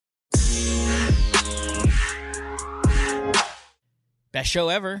Best show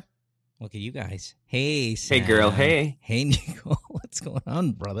ever. Look at you guys. Hey, Sam. Hey, girl. Hey. Hey, Nico. What's going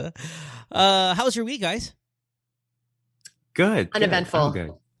on, brother? How was your week, guys? Good. Uneventful.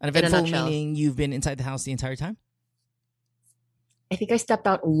 Good. Uneventful meaning you've been inside the house the entire time? I think I stepped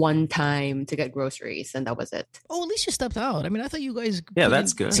out one time to get groceries, and that was it. Oh, at least you stepped out. I mean, I thought you guys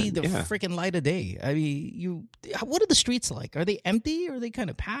that's good. see the freaking light of day. I mean, what are the streets like? Are they empty or are they kind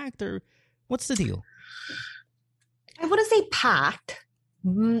of packed or what's the deal? I wouldn't say packed.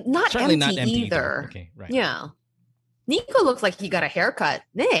 Not Certainly empty, not empty either. Okay, right. Yeah. Nico looks like he got a haircut.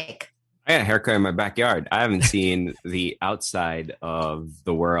 Nick. I got a haircut in my backyard. I haven't seen the outside of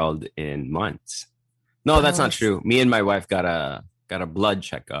the world in months. No, that's not true. Me and my wife got a blood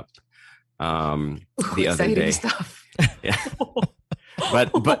checkup the other day. Stuff. Yeah.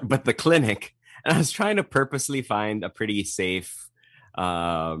 but the clinic, and I was trying to purposely find a pretty safe,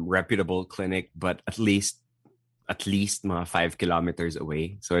 reputable clinic, but at least 5 kilometers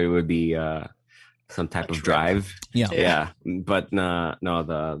away. So it would be some type of drive. Yeah. But no,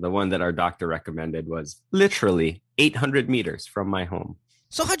 the one that our doctor recommended was literally 800 meters from my home.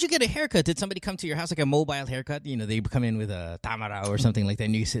 So how'd you get a haircut? Did somebody come to your house, like a mobile haircut? You know, they come in with a tamara or something like that,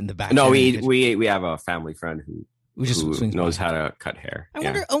 and you sit in the back. No, we have a family friend who just knows how to cut hair.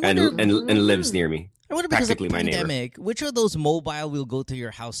 I wonder, and lives near me. I wonder, because of practically my pandemic, which of those mobile will go to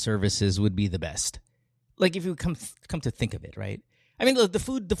your house services would be the best? Like, if you come to think of it, right? I mean, look, the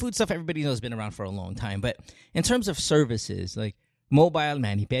food stuff everybody knows has been around for a long time, but in terms of services, like mobile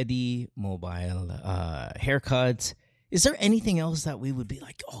mani-pedi, mobile haircuts, is there anything else that we would be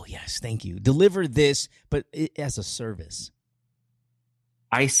like, oh yes, thank you, deliver this, but as a service?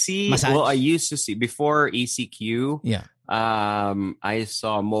 I see. Massage? Well, I used to see before ECQ. Yeah. I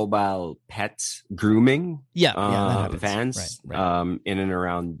saw mobile pets grooming. Vans. Right. In and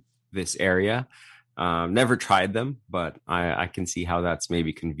around this area. Never tried them, but I can see how that's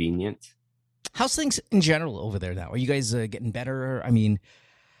maybe convenient. How's things in general over there now? Are you guys getting better? I mean,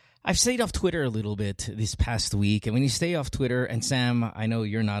 I've stayed off Twitter a little bit this past week, and when you stay off Twitter, and Sam, I know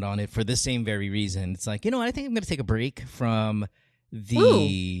you're not on it for the same very reason. It's like, I think I'm going to take a break from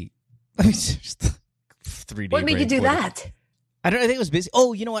the 3-day What made you do break. that? I think it was busy.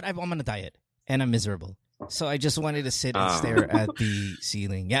 Oh, you know what? I'm on a diet, and I'm miserable. So I just wanted to sit and stare at the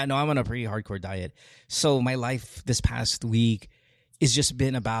ceiling. Yeah, no, I'm on a pretty hardcore diet. So my life this past week has just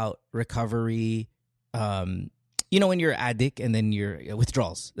been about recovery. When you're addict and then you're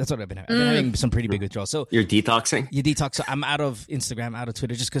withdrawals. That's what I've been having. I've been having some pretty big withdrawals. So you're detoxing? You detox. So I'm out of Instagram, out of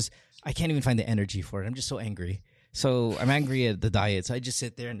Twitter, just because I can't even find the energy for it. I'm just so angry. So I'm angry at the diet. So I just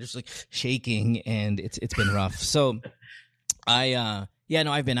sit there and just like shaking, and it's been rough. So I've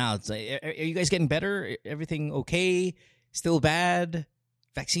been out. So, are you guys getting better? Everything okay? Still bad?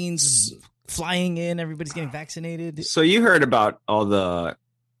 Vaccines flying in. Everybody's getting vaccinated. So you heard about all the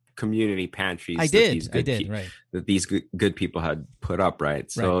community pantries that these good people had put up,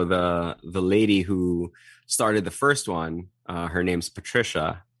 right? So the lady who started the first one, her name's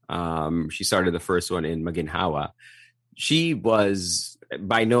Patricia. She started the first one in Maginhawa. She was,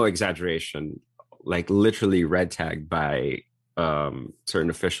 by no exaggeration, like literally red tagged by certain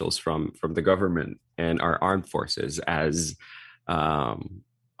officials from the government and our armed forces as a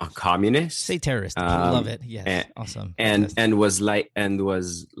communist. Say terrorist. I love it. Yes, awesome. And was likened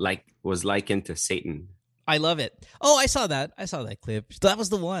to Satan. I love it. Oh, I saw that clip. That was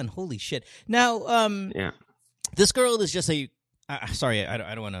the one. Holy shit. Now, this girl is just sorry, I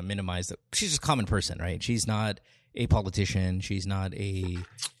don't want to minimize it. She's just a common person, right? She's not a politician. She's not a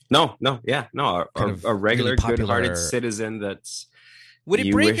a regular, really good-hearted citizen. That's. Would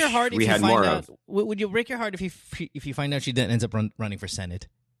it break your heart if you find out? Would you break your heart if you find out she ends up running for Senate?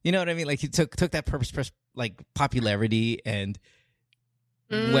 You know what I mean? Like, he took that popularity and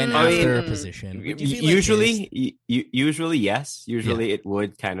went after a position. Usually, yes. Usually, it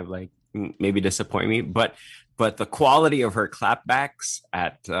would kind of like maybe disappoint me, but the quality of her clapbacks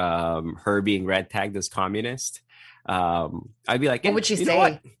at her being red tagged as communist, I'd be like, what would she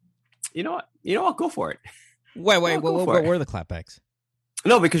say? You know what? Go for it. Wait. What were the clapbacks?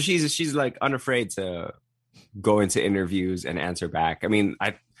 No, because she's like unafraid to go into interviews and answer back. I mean,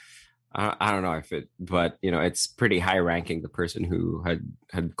 I don't know if but it's pretty high ranking. The person who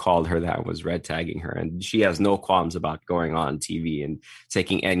had called her that was red tagging her, and she has no qualms about going on TV and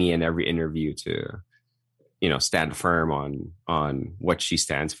taking any and every interview to, stand firm on what she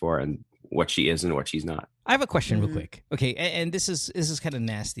stands for and what she is and what she's not. I have a question real quick. Okay. And this is kind of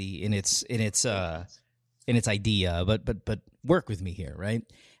nasty in its idea, but work with me here. Right.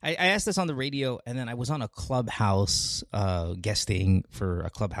 I asked this on the radio, and then I was on a Clubhouse guesting for a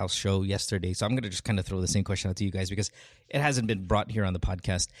Clubhouse show yesterday. So I'm going to just kind of throw the same question out to you guys because it hasn't been brought here on the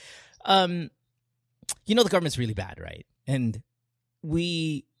podcast. The government's really bad, right? And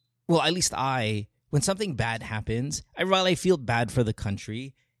at least when something bad happens, while I feel bad for the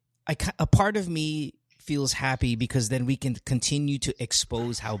country, a part of me feels happy because then we can continue to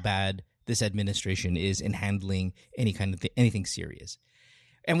expose how bad this administration is in handling any kind of anything serious.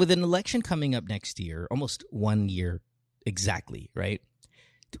 And with an election coming up next year, almost 1 year exactly, right?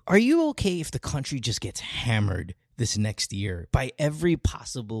 Are you okay if the country just gets hammered this next year by every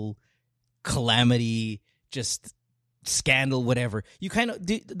possible calamity, just scandal, whatever? You kind of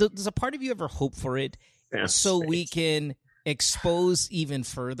does a part of you ever hope for it we can expose even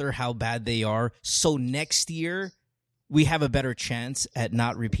further how bad they are, so next year we have a better chance at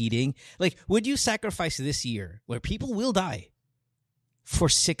not repeating? Like, would you sacrifice this year where people will die for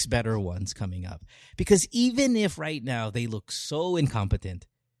 6 better ones coming up? Because even if right now they look so incompetent,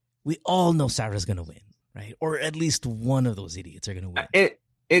 we all know Sarah's going to win, right? Or at least one of those idiots are going to win.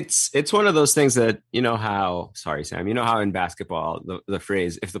 It's one of those things that, sorry, Sam, how in basketball, the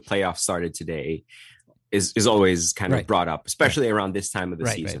phrase, if the playoffs started today, is always kind of brought up, especially around this time of the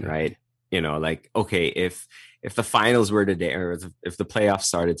season, right? Okay, if the finals were today, or if the playoffs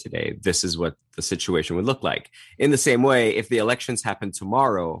started today, this is what the situation would look like. In the same way, if the elections happen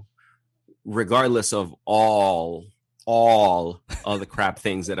tomorrow, regardless of all the crap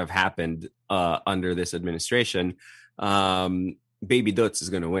things that have happened under this administration, Baby Dutz is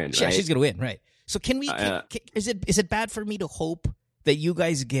going to win, right? She's going to win, right? So can we? Is it bad for me to hope that you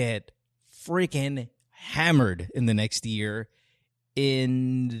guys get freaking hammered in the next year,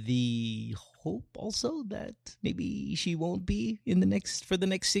 in the hope also that maybe she won't be for the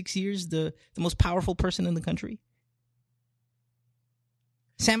next 6 years the most powerful person in the country?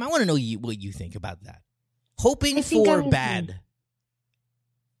 Sam, I want to know what you think about that. Hoping for bad.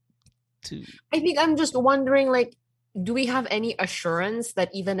 I think I'm just wondering, like, do we have any assurance that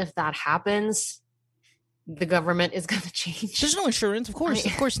even if that happens, the government is going to change? There's no assurance, of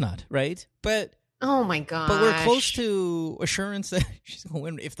course not, right? But oh my god! But we're close to assurance that she's going to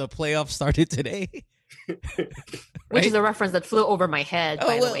win if the playoffs started today. Which is a reference that flew over my head.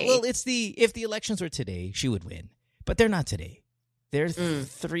 By the way, well, if the elections were today, she would win, but they're not today. They're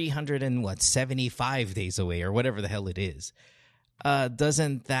 375 days away, or whatever the hell it is.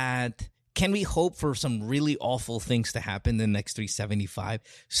 Doesn't that? Can we hope for some really awful things to happen in the next 375?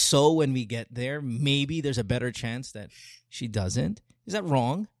 So when we get there, maybe there's a better chance that she doesn't. Is that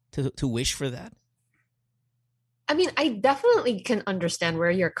wrong to wish for that? I mean, I definitely can understand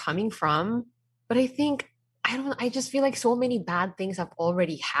where you're coming from, but I just feel like so many bad things have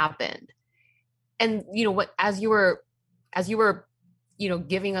already happened. And as you were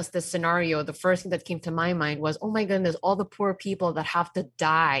giving us this scenario, the first thing that came to my mind was, oh my goodness, all the poor people that have to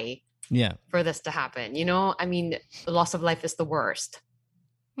die for this to happen. I mean, the loss of life is the worst.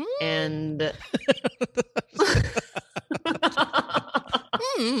 And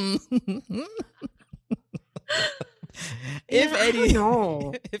If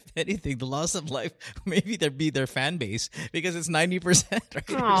anything, the loss of life, maybe there'd be their fan base because it's 90%.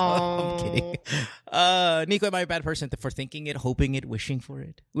 Right? I'm kidding. Nico, am I a bad person for thinking it, hoping it, wishing for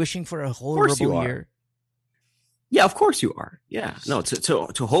it, wishing for a horrible year? Yeah, of course you are. Yeah, no,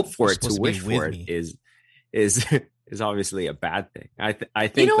 to hope for it, to wish for it is obviously a bad thing. I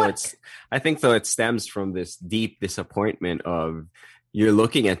think though it stems from this deep disappointment of you're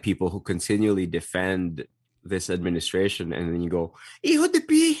looking at people who continually defend this administration, and then you go, Iho de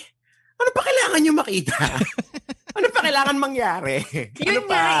P, ano pa kailangan nyo makita? Ano pa kailangan mangyari? Yun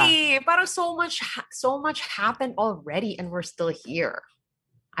nga eh. Parang so much happened already, and we're still here.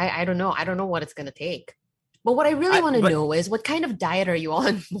 I don't know. I don't know what it's gonna take. But what I really want to know is, what kind of diet are you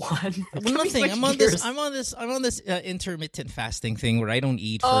on? Nothing. I'm on this intermittent fasting thing where I don't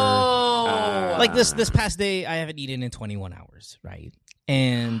eat for like this past day. I haven't eaten in 21 hours, right?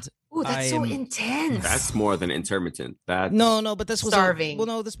 And that's so intense. That's more than intermittent. No, but this was starving.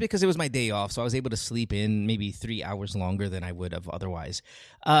 That's because it was my day off, so I was able to sleep in maybe 3 hours longer than I would have otherwise.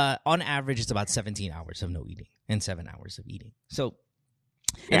 On average, it's about 17 hours of no eating and 7 hours of eating. So.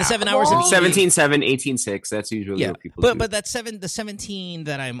 And the 7 hours of 17-7, 18-6. That's usually what people do. But the 17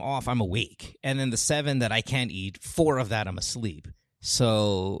 that I'm off, I'm awake, and then the 7 that I can't eat, 4 of that I'm asleep.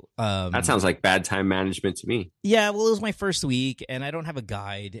 So that sounds like bad time management to me. Yeah, well, it was my first week, and I don't have a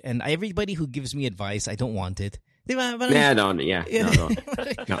guide, and everybody who gives me advice, I don't want it. No.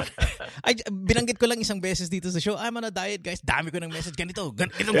 Binanggit ko lang isang beses dito sa show, I'm on a diet, guys. Dami ko ng message. Ganito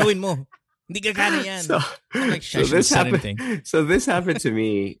gawin mo. Hindi ka kaya yan. So this happened to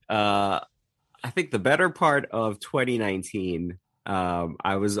me. I think the better part of 2019.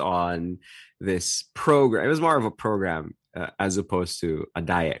 I was on this program. It was more of a program as opposed to a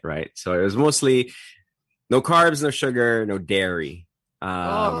diet, right? So it was mostly no carbs, no sugar, no dairy.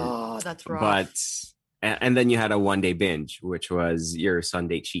 That's rough. And then you had a 1-day binge, which was your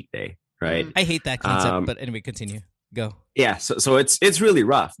Sunday cheat day, right? I hate that concept, but anyway, continue. Go. Yeah, so it's really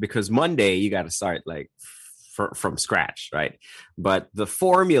rough because Monday you got to start like from scratch, right? But the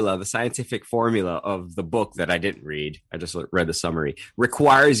scientific formula of the book that I didn't read, I just read the summary,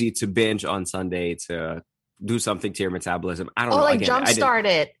 requires you to binge on Sunday to do something to your metabolism. I don't know. Like jumpstart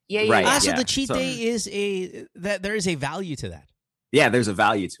it. Yeah. Right. So the cheat day is there is a value to that. Yeah, there's a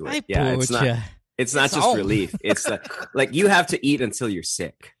value to it. It's not just relief. It's like you have to eat until you're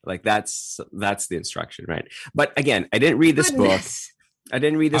sick. Like that's the instruction, right? But again, I didn't read this book. I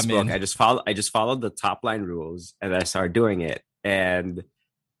didn't read this book. I just followed the top line rules, and I started doing it. And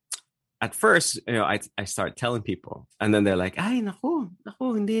at first, I start telling people, and then they're like, "Ay, naku,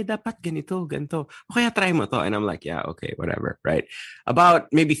 hindi dapat ganito." Okay, try mo to. And I'm like, "Yeah, okay, whatever." Right?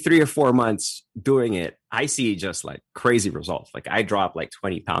 About maybe 3 or 4 months doing it, I see just like crazy results. Like I dropped like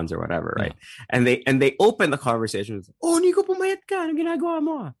 20 pounds or whatever, right? Yeah. And they open the conversation with, "Oh, Nico, pumayat ka. Ano ginagawa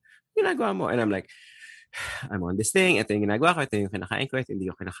mo? And I'm like, I'm on this thing, ito yung ginagawa ko, ito yung kinakain ko, ito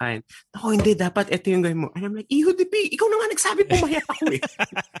hindi ko kinakain. Ako, hindi, dapat ito yung gawin mo. And I'm like, ikaw na nga nagsabi pumayat ako eh.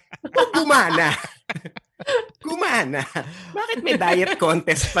 Gumana. Bakit may diet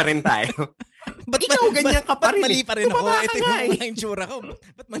contest pa rin tayo? Ikaw ganyan ka pa rin. Mali pa rin ako. Ito yung tsura ko.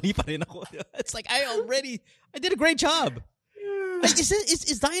 Ba't mali pa rin ako? It's like, I did a great job. Like,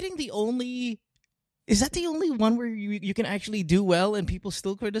 is dieting the only... Is that the only one where you can actually do well and people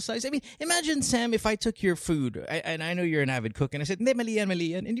still criticize? I mean, imagine, Sam, if I took your food, and I know you're an avid cook, and I said, hindi, mali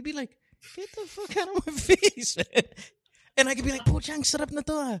yan, and you'd be like, get the fuck out of my face, man. And I could be like, pochang, sarap na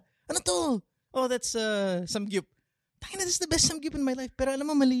to ah. Ano to? Oh, that's samgyup. This is the best samgyup in my life. Pero alam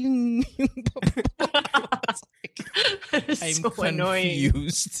mo, mali yung I'm so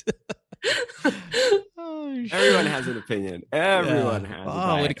confused. Everyone has an opinion. Everyone has.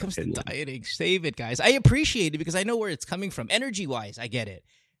 When it comes to dieting, save it, guys. I appreciate it because I know where it's coming from. Energy-wise, I get it.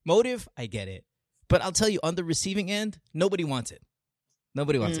 Motive, I get it. But I'll tell you, on the receiving end, nobody wants it.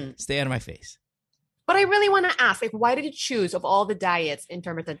 Nobody wants it. Stay out of my face. But I really want to ask, like, why did you choose of all the diets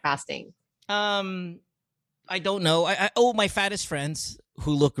intermittent fasting? I don't know. My fattest friends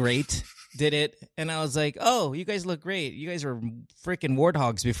who look great did it, and I was like, "Oh, you guys look great. You guys were freaking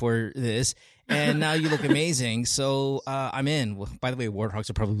warthogs before this, and now you look amazing." So I'm in. Well, by the way, warthogs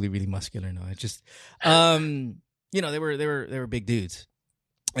are probably really muscular now. It's just, they were big dudes,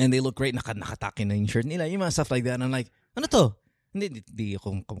 and they look great. Nakatake na yung shirt nila, yung mga stuff like that. And I'm like, ano to? Hindi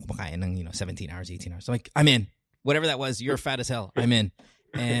ako kumakain ng 17 hours, 18 hours. So I'm like, I'm in. Whatever that was, you're fat as hell. I'm in,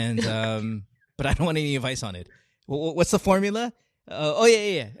 and but I don't want any advice on it. What's the formula?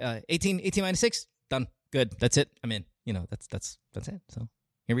 18 minus 6, done. Good. That's it. I'm in. That's it. So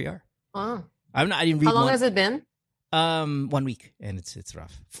here we are. Wow. I didn't read. How long has it been? 1 week, and it's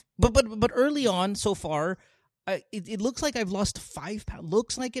rough. But early on, so far, it looks like I've lost 5 pounds.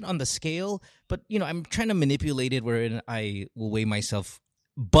 Looks like it on the scale, but I'm trying to manipulate it where I will weigh myself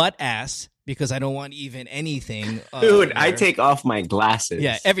butt ass because I don't want even anything. Dude, I take off my glasses.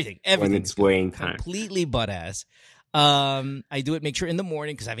 Yeah, everything when it's weighing time. Completely butt ass. I do it, make sure in the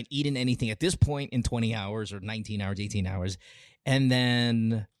morning because I haven't eaten anything at this point in 20 hours or 19 hours, 18 hours. And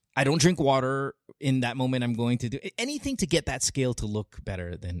then I don't drink water in that moment. I'm going to do anything to get that scale to look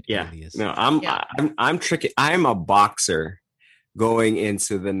better than it really is. No, I'm tricky. I'm a boxer going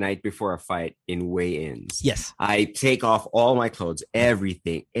into the night before a fight in weigh-ins. Yes. I take off all my clothes,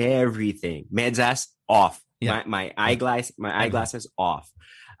 everything. Meds ass off. Yeah. My eyeglasses off.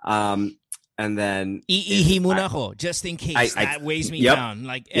 And then iihi muna ako just in case that weighs me down.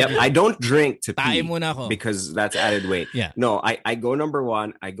 I don't drink to pee because that's added weight. Yeah. No, I go number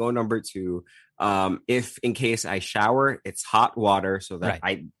 1. I go number 2. If in case I shower, it's hot water so that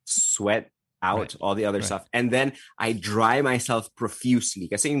I sweat out all the other stuff. And then I dry myself profusely.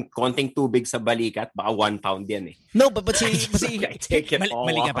 Kasi yung konting tubig sa balikat, baka 1 pound yan eh. No, but see, I take it all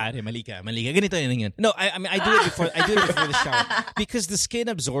off. Mali ka. Ganito yun. No, I mean, I do it before the shower because the skin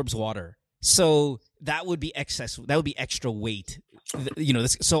absorbs water. So that would be excess. That would be extra weight.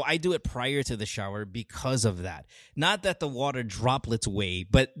 So I do it prior to the shower because of that. Not that the water droplets weigh,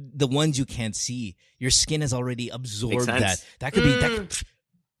 but the ones you can't see. Your skin has already absorbed that. That could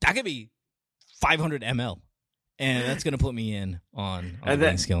be 500 ml. And that's going to put me in on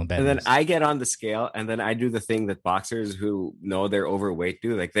the scale and bad. And then I get on the scale and then I do the thing that boxers who know they're overweight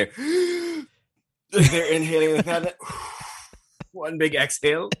do. Like they're they're inhaling with that. One big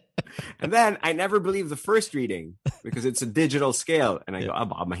exhale. And then I never believe the first reading because it's a digital scale. And I go,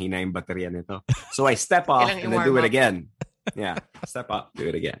 baka mahina yung baterya nito. So I step off and then do it again. Yeah. Step up, do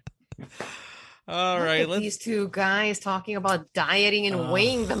it again. All right, these two guys talking about dieting and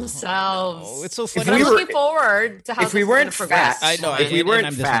weighing themselves. Oh, it's so funny. I'm looking forward to how if we weren't fat, I know. If we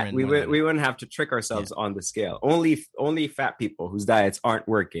weren't fat, we wouldn't have to trick ourselves on the scale. Only fat people whose diets aren't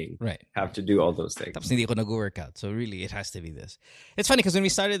working have to do all those things. Tapos hindi ko nag-workout, so really it has to be this. It's funny because when we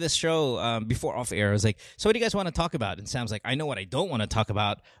started this show before off air, I was like, "So what do you guys want to talk about?" And Sam's like, "I know what I don't want to talk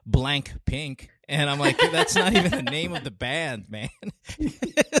about: blank pink." And I'm like, that's not even the name of the band, man.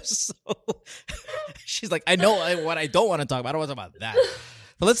 So she's like, I know what I don't want to talk about. I don't want to talk about that.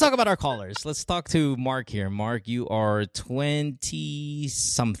 But let's talk about our callers. Let's talk to Mark here. Mark, you are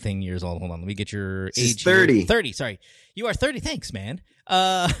 20-something years old. Hold on. Let me get your age. 30. Here. 30, sorry. You are 30. Thanks, man.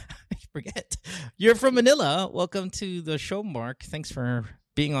 I forget. You're from Manila. Welcome to the show, Mark. Thanks for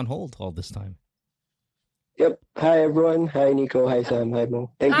being on hold all this time. Yep. Hi, everyone. Hi, Nico. Hi, Sam. Hi,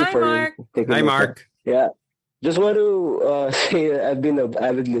 Mo. Thank you for Mark. taking Hi, Mark. Yeah. Just want to say I've been an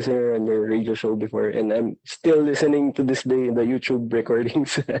avid listener on your radio show before, and I'm still listening to this day in the YouTube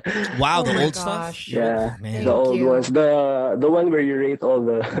recordings. Wow, the old stuff? Yeah, man. The old ones. The one where you rate all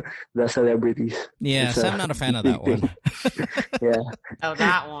the celebrities. Yeah, so I'm not a fan of that one. Yeah. Oh,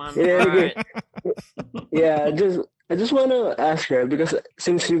 that one. Yeah, right. Yeah, I just want to ask her, because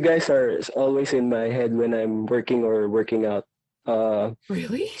since you guys are always in my head when I'm working or working out.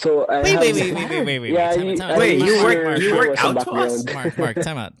 Really? So I wait. Yeah, you work out to us, Mark.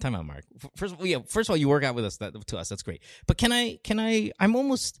 Time out, Mark. First of all, you work out with us. To us, that's great. But can I? I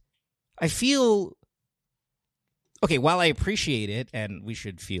feel okay. While I appreciate it, and we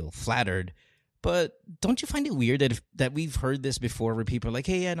should feel flattered, but don't you find it weird that we've heard this before, where people are like,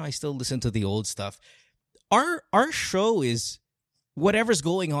 "Hey, yeah, no, I still listen to the old stuff." Our show is whatever's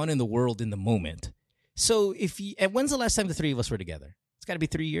going on in the world in the moment. So when's the last time the three of us were together? It's got to be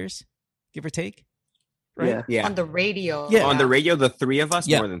 3 years, give or take, right? Yeah. On the radio. Yeah. On the radio, the three of us,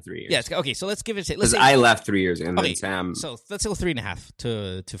 more than 3 years. Yeah. Okay, so let's give it. Because I left 3 years and then Sam. So let's go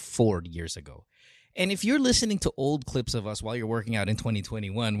 3.5 to 4 years ago. And if you're listening to old clips of us while you're working out in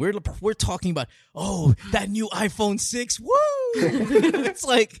 2021, we're talking about, oh, that new iPhone 6, woo! It's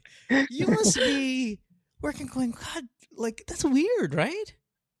like, you must be working going, God, like, that's weird, right?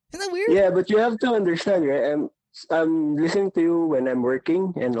 Isn't that weird? Yeah, but you have to understand, right? I'm listening to you when I'm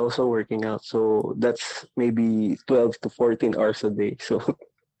working and also working out. So that's maybe 12 to 14 hours a day.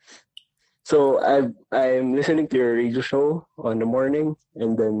 So I'm listening to your radio show on the morning,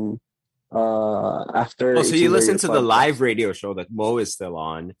 and then after. Oh, so you listen to the live radio show that Mo is still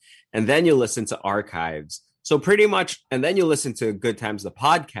on, and then you listen to archives. So pretty much, and then you listen to Good Times, the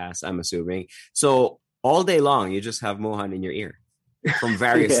podcast, I'm assuming. So all day long, you just have Mohan in your ear from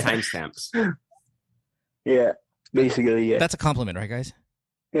various timestamps. Yeah, basically, yeah. That's a compliment, right, guys?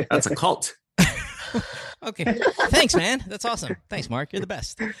 That's a cult. Okay. Thanks, man. That's awesome. Thanks, Mark. You're the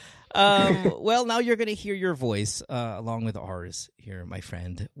best. Well, now you're going to hear your voice along with ours here, my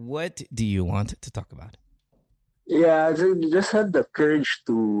friend. What do you want to talk about? Yeah, I just had the courage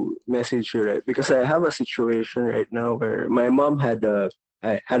to message you, right? Because I have a situation right now where my mom had a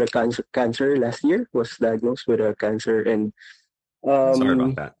cancer last year, was diagnosed with a cancer, and sorry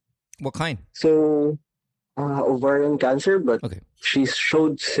about that. What kind? So, ovarian cancer, but she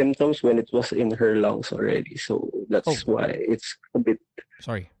showed symptoms when it was in her lungs already. So that's why it's a bit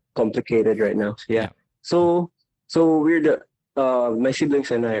complicated right now. Yeah. So we're my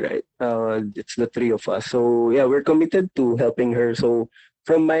siblings and I, right? It's the three of us. So yeah, we're committed to helping her. So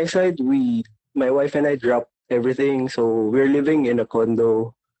from my side, my wife and I dropped everything. So we're living in a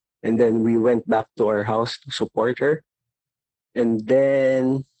condo, and then we went back to our house to support her. And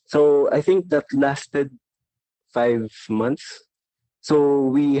then, so I think that lasted 5 months. So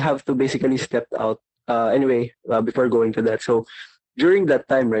we have to basically step out. Before going to that, so during that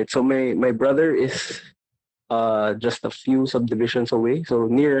time, right? So my brother is just a few subdivisions away. So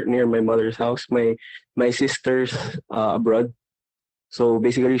near my mother's house. My sister's abroad. So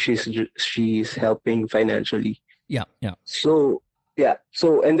basically, she's helping financially. Yeah. So yeah.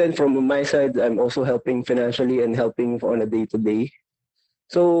 So and then from my side, I'm also helping financially and helping on a day-to-day.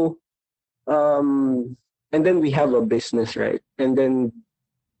 So and then we have a business, right? And then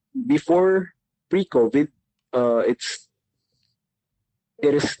before pre-COVID, it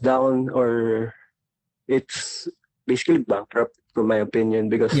is down, or it's basically bankrupt, from my opinion,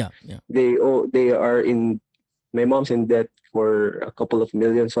 because they are in, my mom's in debt for a couple of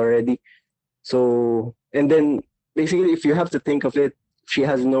millions already. So, and then basically, if you have to think of it, she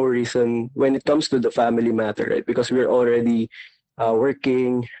has no reason when it comes to the family matter, right? Because we're already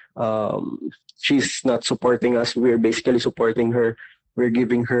working. She's not supporting us. We're basically supporting her. We're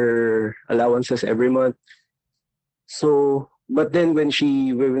giving her allowances every month. So, but then when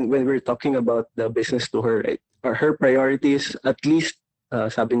we're talking about the business to her, right? Her priorities, at least,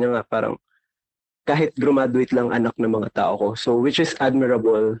 sabi niya nga parang, kahit graduate lang anak ng mga tao ko. So, which is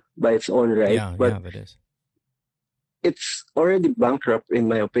admirable by its own right. Yeah, that is. It's already bankrupt in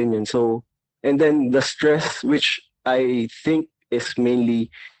my opinion. So, and then the stress, which I think is mainly,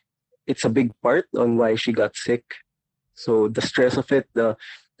 it's a big part on why she got sick. So the stress of it, the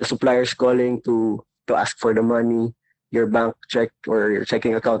suppliers calling to ask for the money, your bank check or your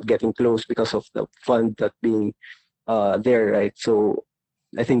checking account getting closed because of the fund that being there, right? So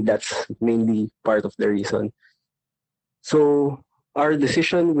I think that's mainly part of the reason. So our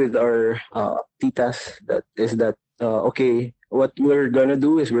decision with our titas that okay, what we're gonna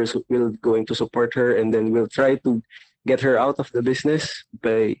do is we're going to support her, and then we'll try to get her out of the business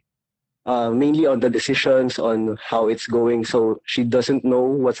by mainly on the decisions on how it's going, so she doesn't know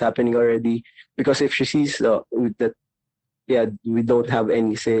what's happening already. Because if she sees that we don't have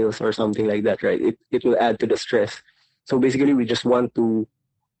any sales or something like that, right, it will add to the stress. So basically we just want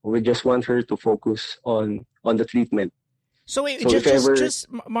her to focus on the treatment. So wait, just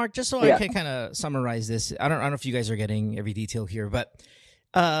Mark, just so I can kind of summarize this. I don't know if you guys are getting every detail here, but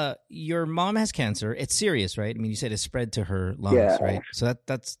your mom has cancer. It's serious, right? I mean, you said it's spread to her lungs, right? So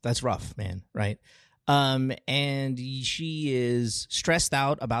that's rough, man, right? And she is stressed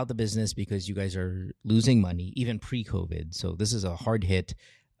out about the business because you guys are losing money, even pre-COVID. So this is a hard hit.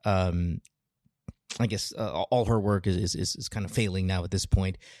 I guess all her work is kind of failing now at this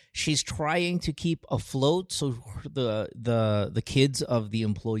point. She's trying to keep afloat so the kids of the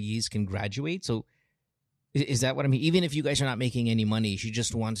employees can graduate. So is that what I mean? Even if you guys are not making any money, she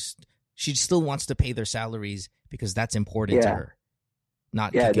still wants to pay their salaries because that's important to her.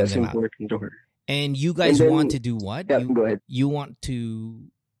 Not kicking that's them important out. To her. And you guys want to do what? Yeah, go ahead. You want to.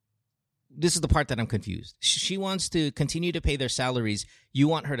 This is the part that I'm confused. She wants to continue to pay their salaries. You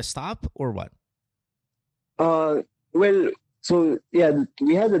want her to stop or what? Well, so yeah,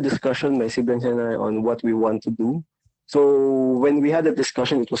 we had a discussion, my siblings and I, on what we want to do. So when we had a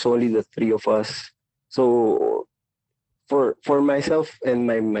discussion, it was only the three of us. So for myself and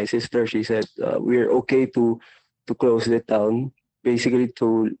my sister, she said we're okay to close it down, basically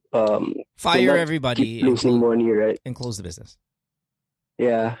to fire everybody, keep losing money, right, and close the business.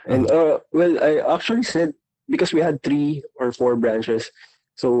 Yeah, and well, I actually said because we had 3 or 4 branches,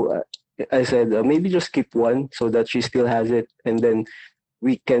 so. I said maybe just keep one so that she still has it, and then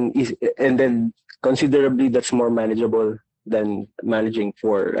we can and then considerably that's more manageable than managing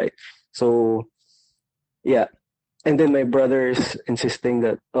 4, right? So yeah, and then my brother is insisting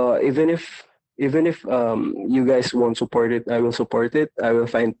that even if you guys won't support it, I will support it. I will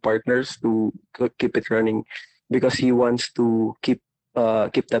find partners to keep it running because he wants to keep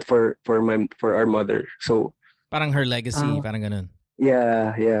that for our mother. So parang her legacy, parang ganun.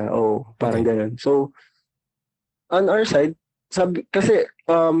 Yeah. Parang ganun. So, on our side, kasi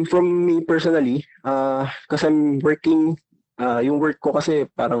from me personally, kasi I'm working, yung work ko kasi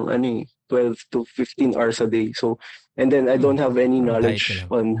parang 12 to 15 hours a day. So, and then I don't have any knowledge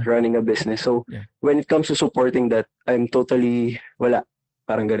on running a business. So, when it comes to supporting that, I'm totally wala.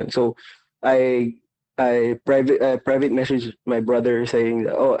 Parang ganun. So, I private message my brother saying,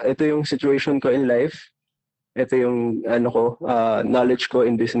 ito yung situation ko in life. Ito yung knowledge ko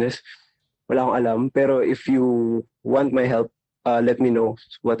in business. Wala akong alam. Pero if you want my help, let me know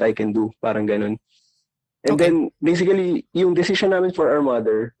what I can do. Parang ganun. And then, basically, yung decision namin for our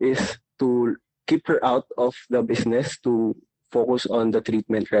mother is to keep her out of the business to focus on the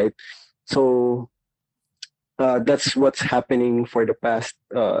treatment, right? So, that's what's happening for the past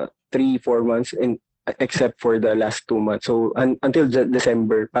 3-4 months, except for the last 2 months. So, until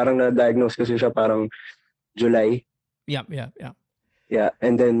December, parang na-diagnose kasi siya parang July. Yeah. Yeah,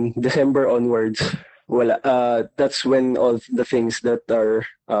 and then December onwards, wala. That's when all the things that are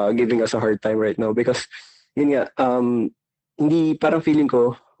giving us a hard time right now because yun nga, hindi parang feeling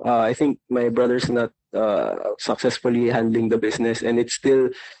ko, I think my brother's not successfully handling the business and it's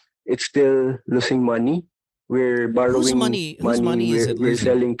still losing money. We're borrowing Whose money is it losing? We're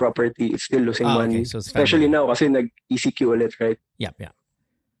selling property. It's still losing money. Okay, so especially now kasi nag-ECQ ulit, right? Yeah.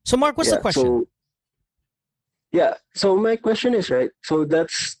 So Mark, what's the question? So my question is, right, so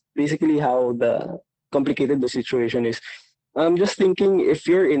that's basically how complicated the situation is. I'm just thinking if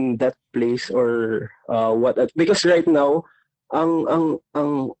you're in that place or because right now, ang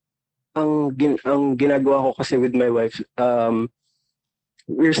ginagawa ko kasi with my wife,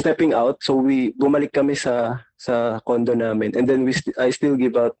 we're stepping out. So bumalik kami sa condo namin. And then I still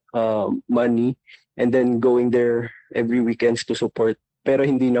give out money and then going there every weekends to support. Pero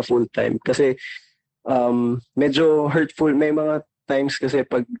hindi na full time. Kasi medyo hurtful. May mga times kasi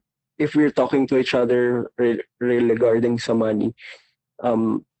if we're talking to each other regarding sa money,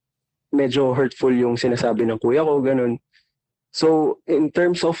 medyo hurtful yung sinasabi ng kuya ko, ganun. So, in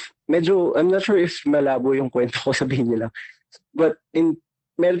terms of, I'm not sure if malabo yung kwento ko, sabihin nila. But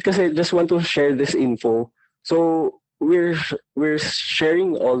meron kasi, just want to share this info. So, we're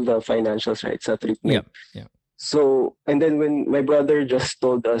sharing all the financials, right, sa treatment. Yeah. So, and then when my brother just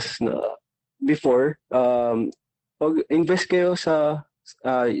told us na before, invest kayo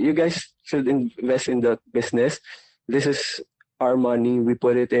you guys should invest in the business. This is our money, we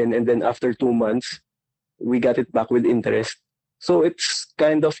put it in, and then after 2 months, we got it back with interest. So it's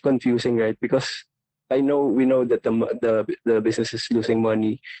kind of confusing, right? Because we know that the business is losing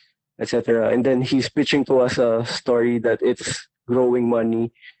money, etc. And then he's pitching to us a story that it's growing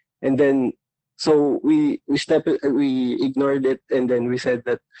money, and then so we ignored it, and then we said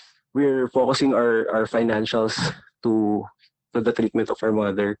that we're focusing our financials to the treatment of our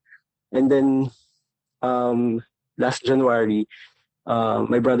mother, and then last January,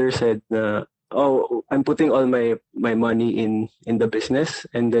 my brother said, I'm putting all my money in the business,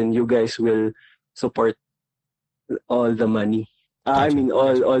 and then you guys will support all the money. Gotcha. I mean,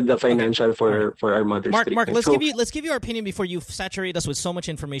 all the financial for our mother's treatment. Mark, let's give you our opinion before you saturate us with so much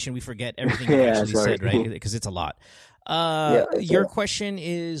information we forget everything you actually said, right? Because it's a lot. Your question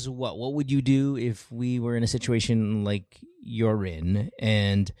is what? What would you do if we were in a situation like you're in,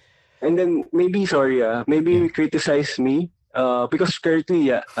 and then maybe criticize me because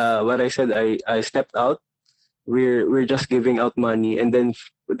currently what I said, I stepped out. We're just giving out money, and then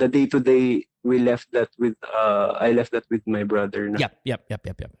the day-to-day I left that with my brother. No? Yep.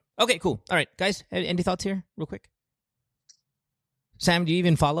 Okay, cool. All right, guys, any thoughts here real quick? Sam, do you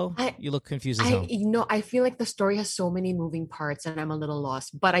even follow? You look confused as hell. I feel like the story has so many moving parts and I'm a little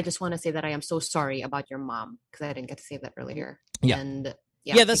lost. But I just want to say that I am so sorry about your mom because I didn't get to say that earlier. Yeah. And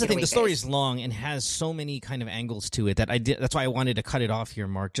that's the thing. The story is long and has so many kind of angles to it that's why I wanted to cut it off here,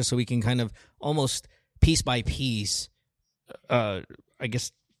 Mark, just so we can kind of almost piece by piece, I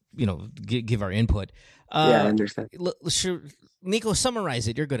guess, give our input. I understand. Nico, summarize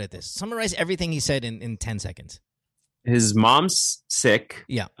it. You're good at this. Summarize everything he said in 10 seconds. His mom's sick.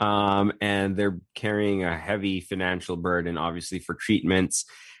 Yeah. And they're carrying a heavy financial burden, obviously, for treatments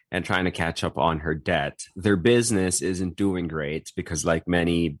and trying to catch up on her debt. Their business isn't doing great because, like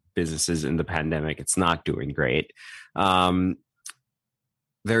many businesses in the pandemic, it's not doing great.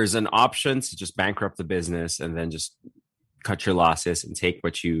 There's an option to just bankrupt the business and then just cut your losses and take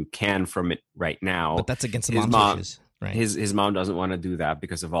what you can from it right now. But that's against the mom's wishes. Right. His mom doesn't want to do that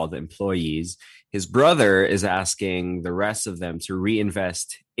because of all the employees. His brother is asking the rest of them to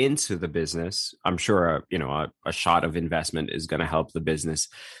reinvest into the business. I'm sure a shot of investment is going to help the business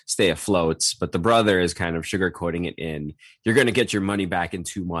stay afloat. But the brother is kind of sugarcoating it in. You're going to get your money back in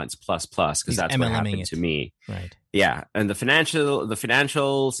 2 months plus because that's what happened to me. Right. Yeah, and the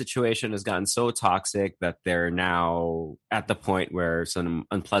financial situation has gotten so toxic that they're now at the point where some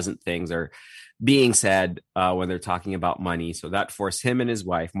unpleasant things are being said when they're talking about money. So that forced him and his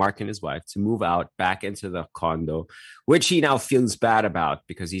wife, Mark and his wife, to move out back into the condo, which he now feels bad about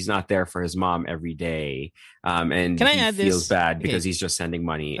because he's not there for his mom every day. And he feels bad because he's just sending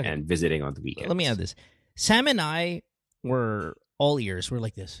money and visiting on the weekends. Let me add this. Sam and I were all ears. We're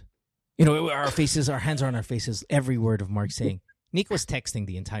like this. Our faces, our hands are on our faces. Every word of Mark saying. Nick was texting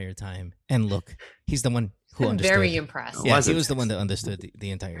the entire time. And look, he's the one who understood. Very impressed. Yeah, he was the one that understood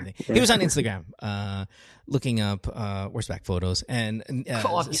the entire thing. He was on Instagram looking up horseback photos. And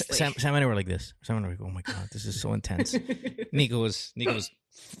Sam and I were like this. Sam and I were like, oh my God, this is so intense. Nico was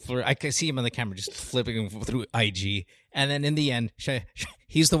I could see him on the camera just flipping through IG. And then in the end,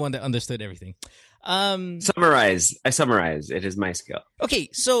 he's the one that understood everything. I summarize. It is my skill. Okay,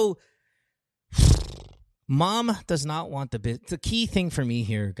 so Mom does not want the key thing for me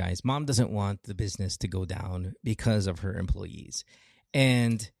here, guys. Mom doesn't want the business to go down because of her employees.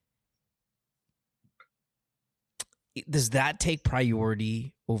 And does that take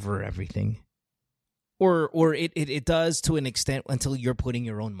priority over everything? Or it does to an extent until you're putting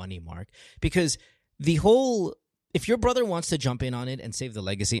your own money, Mark. Because if your brother wants to jump in on it and save the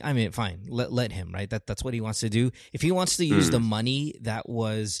legacy, I mean, fine, let him, right? That's what he wants to do. If he wants to use the money that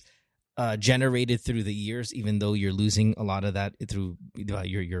was generated through the years, even though you're losing a lot of that through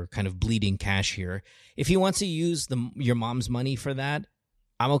your kind of bleeding cash here. If he wants to use your mom's money for that,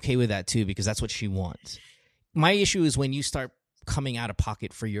 I'm okay with that too, because that's what she wants. My issue is when you start coming out of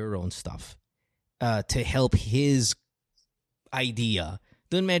pocket for your own stuff to help his idea,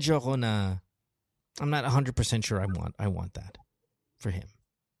 dun medyo ako na I'm not 100% sure I want that for him.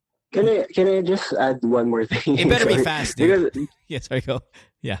 Can I just add one more thing? It better be fast, dude. Because, yes, I go.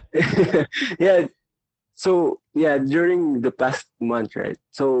 Yeah. Yeah. So yeah, during the past month, right?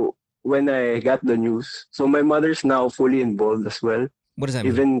 So when I got the news, so my mother's now fully involved as well. What does that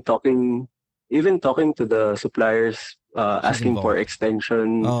mean? Even talking to the suppliers, asking for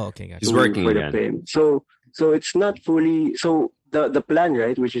extension. Oh, okay, gotcha. He's working for again. The payment. So it's not fully. So the plan,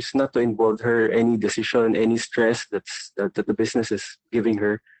 right, which is not to involve her any decision, any stress that the business is giving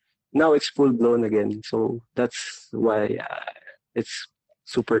her. Now it's full blown again. So that's why it's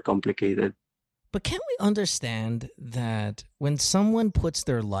super complicated. But can't we understand that when someone puts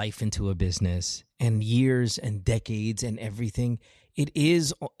their life into a business and years and decades and everything, it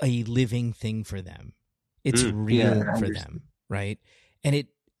is a living thing for them. It's real for them, right? And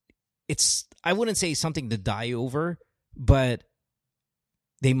it's I wouldn't say something to die over, but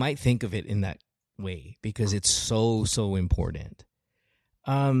they might think of it in that way because it's so important.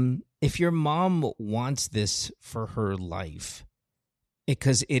 If your mom wants this for her life,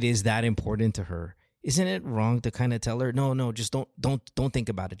 because it is that important to her, isn't it wrong to kind of tell her, no, just don't think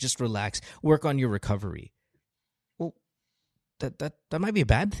about it. Just relax. Work on your recovery. Well, that might be a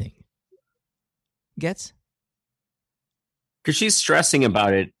bad thing. Gets? Because she's stressing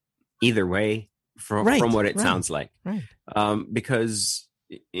about it either way from what it sounds like. Right. Because,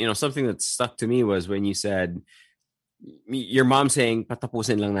 something that stuck to me was when you said, your mom saying,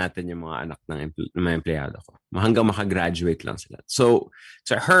 patapusin lang natin yung mga anak ng mga empleyado ko. Hanggang makagraduate lang sila. So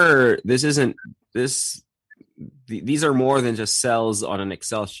to her, these are more than just cells on an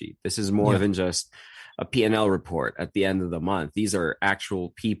Excel sheet. This is more than just a P&L report at the end of the month. These are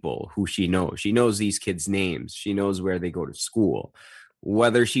actual people who she knows. She knows these kids' names. She knows where they go to school.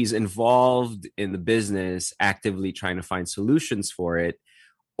 Whether she's involved in the business, actively trying to find solutions for it,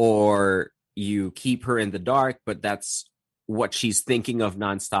 or you keep her in the dark, but that's what she's thinking of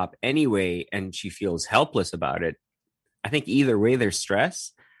nonstop anyway, and she feels helpless about it. I think either way, there's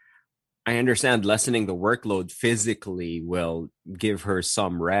stress. I understand lessening the workload physically will give her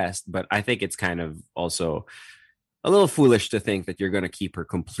some rest, but I think it's kind of also a little foolish to think that you're going to keep her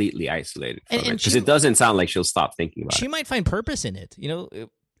completely isolated from it, because it doesn't sound like she'll stop thinking about it. She might find purpose in it,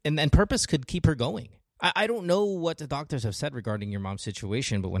 and purpose could keep her going. I don't know what the doctors have said regarding your mom's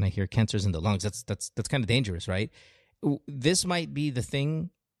situation, but when I hear cancers in the lungs, that's kind of dangerous, right? This might be the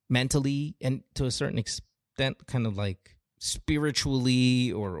thing mentally and to a certain extent, kind of like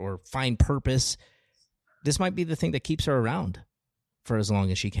spiritually or find purpose. This might be the thing that keeps her around for as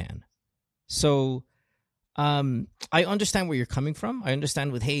long as she can. So I understand where you're coming from. I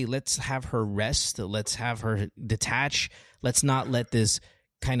understand with, hey, let's have her rest. Let's have her detach. Let's not let this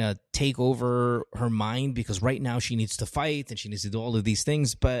kind of take over her mind, because right now she needs to fight and she needs to do all of these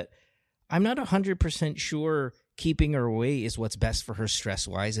things. But I'm not 100% sure keeping her away is what's best for her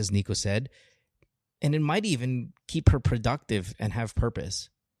stress-wise, as Nico said. And it might even keep her productive and have purpose.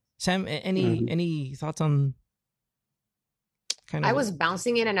 Sam, any thoughts on kind of... I was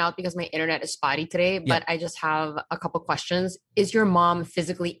bouncing in and out because my internet is spotty today, but I just have a couple questions. Is your mom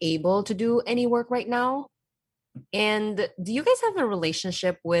physically able to do any work right now? And do you guys have a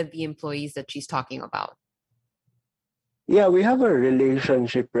relationship with the employees that she's talking about? Yeah, we have a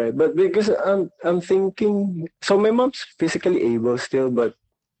relationship, right? But because I'm thinking, so my mom's physically able still, but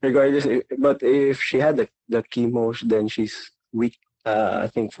regardless, but if she had the chemo, then she's weak, I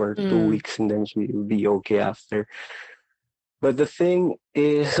think for 2 weeks, and then she will be okay after. But the thing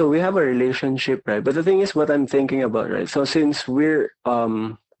is, so we have a relationship, right? But the thing is what I'm thinking about, right? So since we're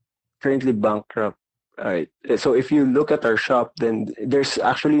currently bankrupt, right? So if you look at our shop, then there's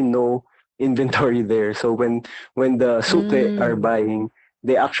actually no inventory there. So when the suke are buying,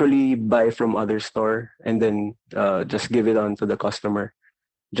 they actually buy from other store and then just give it on to the customer,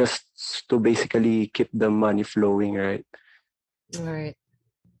 just to basically keep the money flowing, right? All right.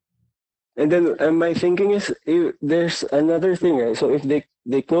 And then my thinking is, there's another thing, right? So if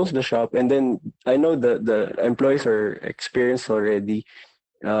they close the shop, and then I know the employees are experienced already,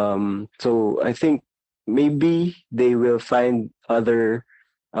 so I think maybe they will find other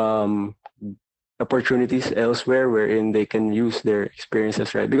opportunities elsewhere wherein they can use their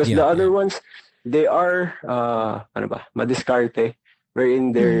experiences, right? Because the other ones, they are madiskarte,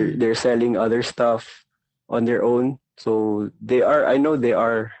 wherein they're selling other stuff on their own. So I know they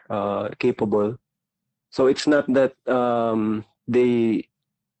are capable. So it's not that they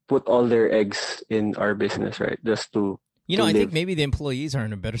put all their eggs in our business, right? Just to I think maybe the employees are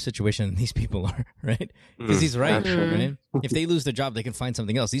in a better situation than these people are, right? Because he's right, right? If they lose their job, they can find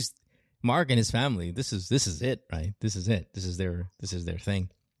something else. Mark and his family, this is it, right? This is it. This is their thing.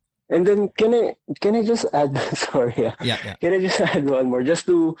 And then can I just add? Sorry, yeah. Can I just add one more?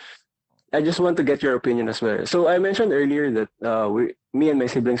 I just want to get your opinion as well. So I mentioned earlier that me and my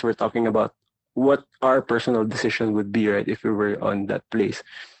siblings were talking about what our personal decision would be, right, if we were on that place.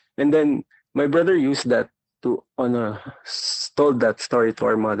 And then my brother used that told that story to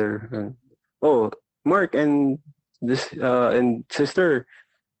our mother. Mark and this and sister,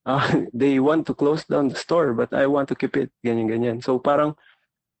 they want to close down the store, but I want to keep it, ganyan. So parang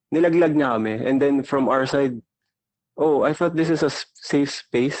nilaglag niya kami. And then from our side, I thought this is a safe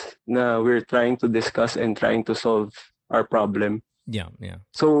space na we're trying to discuss and trying to solve our problem. Yeah.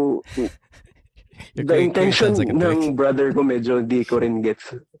 So the intention ng brother ko medyo di ko rin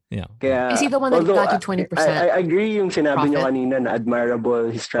gets. Yeah. Kaya, is he the one that got you 20%? I agree yung sinabi niyo kanina na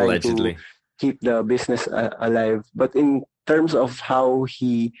admirable. He's trying allegedly to keep the business alive. But in terms of how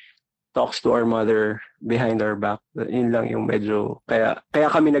he talks to our mother behind our back, yun lang yung medyo, kaya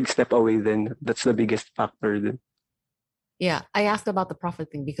kami nag-step away then. That's the biggest factor then. Yeah, I asked about the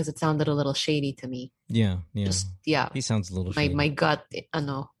profit thing because it sounded a little shady to me. Yeah. He sounds a little shady. My gut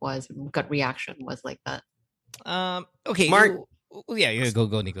reaction was like that. Okay, Mark.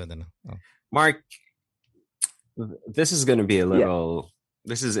 Go, Nico. Then. Oh. Mark, this is going to be a little.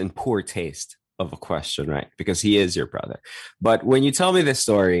 Yeah. This is in poor taste of a question, right? Because he is your brother. But when you tell me this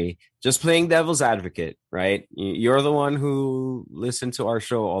story, just playing devil's advocate, right? You're the one who listened to our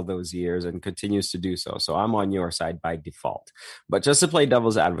show all those years and continues to do so. So I'm on your side by default. But just to play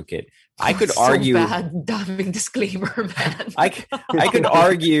devil's advocate, I could argue. So bad, dubbing disclaimer, man. I could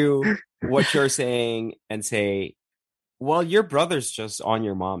argue what you're saying and say, well, your brother's just on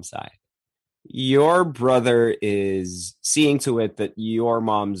your mom's side. Your brother is seeing to it that your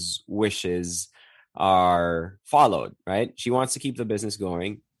mom's wishes are followed, right? She wants to keep the business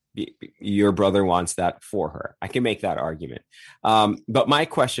going. Your brother wants that for her. I can make that argument. But my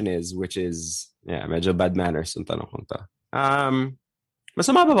question is, which is, medyo bad manners yung tanong kong to.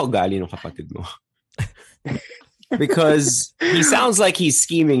 Masama ba ugali ng kapatid mo? Because he sounds like he's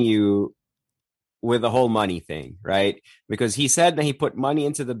scheming you with the whole money thing, right? Because he said that he put money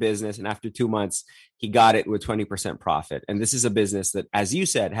into the business and after 2 months, he got it with 20% profit. And this is a business that, as you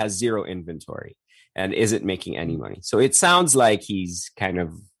said, has zero inventory and isn't making any money. So it sounds like he's kind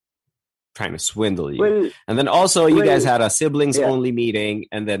of trying to swindle you. Well, and then also you guys had a siblings only meeting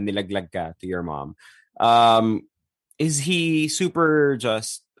and then nilaglag ka to your mom. Is he super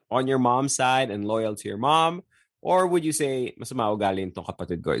just on your mom's side and loyal to your mom? Or would you say, masama ugali nitong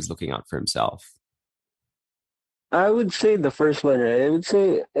kapatid ko is looking out for himself? I would say the first one, right? I would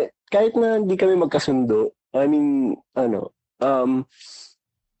say, kahit na hindi kami magkasundo, I mean,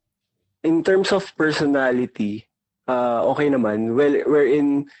 in terms of personality, okay naman. Well,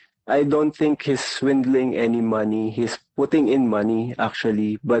 wherein I don't think he's swindling any money. He's putting in money,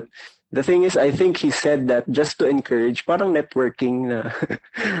 actually. But the thing is, I think he said that just to encourage, parang networking na,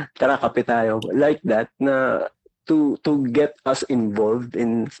 tara kape tayo, like that, na to get us involved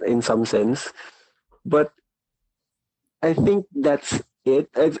in some sense. But I think that's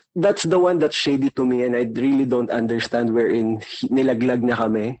it. That's the one that's shady to me, and I really don't understand wherein nilaglag na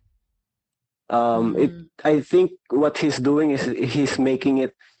kami. I think what he's doing is he's making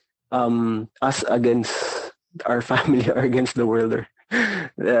it us against our family or against the world. Or,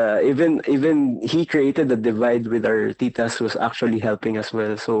 even he created the divide with our titas who's actually helping as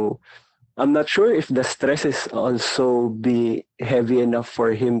well. So I'm not sure if the stress is also be heavy enough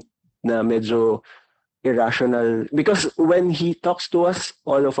for him na medyo irrational, because when he talks to us,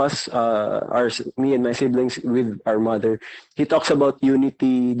 all of us, me and my siblings with our mother, he talks about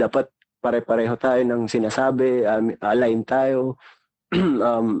unity. Dapat pare-pareho tayo ng sinasabi, align tayo.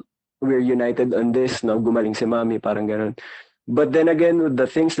 We're united on this. No, gumaling si mami, parang ganun. But then again, with the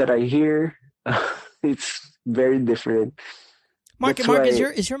things that I hear, it's very different. Mark,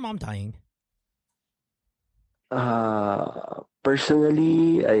 is your mom dying?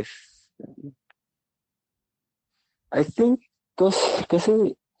 Personally, I think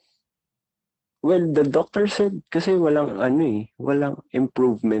kasi well, the doctor said kasi walang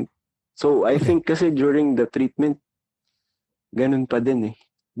improvement. So I think kasi during the treatment ganun pa din eh.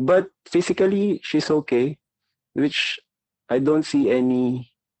 But physically she's okay, which I don't see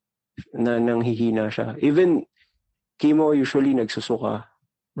any na nanghihina siya. Even chemo usually nagsusuka.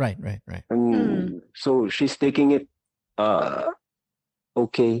 Right. So she's taking it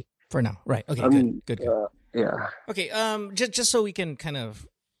okay for now. Right. Okay, good. Yeah. Okay, just so we can kind of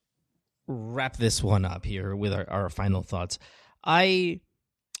wrap this one up here with our final thoughts. I'm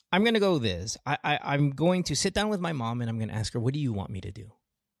going to go this. I'm going to sit down with my mom and I'm going to ask her, what do you want me to do?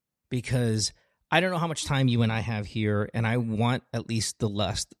 Because I don't know how much time you and I have here, and I want at least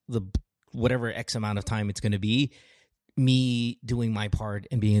the whatever X amount of time it's going to be, me doing my part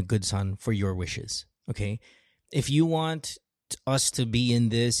and being a good son for your wishes. Okay? If you want us to be in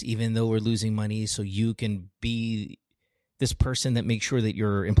this, even though we're losing money, so you can be this person that makes sure that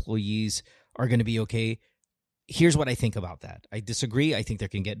your employees are going to be okay, here's what I think about that. I disagree. I think there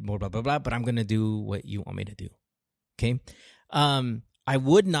can get more blah, blah, blah, but I'm going to do what you want me to do. Okay? I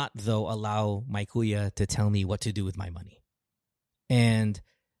would not, though, allow my kuya to tell me what to do with my money. And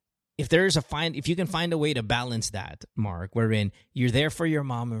if you can find a way to balance that, Mark, wherein you're there for your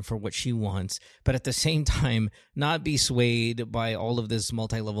mom and for what she wants, but at the same time, not be swayed by all of this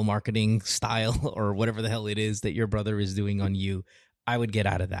multi-level marketing style or whatever the hell it is that your brother is doing on you, I would get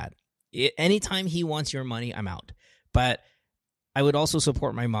out of that. Anytime he wants your money, I'm out. But I would also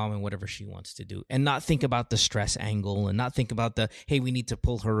support my mom in whatever she wants to do and not think about the stress angle and not think about hey, we need to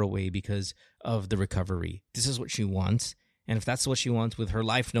pull her away because of the recovery. This is what she wants. And if that's what she wants with her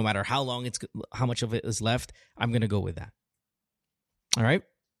life, no matter how much of it is left, I'm going to go with that. All right?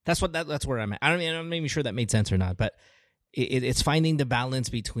 That's where I'm at. I'm not even sure that made sense or not, but it's finding the balance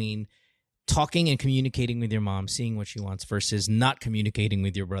between talking and communicating with your mom, seeing what she wants, versus not communicating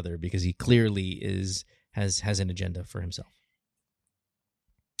with your brother because he clearly has an agenda for himself.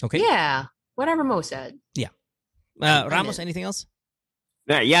 Okay. Yeah. Whatever Mo said. Yeah. Ramos, anything else?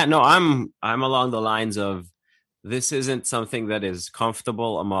 Yeah. No, I'm along the lines of this isn't something that is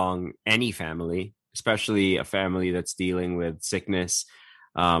comfortable among any family, especially a family that's dealing with sickness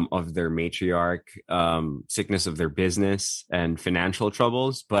of their matriarch, sickness of their business, and financial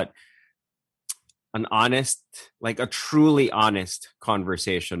troubles. But a truly honest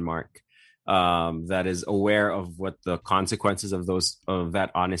conversation, Mark, that is aware of what the consequences of that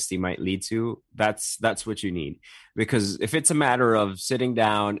honesty might lead to, that's what you need. Because if it's a matter of sitting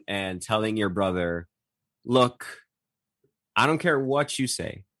down and telling your brother, look, I don't care what you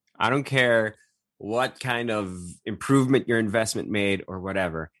say, I don't care what kind of improvement your investment made or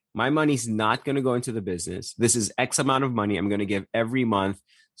whatever, my money's not going to go into the business. This is X amount of money I'm going to give every month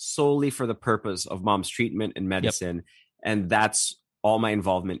solely for the purpose of mom's treatment and medicine. Yep. And that's all my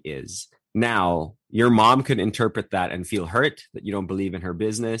involvement is. Now, your mom could interpret that and feel hurt that you don't believe in her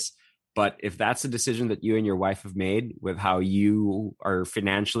business. But if that's a decision that you and your wife have made with how you are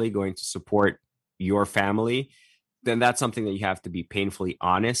financially going to support your family, then that's something that you have to be painfully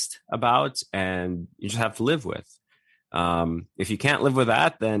honest about and you just have to live with. If you can't live with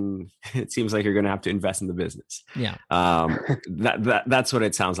that, then it seems like you're going to have to invest in the business. Yeah. That's what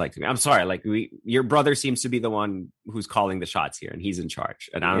it sounds like to me. I'm sorry. Your brother seems to be the one who's calling the shots here and he's in charge.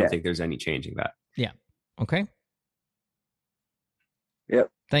 And I don't think there's any changing that. Yeah. Okay. Yep.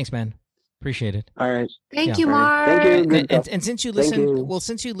 Thanks, man. Appreciate it. All right. Thank you, Mark. Thank you. And since you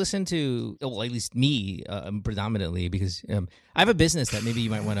listen to, at least me predominantly, because I have a business that maybe you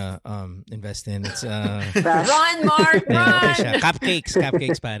might want to invest in. It's run, Mark, run.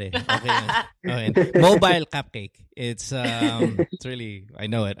 Cupcakes, pare. Okay. Mobile cupcake. It's really, I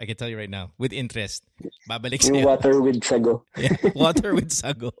know it. I can tell you right now with interest. Babalik sa'yo. Water with sago. Yeah, water with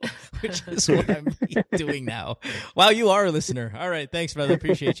sago, which is what I'm doing now. Wow, you are a listener. All right, thanks, brother.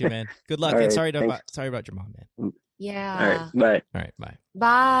 Appreciate you, man. Good luck. Right, and sorry about your mom, man. Yeah. All right, bye. All right, bye.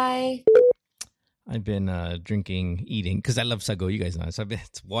 Bye. I've been eating, because I love sago. You guys know. So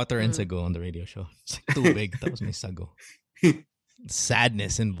it's water and sago on the radio show. It's like too big. That was my sago.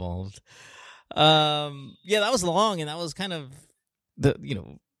 Sadness involved. Yeah, that was long, and that was kind of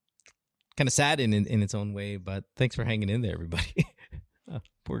kind of sad in its own way. But thanks for hanging in there, everybody.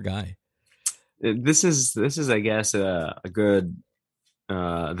 Poor guy. This is I guess a good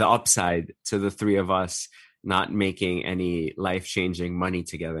the upside to the three of us not making any life-changing money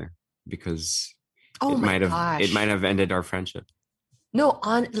together, because it might have ended our friendship. No,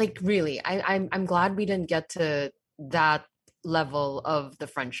 really, I'm glad we didn't get to that level of the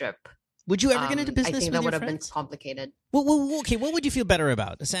friendship. Would you ever get into business? I think with that would your have friends? been complicated. Well, okay. What would you feel better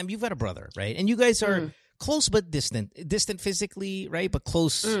about, Sam? You've got a brother, right? And you guys are close but distant physically, right? But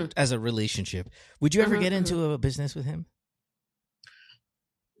close as a relationship. Would you ever get into a business with him?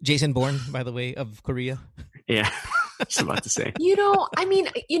 Jason Bourne, by the way, of Korea. Yeah, I was about to say.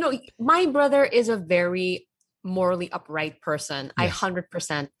 My brother is a very morally upright person. Yes. I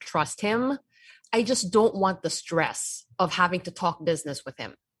 100% trust him. I just don't want the stress of having to talk business with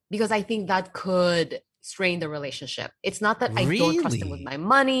him, because I think that could strain the relationship. It's not that I don't trust him with my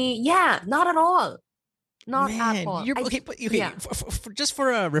money. Yeah, not at all. Not at all. Just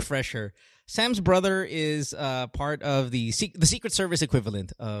for a refresher, Sam's brother is part of the Secret Service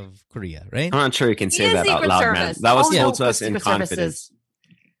equivalent of Korea, right? I'm not sure you can say that out loud, man. That was told to us in confidence.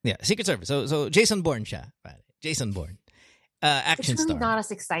 Yeah, Secret Service. So Jason Bourne siya. Jason Bourne. Action it's really star. Not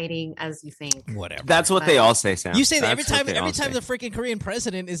as exciting as you think. Whatever. That's what they all say, Sam. You say that every time the freaking Korean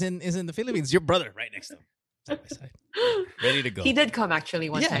president is in the Philippines, your brother right next to him. Side by side. Ready to go. He did come actually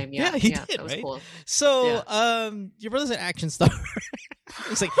one time. Yeah, he did. That was cool. So, your brother's an action star.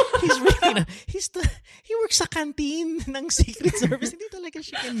 It's like he's really he works sa canteen ng Secret Service. Hindi talaga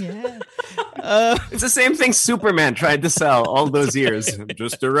siya ganyan. It's the same thing Superman tried to sell all those years.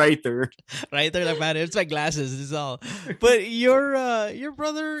 Just a writer. Writer lang man. It's my glasses. It's all. But your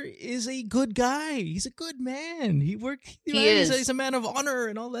brother is a good guy. He's a good man. He's a man of honor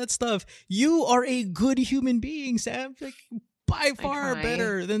and all that stuff. You are a good human being, Sam. Like, by far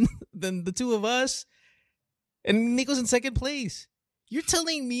better than the two of us. And Nico's in second place. You're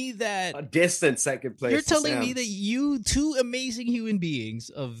telling me that a distant second place. You're telling me that you, two amazing human beings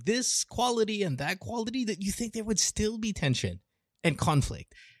of this quality and that quality, that you think there would still be tension and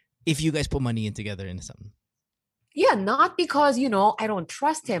conflict if you guys put money in together into something. Yeah, not because, I don't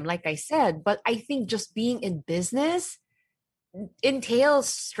trust him, like I said, but I think just being in business entails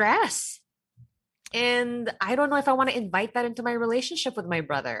stress. And I don't know if I want to invite that into my relationship with my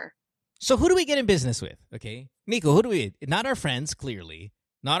brother. So who do we get in business with? Okay, Nico, who do we? Not our friends, clearly.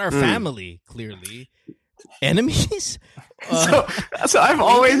 Not our family, clearly. Enemies. So I've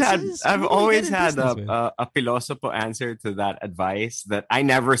always had a philosophical answer to that advice that I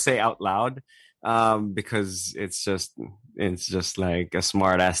never say out loud, because it's just like a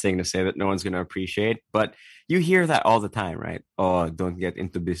smart ass thing to say that no one's gonna appreciate. But you hear that all the time, right? Oh, don't get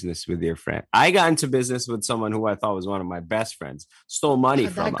into business with your friend. I got into business with someone who I thought was one of my best friends. Stole money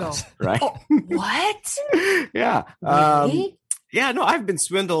from us, right? Oh, what? Yeah. Really? Yeah, no, I've been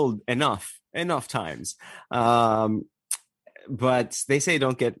swindled enough times. But they say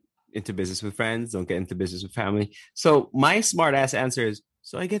don't get into business with friends, don't get into business with family. So my smart ass answer is,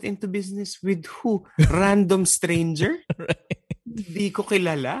 so I get into business with who? Random stranger? Di ko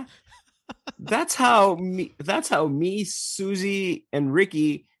kilala? That's how me, Susie, and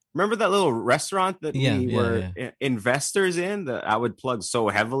Ricky. Remember that little restaurant that we were investors in that I would plug so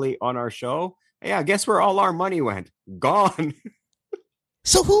heavily on our show? Yeah, guess where all our money went? Gone.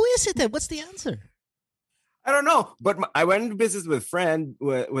 So who is it then? What's the answer? I don't know, but I went into business with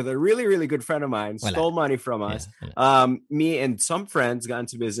a really, really good friend of mine, stole money from us. Me and some friends got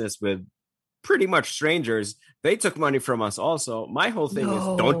into business with pretty much strangers. They took money from us also. My whole thing is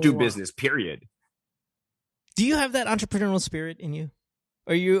don't do business, period. Do you have that entrepreneurial spirit in you?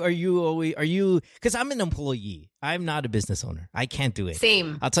 Are you because I'm an employee. I'm not a business owner. I can't do it.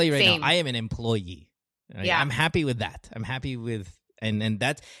 Same. I'll tell you right now, I am an employee. Right? Yeah. I'm happy with that. I'm happy with and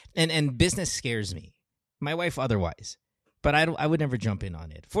that and business scares me. My wife otherwise. But I would never jump in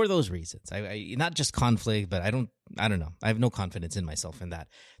on it for those reasons. I not just conflict, but I don't know. I have no confidence in myself in that.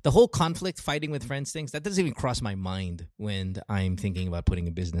 The whole conflict, fighting with friends things, that doesn't even cross my mind when I'm thinking about putting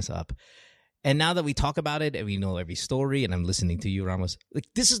a business up. And now that we talk about it and we know every story and I'm listening to you, Ramos, like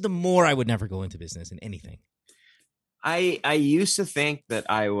this is the more I would never go into business in anything. I used to think that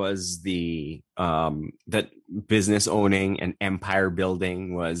I was that business owning and empire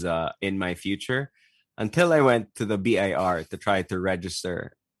building was in my future. Until I went to the BIR to try to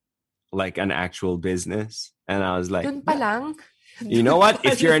register like an actual business. And I was like, you know what?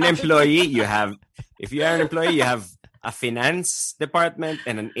 If you're an employee, you have a finance department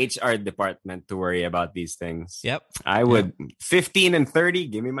and an HR department to worry about these things. Yep. I would 15 and 30,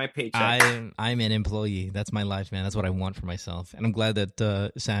 give me my paycheck. I'm an employee. That's my life, man. That's what I want for myself. And I'm glad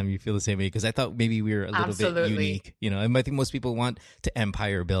that Sam, you feel the same way, because I thought maybe we were a little bit unique. And I think most people want to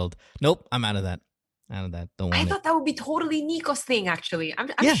empire build. Nope, I'm out of that. Don't want I thought that would be totally Nico's thing. Actually,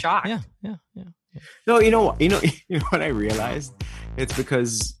 I'm shocked. Yeah. No, you know what I realized? It's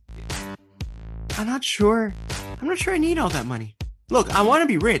because I'm not sure I need all that money. Look, I want to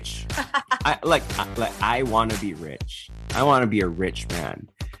be rich. I want to be rich. I want to be a rich man.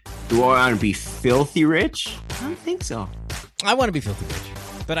 Do I want to be filthy rich? I don't think so. I want to be filthy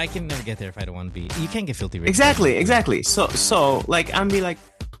rich, but I can never get there if I don't want to be. You can't get filthy rich. Exactly. So like I'm be like,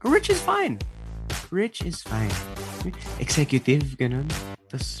 rich is fine. Rich is fine. Executive, ganun.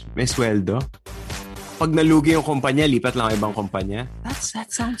 Tapos may sweldo. Pag nalugi yung kumpanya, lipat lang ang ibang kumpanya. That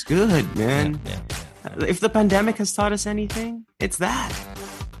sounds good, man. Yeah. If the pandemic has taught us anything, it's that.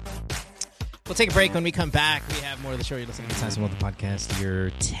 We'll take a break. When we come back, we have more of the show. You're listening to Science and Wealth Podcast,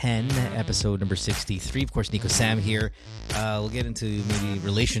 year 10, episode number 63. Of course, Nico Sam here. We'll get into maybe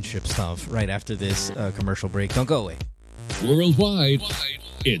relationship stuff right after this commercial break. Don't go away. Worldwide,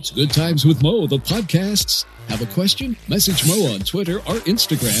 it's Good Times with Mo, the podcasts. Have a question? Message Mo on Twitter or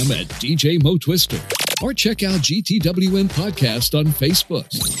Instagram at DJ Mo Twister. Or check out GTWN Podcast on Facebook.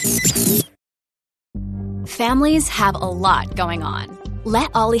 Families have a lot going on.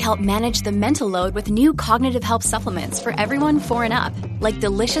 Let Ollie help manage the mental load with new cognitive help supplements for everyone 4 and up, like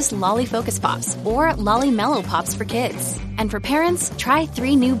delicious Lolly Focus Pops or Lolly Mellow Pops for kids. And for parents, try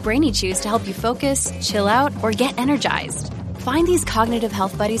 3 new Brainy Chews to help you focus, chill out, or get energized. Find these cognitive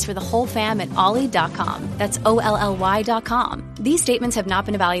health buddies for the whole fam at ollie.com. That's OLLY.com. These statements have not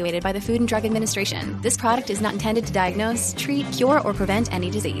been evaluated by the Food and Drug Administration. This product is not intended to diagnose, treat, cure, or prevent any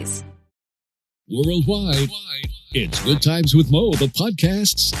disease. Worldwide, it's Good Times with Mo, the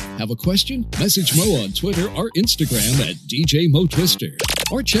podcasts. Have a question? Message Mo on Twitter or Instagram at DJ Mo Twister.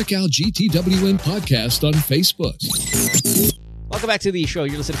 Or check out GTWN Podcast on Facebook. Welcome back to the show.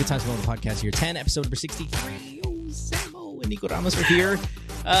 You're listening to Good Times with Mo, the podcast, year 10, episode number 63. Oh, Samo and Nico Ramos are here.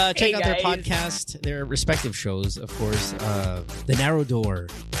 Check out their podcast, their respective shows, of course. The Narrow Door,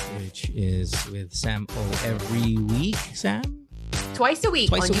 which is with Sam every week, Sam? Twice a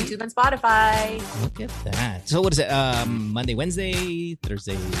week on YouTube and Spotify. Look at that. So what is it? Monday, Wednesday,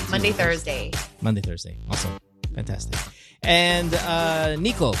 Thursday? Monday, Thursday. Monday, Thursday. Awesome. Fantastic. And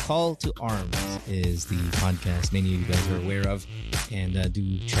Nico, Call to Arms is the podcast many of you guys are aware of. And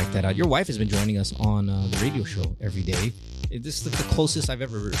do check that out. Your wife has been joining us on the radio show every day. This is the closest I've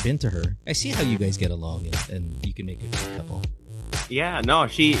ever been to her. I see how you guys get along, and you can make a good couple. Yeah, no,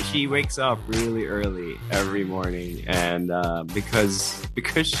 she wakes up really early every morning, and because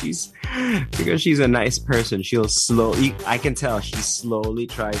she's a nice person, she'll slowly, I can tell she slowly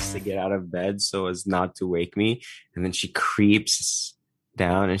tries to get out of bed so as not to wake me, and then she creeps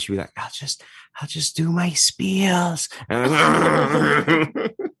down and she'll be like, I'll just do my spiels.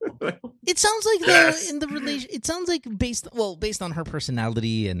 It sounds like in the relation, it sounds like based on her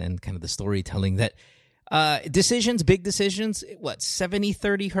personality and kind of the storytelling that big decisions, what,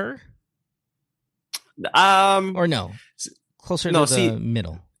 70-30 her? Or no? Closer to the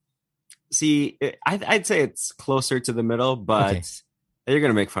middle. See, I'd say it's closer to the middle, but you're going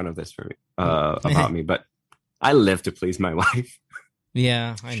to make fun of this for me, about me, but I live to please my wife.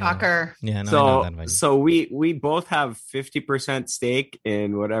 Yeah, I know. Shocker. Yeah, no, so, I know that. So we both have 50% stake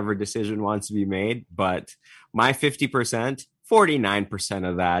in whatever decision wants to be made, but my 50%, 49%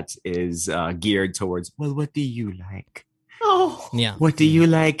 of that is geared towards, well, what do you like? Oh, yeah. What do you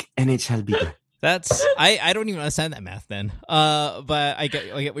like? And it shall be done. That's I don't even understand that math then. But I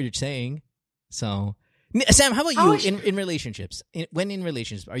get what you're saying. So, Sam, how about you in relationships? When in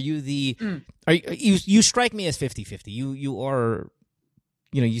relationships, are you you strike me as 50-50. You are,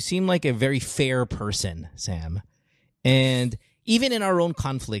 you seem like a very fair person, Sam. And even in our own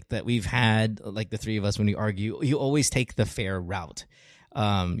conflict that we've had, like the three of us, when we argue, you always take the fair route.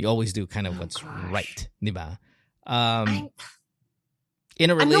 You always do kind of what's right, diba? In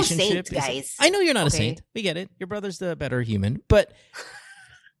a relationship, I'm no saint, guys. I know you're not a saint. We get it. Your brother's the better human. But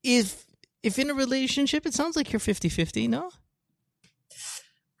if in a relationship, it sounds like you're 50-50, no?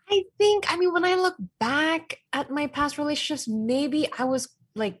 When I look back at my past relationships, maybe I was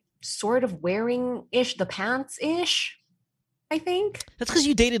like sort of wearing-ish the pants-ish. I think that's because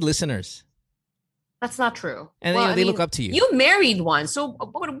you dated listeners. That's not true. And they look up to you. You married one. So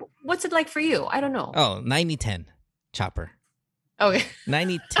what's it like for you? I don't know. Oh, 90-10 chopper. Okay.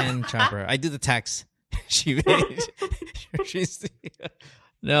 90-10 chopper. I do the tax. She's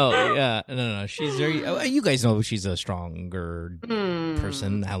no. She's very. You guys know she's a stronger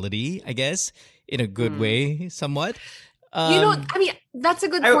personality, I guess, in a good way, somewhat. That's a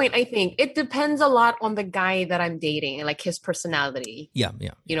good point. I think it depends a lot on the guy that I'm dating, like his personality. Yeah.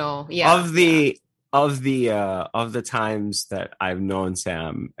 Of the times that I've known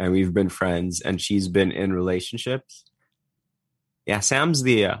Sam and we've been friends and she's been in relationships. Yeah, Sam's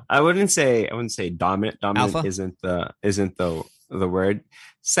I wouldn't say dominant. Dominant Alpha? isn't the word.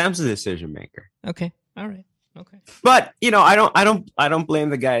 Sam's the decision maker. Okay. All right. Okay. But I don't blame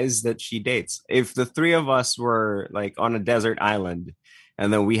the guys that she dates. If the three of us were like on a desert island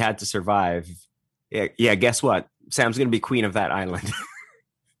and then we had to survive, yeah, guess what? Sam's gonna be queen of that island.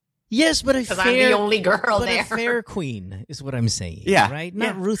 Yes, but I'm the only girl there. A fair queen is what I'm saying. Yeah. Right?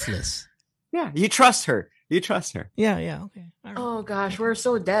 Not ruthless. Yeah, you trust her. Yeah, okay. Right. Oh gosh, we're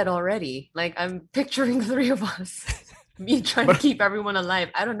so dead already. Like I'm picturing the three of us. Me trying to keep everyone alive.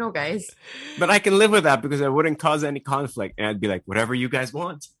 I don't know, guys. But I can live with that because I wouldn't cause any conflict. And I'd be like, whatever you guys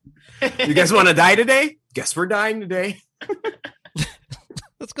want. You guys want to die today? Guess we're dying today.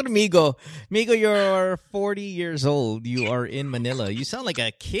 Let's go to Migo. Migo, you're 40 years old. You are in Manila. You sound like a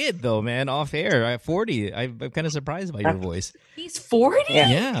kid, though, man, off air. At 40. I'm kind of surprised by your voice. He's 40?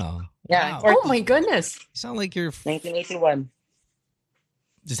 Yeah. Wow. Oh, my goodness. You sound like you're... 1981.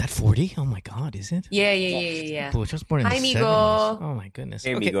 Is that 40? Oh, my God, is it? Yeah. Oh, just born in Hi, the Migo. 70s. Oh, my goodness.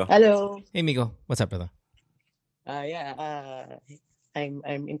 Hey, Migo. Hello. Hey, Migo. What's up, brother?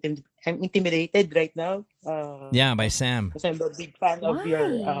 I'm intimidated right now. By Sam. Because I'm a big fan of your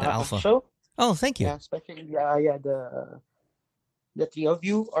the Alpha show. Oh, thank you. Yeah, especially the three of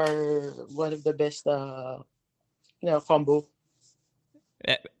you are one of the best combo.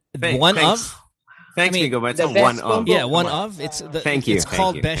 One of? Thanks, Migo, but it's a one of. Yeah, one of. Thank you. It's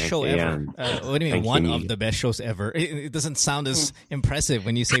called Best Show Ever. What do you mean, one of you. the best shows ever? It doesn't sound as impressive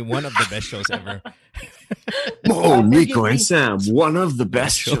when you say one of the best shows ever. Oh, Nico and Sam, one of the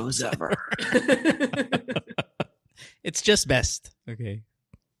best shows ever. It's just best. Okay.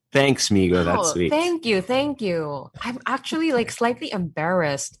 Thanks, Migo. That's sweet. Thank you. I'm actually like slightly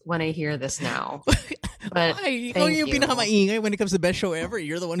embarrassed when I hear this now. But Ikaw yung pinakamaingay when it comes to best show ever.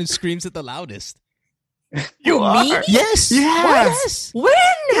 You're the one who screams it the loudest. You are? Me? Yes. Yes. When?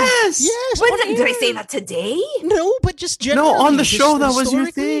 Yes. When did I say that today? No, but just generally. No, on the show that was your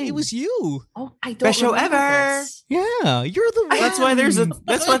thing. It was you. Oh, I don't Best show remember ever. this. Yeah, you're the one. That's why there's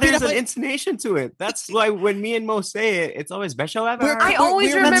an intonation to it. That's why when me and Mo say it, it's always best show ever. I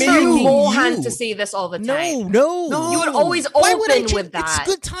always remember Mohan to say this all the time. No. You would always open with that. It's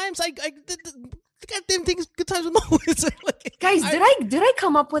good times. The goddamn thing is good times with Mo. Guys, did I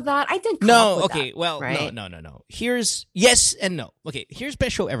come up with that? I didn't come up with that. Well, right? No. Here's yes and no. Okay, here's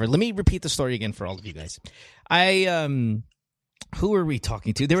best show ever. Let me repeat the story again for all of you guys. Who were we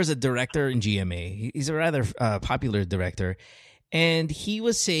talking to? There was a director in GMA. He's a rather popular director. And he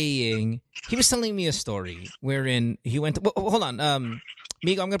was telling me a story wherein he went to, hold on. Migo,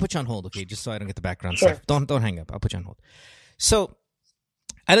 I'm going to put you on hold, okay? Just so I don't get the background stuff. Don't hang up. I'll put you on hold. So,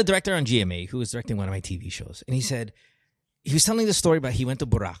 I had a director on GMA who was directing one of my TV shows. And he was telling the story about he went to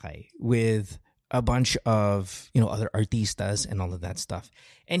Boracay with a bunch of, other artistas and all of that stuff.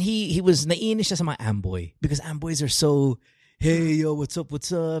 And he was naiinis siya sa mga amboy because amboys are so, hey, yo, what's up,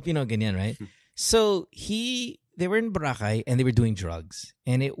 ganyan, right? So they were in Boracay and they were doing drugs.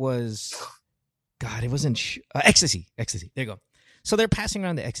 And it was, God, it wasn't, ecstasy. There you go. So they're passing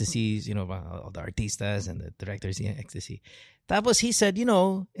around the ecstasies, all the artistas and the directors, ecstasy. Tapos he said,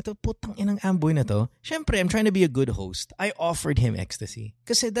 ito putang inang amboy na to. Syempre, I'm trying to be a good host. I offered him ecstasy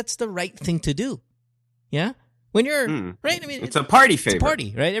because that's the right thing to do. Yeah? When you're, right? I mean, it's a party favor. It's a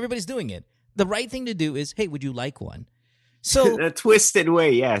party, right? Everybody's doing it. The right thing to do is, hey, would you like one? So in a twisted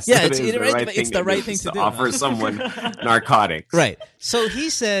way, yes. Yeah, it's the right thing to do. Offer someone narcotics. Right. So he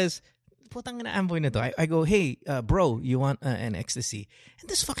says, putang ina amboy na to. I go, hey, bro, you want an ecstasy? And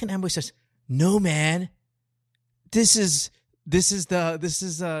this fucking amboy says, no, man. This is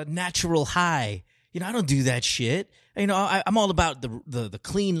a natural high. I don't do that shit. I'm all about the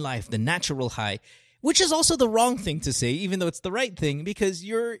clean life, the natural high, which is also the wrong thing to say, even though it's the right thing, because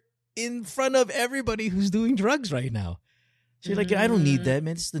you're in front of everybody who's doing drugs right now. So you're like, I don't need that,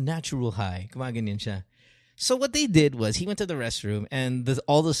 man. This is the natural high. Gumaganyan siya. So what they did was he went to the restroom and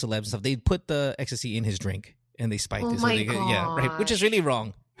all the celebs stuff, they put the ecstasy in his drink and they spiked it. Oh my God. Yeah, right. Which is really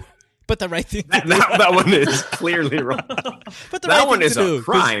wrong. But the right thing to do. That one is clearly wrong. But that one is a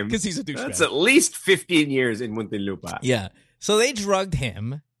crime. Because he's a douchebag. That's at least 15 years in Muntinlupa. Yeah. So they drugged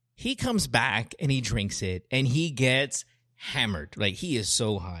him. He comes back and he drinks it and he gets hammered. Like he is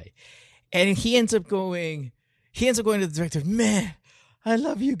so high. And he ends up going to the director, man, I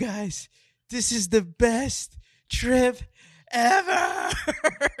love you guys. This is the best trip ever.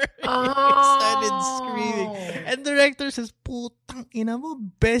 He started screaming. And the director says, putang ina mo,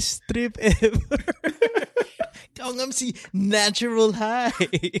 best trip ever. Kaungam si natural high.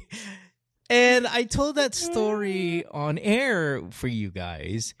 And I told that story on air for you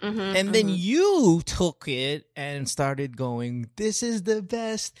guys. And then you took it and started going, this is the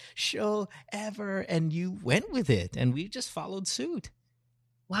best show ever. And you went with it. And we just followed suit.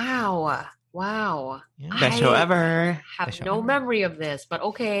 Wow. Yeah. Best show ever. Have no memory of this, but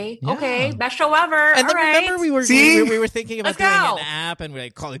okay. Yeah. Okay. Best show ever. And then remember we were thinking about doing an app and we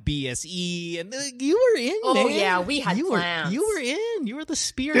call it BSE. And you were in, man. Yeah, we had plans. You were in. You were the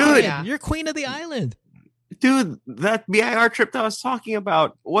spear. Dude. You're queen of the island. Dude, that BIR trip that I was talking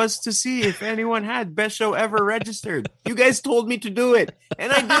about was to see if anyone had best show ever registered. You guys told me to do it,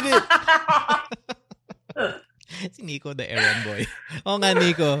 and I did it. Si Nico, the errand boy. Oh nga,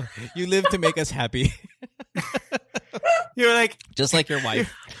 Nico, you live to make us happy. You're like... Just like your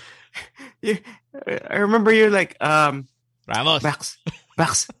wife. I remember you're like, Ramos.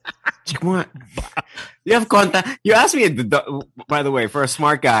 Bax, check mo nga. You have contact. You asked me, by the way, for a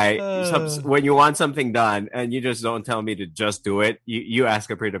smart guy, when you want something done and you just don't tell me to just do it, you ask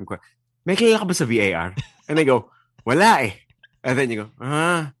a pretty dumb question. May kilala ka ba sa VAR? And they go, wala eh. And then you go,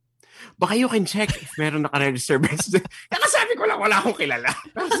 baka you can check if meron naka-register. Nakasabi ko lang, wala akong kilala.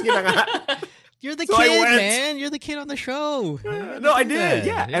 Sige na nga. You're the kid, man. You're the kid on the show. No, I did.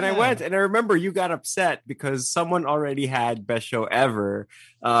 Yeah. And I went. And I remember you got upset because someone already had Best Show Ever,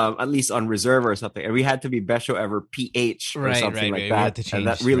 at least on reserve or something. And we had to be Best Show Ever PH or something like that. Change, and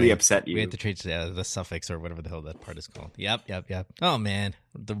that really upset you. We had to change the suffix or whatever the hell that part is called. Yep. Oh, man.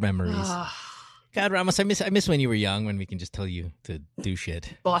 The memories. God, Ramos, I miss when you were young, when we can just tell you to do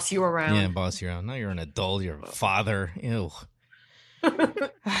shit. Boss you around. Yeah, boss you around. Now you're an adult. You're a father. Ew.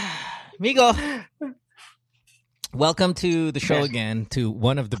 Migo, welcome to the show again, to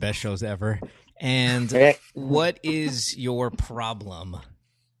one of the best shows ever. And what is your problem?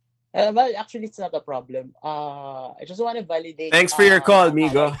 Well, actually, it's not a problem. I just want to validate. Thanks for your call,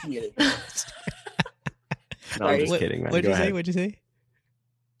 Migo. No, I'm just kidding, man. What'd you say?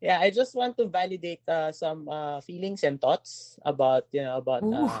 Yeah, I just want to validate some feelings and thoughts about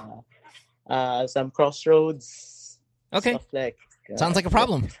some crossroads. Okay. Stuff like. Sounds like a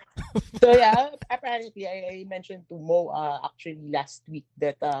problem. So yeah, apparently I mentioned to Mo actually last week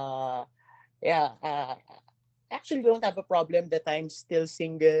that actually don't have a problem that I'm still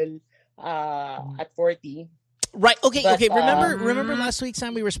single at 40. Right. Okay. But, okay. Remember last week,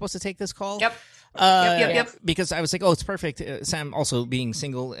 Sam, we were supposed to take this call? Yep. Yep. Because I was like, oh, it's perfect. Sam also being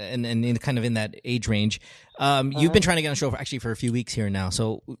single and in kind of in that age range. You've been trying to get on the show for a few weeks here now.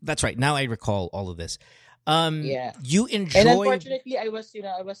 So that's right. Now I recall all of this. You enjoy, and unfortunately I was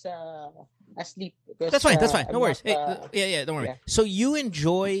asleep. That's fine. No worries. Hey, don't worry. Yeah. So you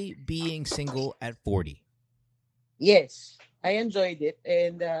enjoy being single at 40? Yes, I enjoyed it,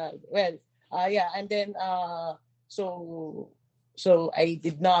 and and then so I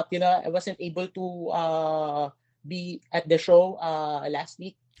did not, I wasn't able to be at the show last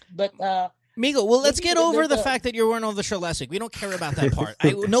week, but Migo, well, let's get over the fact that you weren't on the show last week. We don't care about that part.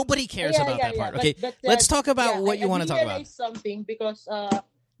 Nobody cares about that part. Okay, but let's talk about what you want to talk about. Something because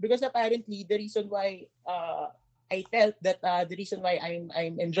apparently the reason why I felt that the reason why I'm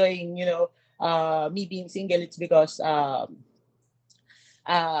enjoying me being single, it's because I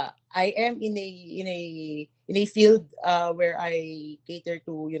am in a field where I cater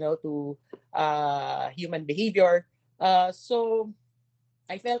to human behavior. So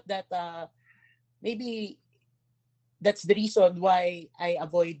I felt that maybe that's the reason why I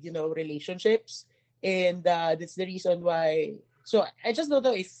avoid, relationships, and that's the reason why. So I just don't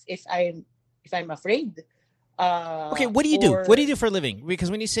know if I'm afraid. Okay, what do you do? What do you do for a living? Because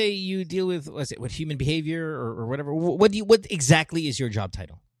when you say you deal with with human behavior or whatever, what exactly is your job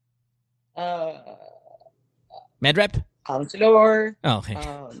title? Med rep? Counselor. Oh, okay.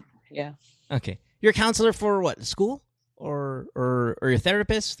 Yeah. Okay, you're a counselor for what? School? Or your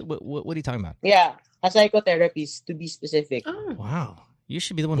therapist? What are you talking about? Yeah, a psychotherapist, to be specific. Oh. Wow. You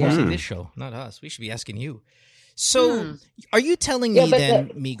should be the one hosting this show, not us. We should be asking you. So, are you telling me then,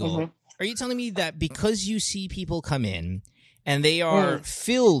 Migo, are you telling me that because you see people come in and they are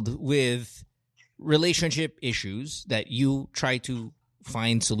filled with relationship issues that you try to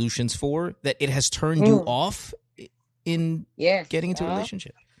find solutions for, that it has turned you off in getting into a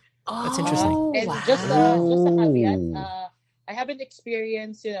relationship? That's interesting. And just a caveat, I haven't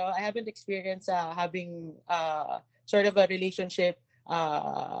experienced having sort of a relationship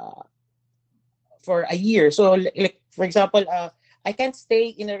for a year. So, like for example, I can't stay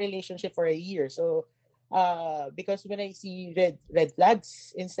in a relationship for a year. So, because when I see red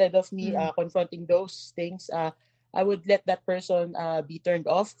flags, instead of me confronting those things, I would let that person be turned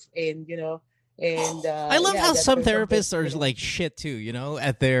off, and And I love how some therapists are like shit too,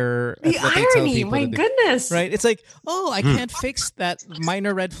 at their the irony. My goodness, right? It's like, oh, I can't fix that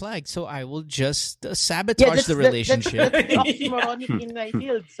minor red flag, so I will just sabotage the relationship. That's oxymoronic in my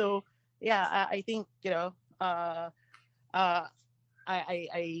field. So I think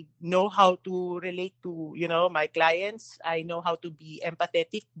I know how to relate to my clients. I know how to be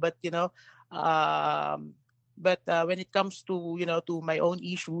empathetic, but when it comes to to my own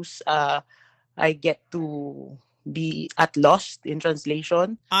issues, I get to be at lost in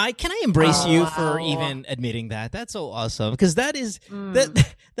translation. Can I embrace you for even admitting that? That's so awesome, because that is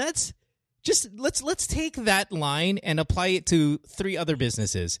that's Just let's take that line and apply it to 3 other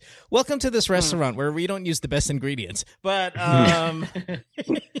businesses. Welcome to this restaurant where we don't use the best ingredients, but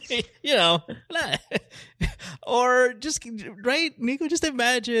you know, or just right, Nico. Just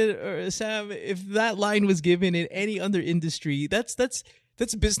imagine, or Sam, if that line was given in any other industry. That's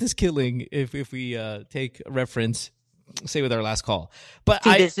business killing. If we take reference. Say with our last call, but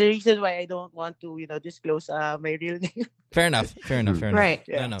that's the reason why I don't want to, disclose my real name. Fair enough. Right.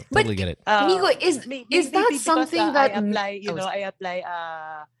 Yeah. No, totally get it. Nico, is that something that I apply? I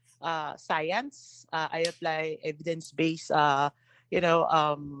apply science. I apply evidence-based,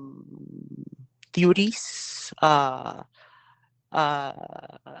 theories.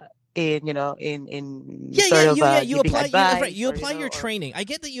 In you apply your training. I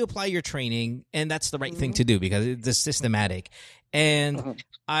get that you apply your training, and that's the right thing to do because it's systematic. And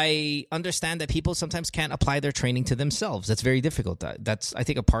I understand that people sometimes can't apply their training to themselves. That's very difficult. That's I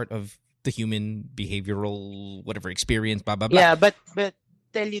think a part of the human behavioral whatever experience. Blah blah blah. Yeah, but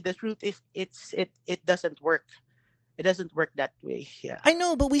tell you the truth, if it doesn't work. It doesn't work that way. Yeah, I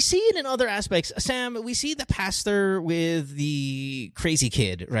know, but we see it in other aspects. Sam, we see the pastor with the crazy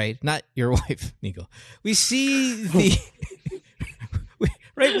kid, right? Not your wife, Nico. We see the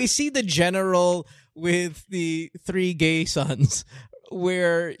right. We see the general with the 3 gay sons,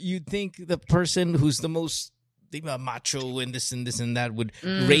 where you'd think the person who's the most macho and this and that would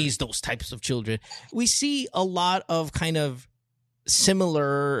raise those types of children. We see a lot of kind of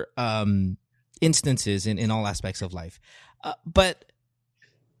similar instances in all aspects of life. But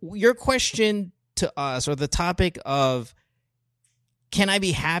your question to us, or the topic of, can I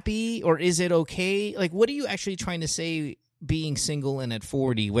be happy or is it okay? Like, what are you actually trying to say being single and at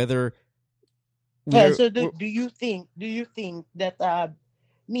 40, whether... So do you think that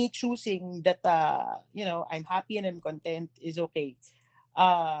me choosing that, I'm happy and I'm content is okay?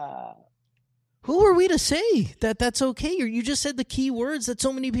 Who are we to say that that's okay? You just said the key words that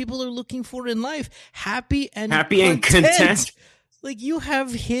so many people are looking for in life. Happy and content. Like, you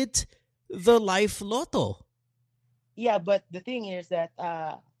have hit the life lotto. Yeah, but the thing is that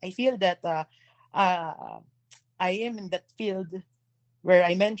I feel that I am in that field where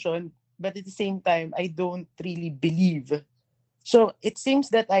I mentioned, but at the same time, I don't really believe. So it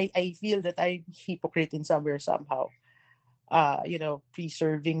seems that I feel that I'm hypocrite in somewhere somehow.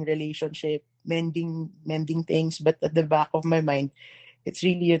 Preserving relationship, mending things, but at the back of my mind, it's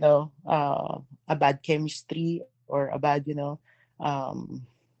really a bad chemistry or a bad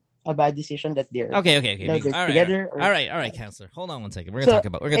decision that they're okay. They're together. All right, counselor. Hold on one second. We're gonna talk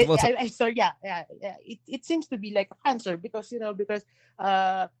about. It seems to be like a cancer because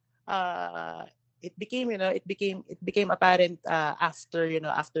it became apparent after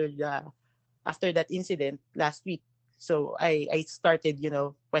that incident last week. So I started,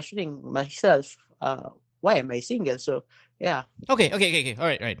 questioning myself. Why am I single? So, yeah. Okay. All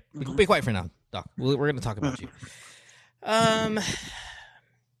right. Be quiet for now, Doc. We're going to talk about you.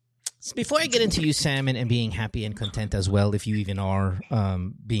 So before I get into you, Sam, and being happy and content as well, if you even are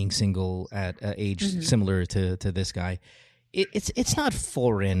being single at an age similar to this guy, it's not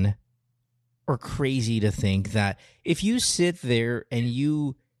foreign or crazy to think that if you sit there and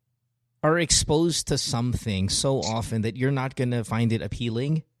you are exposed to something so often that you're not going to find it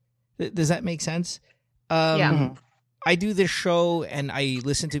appealing. Does that make sense? Yeah. I do this show and I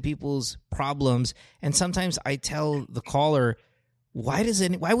listen to people's problems, and sometimes I tell the caller, why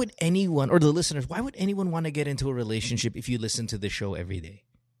would anyone, or the listeners, why would anyone want to get into a relationship if you listen to this show every day?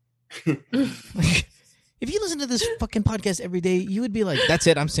 If you listen to this fucking podcast every day, you would be like, that's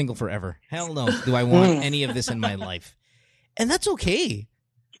it, I'm single forever. Hell no, do I want any of this in my life? And that's okay.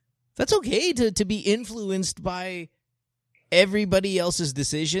 That's okay to be influenced by everybody else's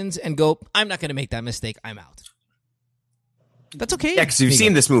decisions and go, I'm not going to make that mistake. I'm out. That's okay. Yeah, because you've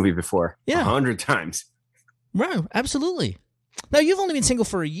seen this movie before. Yeah. 100 times. Right, absolutely. Now, you've only been single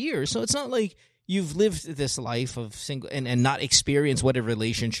for a year, so it's not like you've lived this life of single and not experienced what a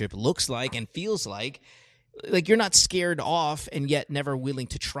relationship looks like and feels like. Like, you're not scared off and yet never willing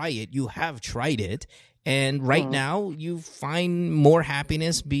to try it. You have tried it. And right now, you find more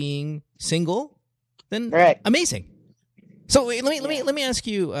happiness being single than amazing. So let me ask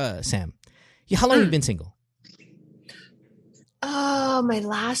you, Sam, how long have you been single? My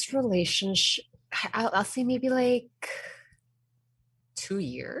last relationship, I'll say maybe like 2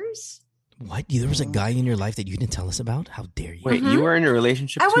 years. What? There was a guy in your life that you didn't tell us about? How dare you? Wait, you were in a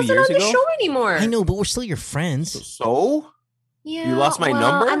relationship 2 years ago? I wasn't on the show anymore. I know, but we're still your friends. So? Yeah, you lost my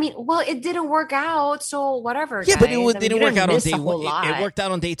number? I mean, it didn't work out, so whatever. Yeah, guys. but it didn't work out on day one. It worked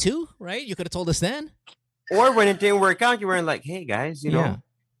out on day 2, right? You could have told us then. Or when it didn't work out, you weren't like, hey, guys, you know.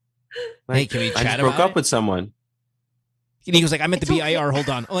 Like, hey, can we chat about it? I just broke up with someone. And he was like, I'm at the BIR. Hold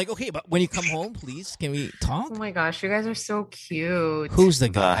on. I'm like, okay, but when you come home, please, can we talk? Oh my gosh, you guys are so cute. Who's the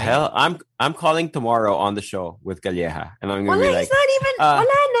guy? Hell, I'm calling tomorrow on the show with Calleja, and I'm gonna be like, he's not even. Wala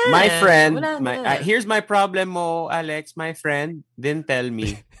na. My friend, here's my problem, mo, Alex. My friend didn't tell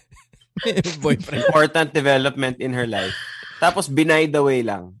me. Important development in her life. Tapos binay the way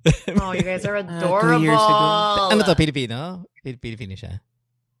lang. Oh, you guys are adorable. 2 years ago. Ano to, Pilipino? Pilipino siya.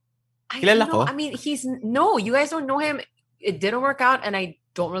 Kilala ko? I mean, you guys don't know him. It didn't work out, and I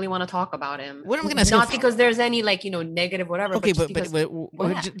don't really want to talk about him. What am I gonna say? Not because there's any negative whatever. Okay, but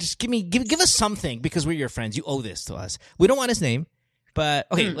just give us something because we're your friends. You owe this to us. We don't want his name, but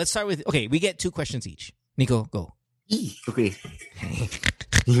okay, let's start with. Okay, we get 2 questions each. Nico, go. Okay.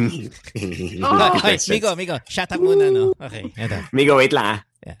 Migo, shut up muna, no? Okay, ito. Migo, wait lang.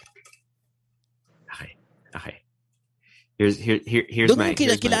 Yeah. Okay. Here's my.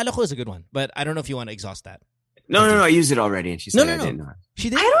 Kilala ko is a good one, but I don't know if you want to exhaust that. No. I used it already, and she said I didn't know. She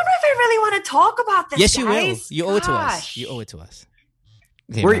did. I don't know if I really want to talk about this. Yes, you guys. will. You owe it to us. You owe it to us.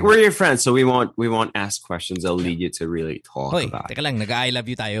 Okay, we're your friends, so we won't ask questions that'll lead you to really talk about. Teka lang, nag-I love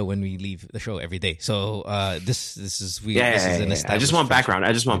you tayo when we leave the show every day. So this is an established. I just want background.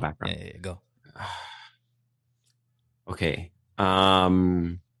 Yeah, go. Okay.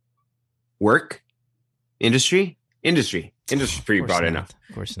 Work, industry. Pretty broad enough.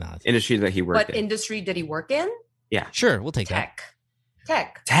 Of course not. Industry that he worked in. What industry did he work in? Yeah. Sure, we'll take Tech.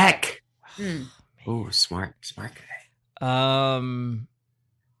 Tech. Oh, smart guy.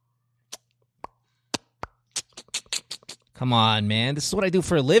 Come on, man. This is what I do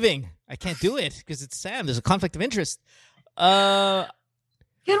for a living. I can't do it because it's Sam. There's a conflict of interest.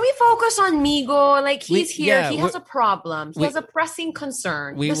 Can we focus on Migo? Like, he's here. He has a problem. He has a pressing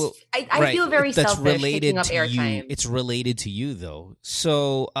concern. I feel very selfish taking up airtime. It's related to you, though.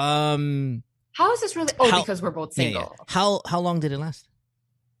 So, how is this really? Because we're both single. Yeah. How long did it last?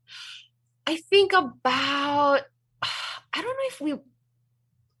 I think about. I don't know if we.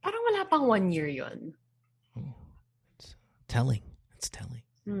 Parang wala pang 1 year yun. Oh, it's telling. It's telling.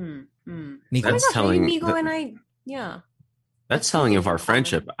 That's telling. Migo and I. Yeah. That's telling of our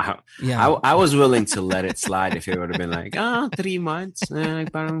friendship. I was willing to let it slide if it would have been like, 3 months,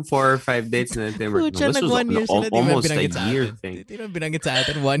 parang 4 or 5 dates. This was almost a year thing. They don't binanggit sa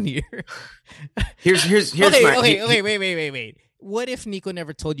atin 1 year. Here's okay, wait. What if Nico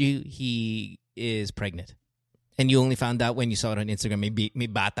never told you he is pregnant? And you only found out when you saw it on Instagram, may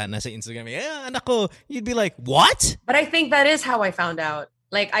bata na sa Instagram. Anak ko. You'd be like, what? But I think that is how I found out.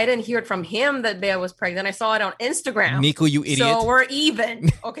 Like, I didn't hear it from him that Bea was pregnant. I saw it on Instagram. Nico, you idiot. So we're even,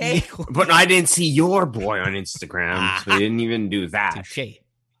 okay? But I didn't see your boy on Instagram, so you didn't even do that. Touché.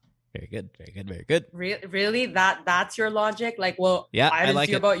 Very good. Really? That's your logic? Like, well, yeah, I didn't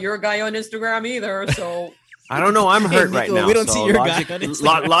see about your guy on Instagram either, so... I don't know. I'm hurt right now. We don't see your guy on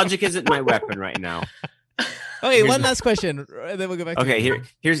Instagram. Logic isn't my weapon right now. Okay, one last question. Then we'll go back. Okay,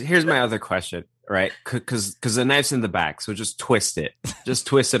 here's my other question. Right, because the knife's in the back, so just twist it. Just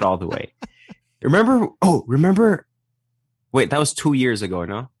twist it all the way. Remember? Wait, that was 2 years ago,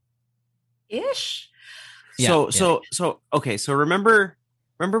 no? Ish. So okay. So remember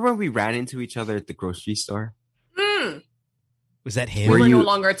when we ran into each other at the grocery store? Was that him? We were no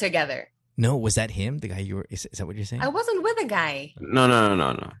longer together. No, was that him? The guy you were? Is that what you're saying? I wasn't with a guy.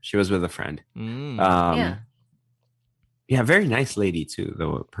 No. She was with a friend. Yeah, very nice lady too,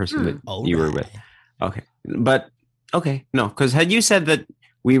 the person that you were with. Okay, but okay, no, because had you said that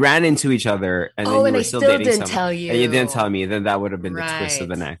we ran into each other and then you were still dating someone, tell you, and you didn't tell me, then that would have been the twist of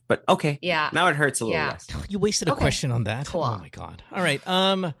the knife. But okay, now it hurts a little less. You wasted a question on that. Cool. Oh my god! All right,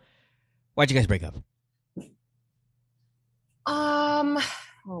 why'd you guys break up?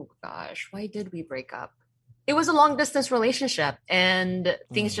 Oh gosh, why did we break up? It was a long distance relationship, and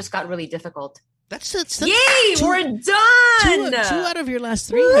things just got really difficult. That's yay! We're done. 2 out of your last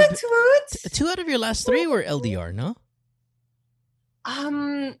 3. 2 out of your last 3 were LDR, no?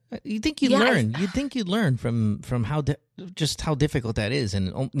 You think you'd learn? You'd think you'd learn from how just how difficult that is,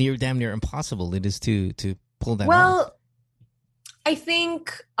 and damn near impossible it is to pull that off. Well, I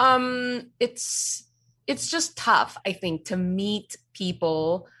think it's just tough. I think to meet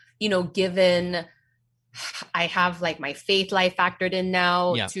people, given. I have like my faith life factored in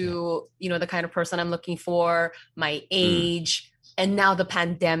now to, the kind of person I'm looking for, my age, and now the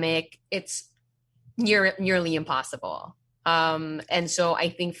pandemic, it's nearly impossible. And so I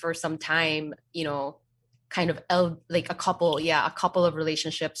think for some time, kind of a couple of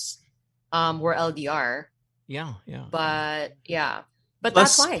relationships were LDR. Yeah. But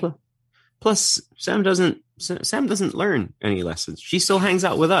that's why. Plus, Sam doesn't Sam doesn't learn any lessons. She still hangs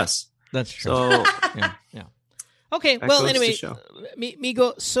out with us. That's true. So yeah. Okay. Well, anyway,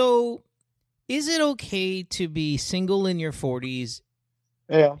 Migo. So, is it okay to be single in your 40s?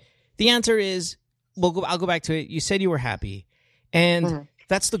 Yeah. The answer is, I'll go back to it. You said you were happy, and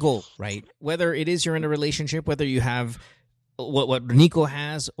that's the goal, right? Whether it is you're in a relationship, whether you have what Nico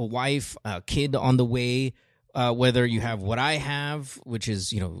has, a wife, a kid on the way, whether you have what I have, which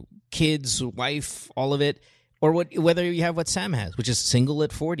is kids, wife, all of it, or whether you have what Sam has, which is single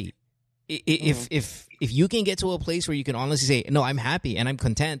at 40. If you can get to a place where you can honestly say, no, I'm happy and I'm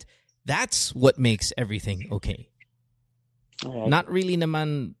content, that's what makes everything okay. Right. Not really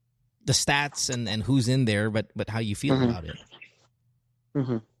naman the stats and who's in there, but how you feel about it.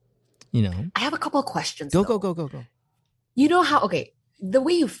 I have a couple of questions. Go. You know how, the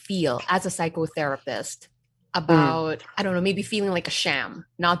way you feel as a psychotherapist about, I don't know, maybe feeling like a sham,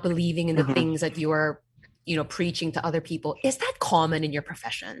 not believing in the things that you are, preaching to other people. Is that common in your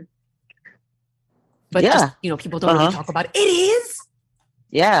profession? But just, people don't really talk about it. It is?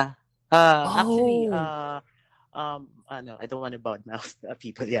 Yeah. Actually, no, I don't want to badmouth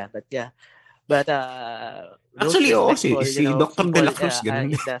people. Yeah, but yeah. But actually, si Dr. De La Cruz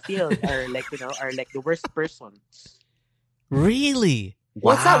in the field are like the worst persons. Really? Wow.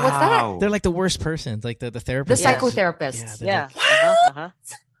 What's that? They're like the worst persons, like the therapists. The psychotherapists. Yeah.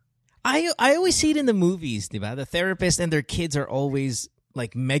 I always see it in the movies, diba? The therapist and their kids are always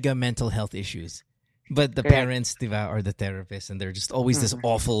like mega mental health issues. But the parents, diba, are the therapists, and they're just always this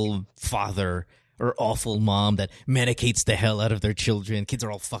awful father or awful mom that medicates the hell out of their children. Kids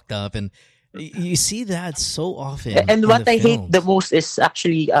are all fucked up, and you see that so often. And what I hate the most is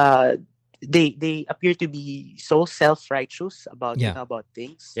actually they appear to be so self-righteous about about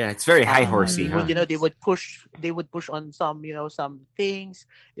things. Yeah, it's very high horsey. They would push on some some things.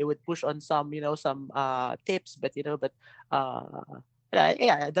 They would push on some some tips, but I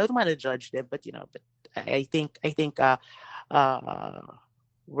don't want to judge them, but I think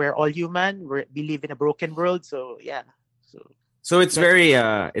we're all human. We live in a broken world, so yeah. So it's very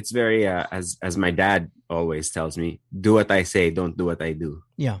as my dad always tells me, do what I say, don't do what I do.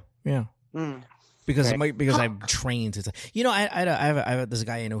 Yeah. Because I'm trained to. I have this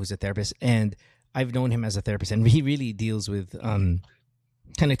guy I know who's a therapist, and I've known him as a therapist, and he really deals with kind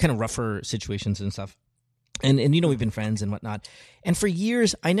of rougher situations and stuff. And we've been friends and whatnot. And for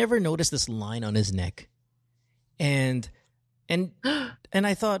years, I never noticed this line on his neck. And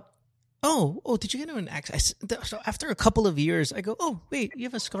I thought, oh, did you get into an accident? So after a couple of years, I go, oh, wait, you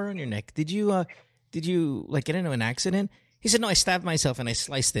have a scar on your neck. Did you like get into an accident? He said, no, I stabbed myself and I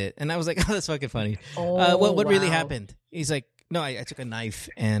sliced it. And I was like, oh, that's fucking funny. What really happened? He's like, no, I took a knife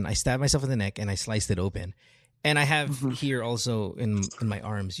and I stabbed myself in the neck and I sliced it open. And I have here also in my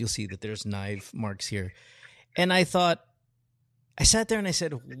arms, you'll see that there's knife marks here. And I sat there and I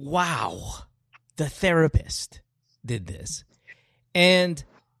said, wow, the therapist did this. And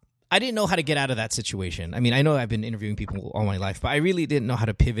I didn't know how to get out of that situation. I mean, I know I've been interviewing people all my life, but I really didn't know how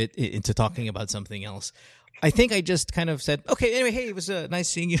to pivot into talking about something else. I think I just kind of said, okay, anyway, hey, it was nice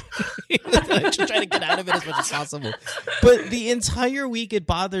seeing you. I just try to get out of it as much as possible. But the entire week, it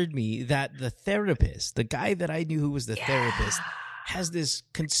bothered me that the therapist, the guy that I knew who was the therapist, has this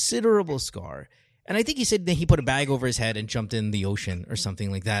considerable scar. And I think he said that he put a bag over his head and jumped in the ocean or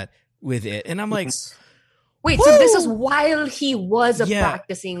something like that with it. And I'm like, wait, so this is while he was a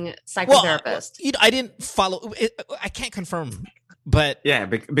practicing psychotherapist? Well, I didn't follow. I can't confirm. But yeah,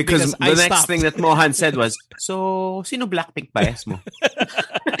 because the next thing that Mohan said was, so, sino Blackpink bias mo?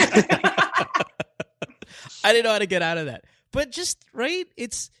 I didn't know how to get out of that. But just, right?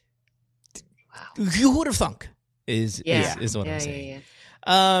 It's, you would have thunk is what I'm saying.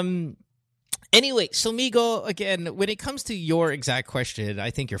 Yeah. Anyway, so Migo, again, when it comes to your exact question, I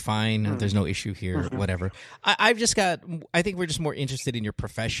think you're fine. There's no issue here, whatever. I think we're just more interested in your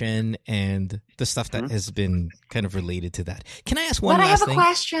profession and the stuff that has been kind of related to that. Can I ask one last thing? I have a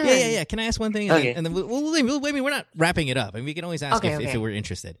question. Yeah. Can I ask one thing? And then we're not wrapping it up. I mean, we can always ask if we're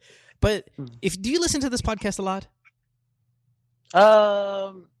interested. But do you listen to this podcast a lot?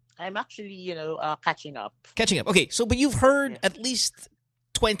 I'm actually, catching up. Catching up. Okay, so but you've heard at least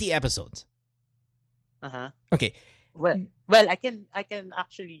 20 episodes. Okay. Well, I can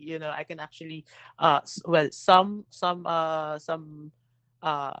actually, some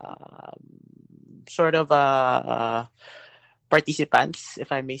sort of participants,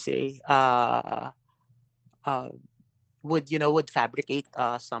 if I may say, would fabricate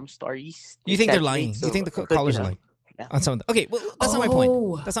some stories. You think they're lying? You think the callers are lying? On some of the, okay, well, that's not my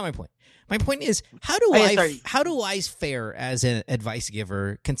point. That's not my point. My point is, how do I fare as an advice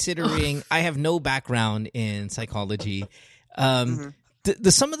giver, considering I have no background in psychology?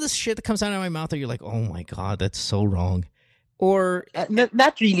 The some of this shit that comes out of my mouth, are you like, oh my God, that's so wrong? Or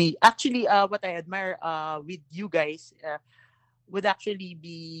not really. Actually, what I admire with you guys would actually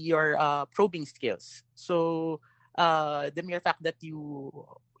be your probing skills. So the mere fact that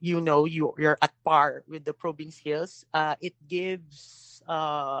you're at par with the probing skills, it gives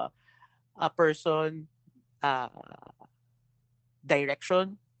a person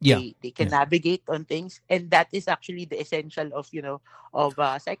direction. Yeah. They can navigate on things, and that is actually the essential of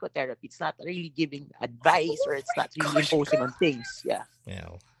psychotherapy. It's not really giving advice, or it's not really imposing on things. Yeah.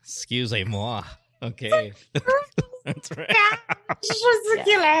 Well, excusez-moi. Okay. That's right.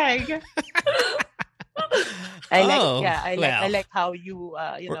 I like how you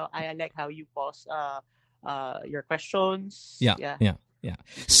I like how you pause your questions. Yeah.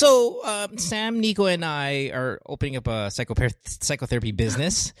 So Sam, Nico, and I are opening up a psychotherapy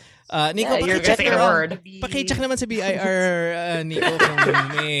business. Nico, you're getting a word. Pakicheck naman sa BIR, Nico,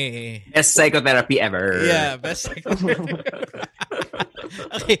 kung may... Best psychotherapy ever. Yeah, best psychotherapy ever.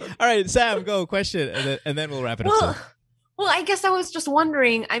 Okay, all right, Sam, go, question, and then we'll wrap it up. Well, I guess I was just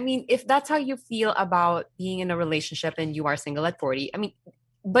wondering, I mean, if that's how you feel about being in a relationship and you are single at 40, I mean,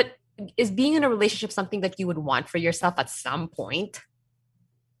 but is being in a relationship something that you would want for yourself at some point?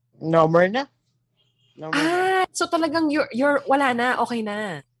 No more na. So talagang you're wala na, okay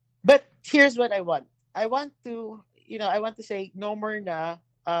na. But here's what I want. I want to say no more na,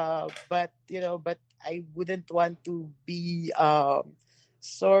 but I wouldn't want to be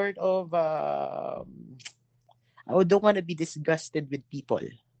sort of I don't want to be disgusted with people.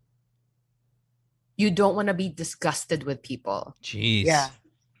 You don't want to be disgusted with people. Jeez. Yeah.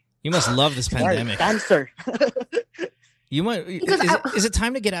 You must love this pandemic. Cancer. You might. Is it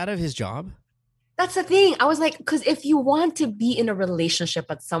time to get out of his job? That's the thing. I was like, because if you want to be in a relationship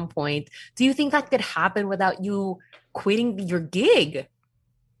at some point, do you think that could happen without you quitting your gig?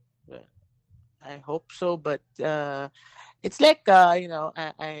 I hope so, but it's like I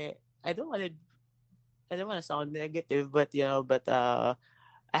don't want to sound negative, but I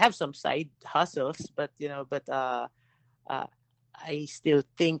have some side hustles, but I still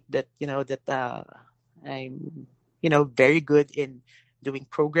think that I'm very good in doing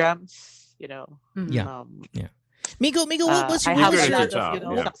programs. Yeah. Migo, what's I your have a lot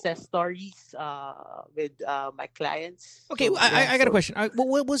of success stories with my clients. Okay, so, I got a question.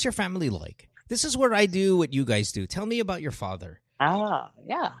 What was your family like? This is where I do what you guys do. Tell me about your father.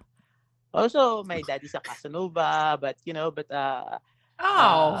 Yeah. Also, my daddy's a Casanova, but a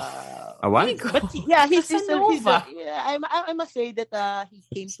what? But yeah, he's I must say that he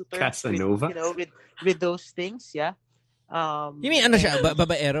came to terms Casanova? with those things. Yeah. You mean ano siya?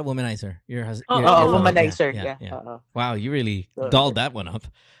 Babaera, womanizer? Your womanizer. Yeah. Wow, you really dolled that one up.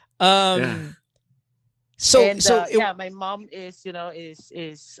 My mom is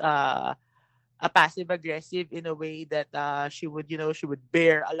a passive aggressive in a way that she would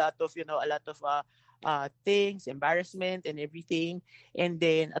bear a lot of things, embarrassment and everything, and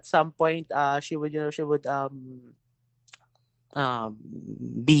then at some point she would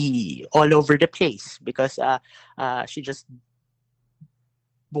be all over the place because she just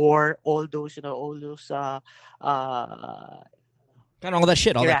bore all those kind of all that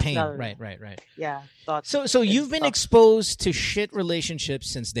shit, all that pain. Right. Yeah. So you've been exposed to shit relationships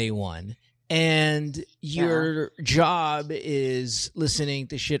since day one. And your job is listening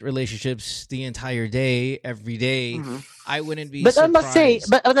to shit relationships the entire day, every day. Mm-hmm. I wouldn't be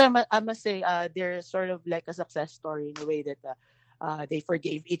surprised. I must say, they're sort of like a success story in a way that they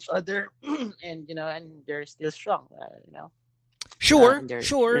forgave each other, and they're still strong. Sure.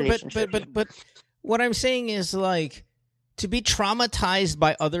 But what I'm saying is, like, to be traumatized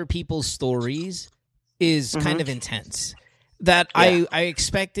by other people's stories is kind of intense. That I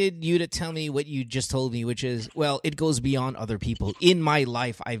expected you to tell me what you just told me, which is, well, it goes beyond other people. In my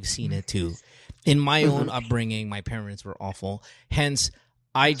life, I've seen it too. In my own upbringing, my parents were awful. Hence,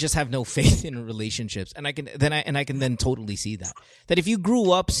 I just have no faith in relationships, and I can totally see that. That if you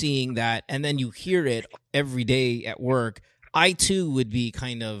grew up seeing that, and then you hear it every day at work, I too would be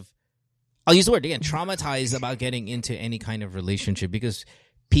kind of, I'll use the word again, traumatized about getting into any kind of relationship because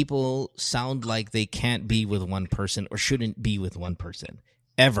people sound like they can't be with one person or shouldn't be with one person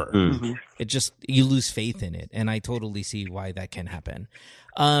ever. Mm-hmm. It just, you lose faith in it. And I totally see why that can happen.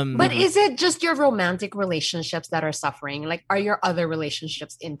 But is it just your romantic relationships that are suffering? Like, are your other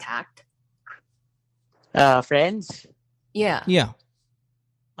relationships intact? Friends? Yeah. Yeah.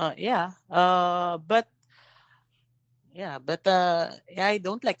 But Yeah, but I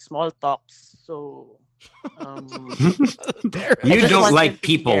don't like small talks. So you don't like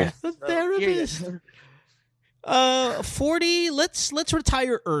people. The therapist. 40. Let's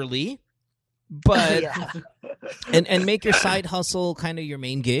retire early, but and make your side hustle kind of your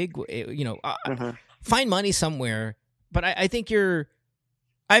main gig. Find money somewhere. But I think I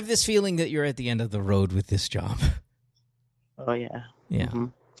have this feeling that you're at the end of the road with this job. Oh yeah. Yeah. Mm-hmm.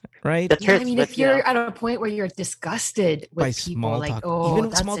 Right? Yeah, I mean, if you're at a point where you're disgusted with by people, small like, talk.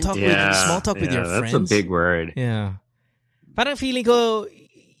 Even small talk with your friends. That's a big word. Yeah. Parang feeling ko,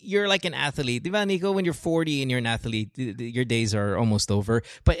 you're like an athlete. Diba, Nico? When you're 40 and you're an athlete, your days are almost over.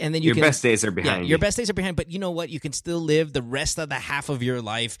 And then your best days are behind. Your best days are behind. But you know what? You can still live the rest of the half of your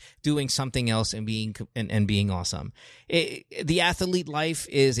life doing something else and being awesome. The athlete life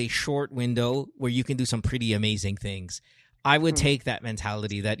is a short window where you can do some pretty amazing things. I would take that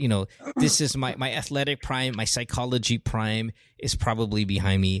mentality that, this is my athletic prime, my psychology prime is probably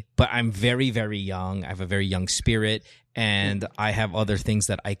behind me, but I'm very, very young. I have a very young spirit, and I have other things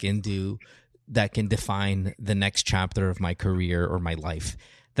that I can do that can define the next chapter of my career or my life.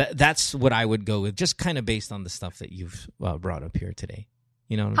 That's what I would go with, just kind of based on the stuff that you've brought up here today.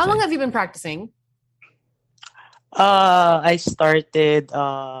 You know what I'm saying? How long have you been practicing? I started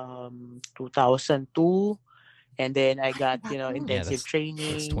 2002. And then I got, intensive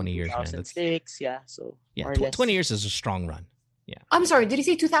training. That's 20 years, 2006, man. So 20 years is a strong run. Yeah. I'm sorry. Did he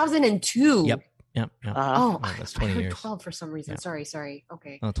say 2002? Yep. That's 20 years. 12 for some reason. Yeah. Sorry.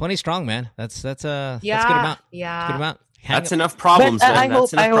 Okay. 20 strong, man. That's a good amount. Yeah. Good amount. That's enough problems. I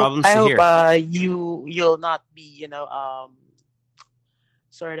hope you'll not be,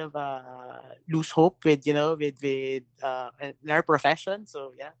 sort of lose hope with in our profession.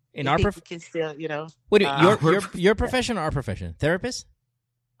 So yeah, in our profession, can still Wait, your profession or our profession? Therapist?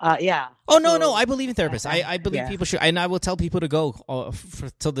 Yeah. Oh no, I believe in therapists. I believe people should, and I will tell people to go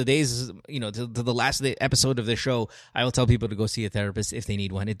till the days, to the last episode of the show. I will tell people to go see a therapist if they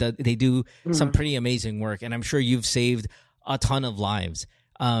need one. They do some pretty amazing work, and I'm sure you've saved a ton of lives.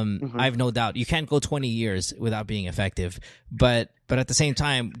 I have no doubt. You can't go 20 years without being effective, but at the same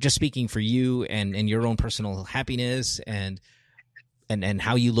time, just speaking for you and your own personal happiness and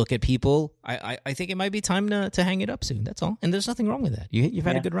how you look at people, I think it might be time to hang it up soon. That's all. And there's nothing wrong with that. You've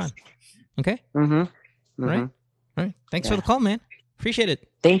had a good run. Okay? Mm-hmm. All right. Thanks for the call, man. Appreciate it.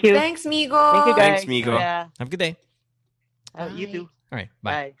 Thank you. Thanks, Migo. Thank you, guys. Thanks, Migo. Yeah. Have a good day. You too. All right.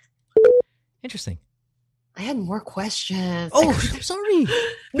 Bye. Interesting. I had more questions. Oh, I'm sorry.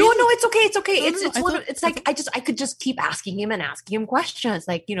 No, it's okay. It's okay. It's like I could just keep asking him questions.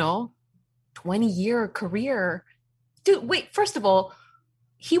 Like, 20-year career. Dude, wait, first of all,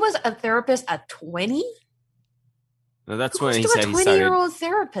 he was a therapist at 20? No, that's when he said he started. A 20-year-old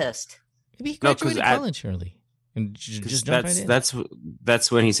therapist. Maybe he graduated college early. And just jump right in. That's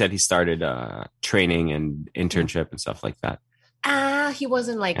when he said he started training and internship and stuff like that. He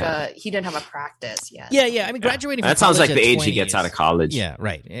wasn't like he didn't have a practice yet. Yeah. I mean, graduating from that sounds college like the age he gets out of college. Yeah,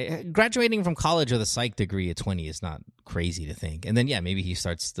 right. Graduating from college with a psych degree at 20 is not crazy to think. And then, maybe he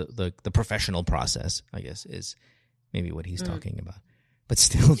starts the professional process, I guess, is maybe what he's talking about. But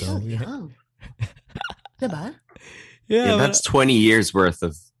still, though. Young. Yeah, that's 20 years worth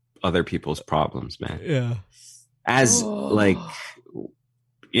of other people's problems, man. Yeah. As, if I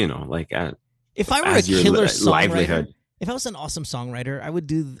were a killer livelihood. If I was an awesome songwriter, I would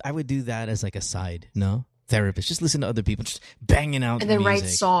do that as like a side. No, therapist. Just listen to other people, just banging out and then music. write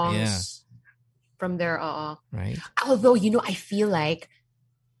songs from their right. Although I feel like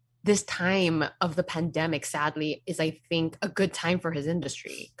this time of the pandemic, sadly, is I think a good time for his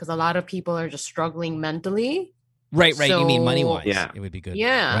industry because a lot of people are just struggling mentally. Right. So, you mean money wise? Yeah, it would be good.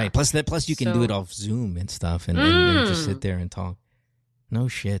 Yeah. Right. Plus you can do it off Zoom and stuff, and just sit there and talk. No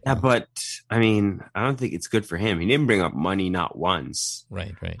shit. Yeah, but I mean, I don't think it's good for him. He didn't bring up money not once.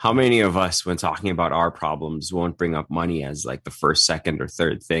 Right. How many of us, when talking about our problems, won't bring up money as like the first, second, or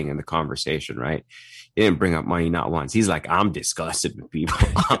third thing in the conversation, right? He didn't bring up money not once. He's like, I'm disgusted with people.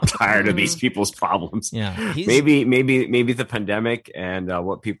 I'm tired of these people's problems. Yeah. Maybe the pandemic and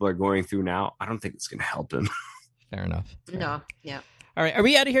what people are going through now, I don't think it's going to help him. Fair enough. No. Yeah. All right, are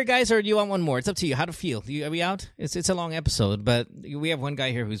we out of here, guys, or do you want one more? It's up to you. How to feel? Are we out? It's a long episode, but we have one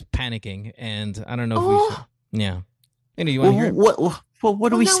guy here who's panicking, and I don't know if we should. Yeah. You want to hear it? What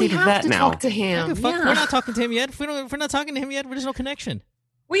do we say to that now? Talk to him. We're not talking to him yet. If we're not talking to him yet, there's no connection.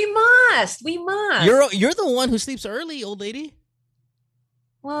 We must. You're the one who sleeps early, old lady.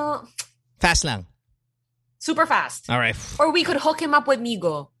 Well, fast lang. Super fast. All right. Or we could hook him up with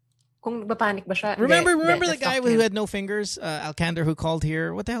Migo. Kung nagpapanik ba siya? Remember the guy who had no fingers, Alcander, who called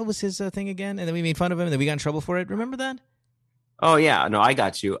here? What the hell was his thing again? And then we made fun of him and then we got in trouble for it. Remember that? Oh, yeah. No, I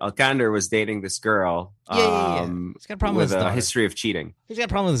got you. Alcander was dating this girl. Yeah. He's got a problem with his daughter. A history of cheating. He's got a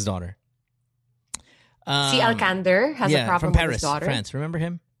problem with his daughter. See, Alcander has a problem from Paris, with his daughter. France. Remember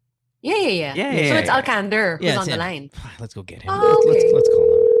him? Yeah. So it's Alcander who's on the line. Let's go get him. Oh, okay. Let's call him.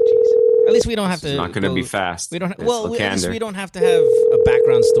 Jeez. At least we don't have to. It's not going to be fast. We don't. Well, at least we don't have to have a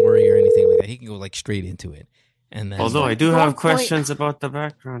background story or anything like that. He can go like straight into it. And then, although I do have questions about the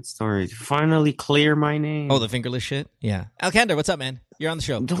background story. Finally, clear my name. Oh, the fingerless shit. Yeah, Alcander, what's up, man? You're on the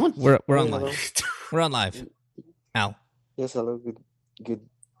show. We're on live. We're on live. Al. Yes, hello.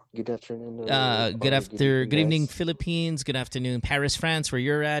 Good afternoon. Good evening, Philippines. Good afternoon, Paris, France, where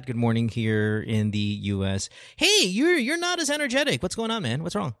you're at. Good morning here in the U.S. Hey, you're not as energetic. What's going on, man?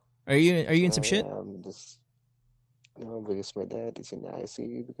 What's wrong? Are you in some shit? No, because my dad is in the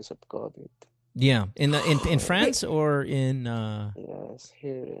ICU because of COVID. Yeah, in France or in? Yes,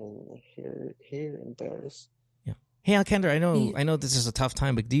 here in Paris. Yeah. Hey, Alcander, I know this is a tough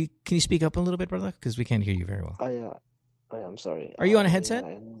time, but can you speak up a little bit, brother? Because we can't hear you very well. I'm sorry. Are you on a headset?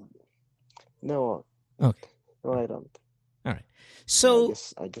 No. Okay. No, I don't. All right. So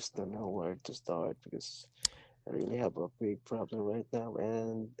I just don't know where to start because I really have a big problem right now,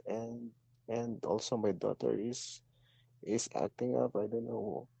 and also my daughter is acting up. I don't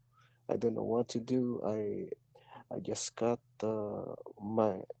know what to do. I just got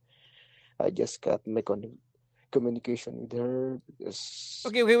my communication with her because...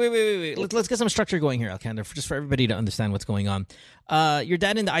 Okay, wait. Let's get some structure going here, Alcander, just for everybody to understand what's going on. Your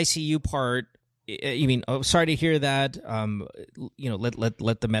dad in the ICU part. You mean? Oh, sorry to hear that.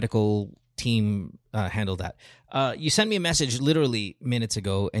 Let the medical team handle that. You sent me a message literally minutes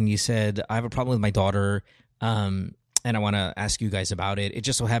ago, and you said I have a problem with my daughter. And I want to ask you guys about it. It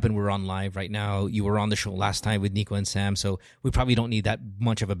just so happened we're on live right now. You were on the show last time with Nico and Sam, so we probably don't need that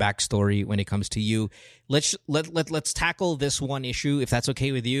much of a backstory when it comes to you. Let's tackle this one issue, if that's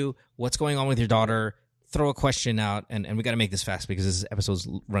okay with you. What's going on with your daughter? Throw a question out, and we got to make this fast because this episode's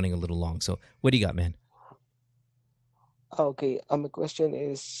running a little long. So what do you got, man? Okay, my question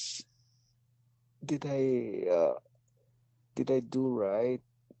is, did I do right?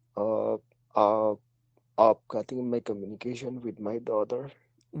 Cutting my communication with my daughter.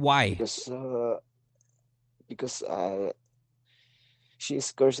 Why? Because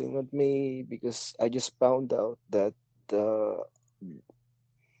she's cursing at me because I just found out that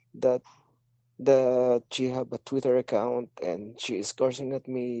she have a Twitter account and she is cursing at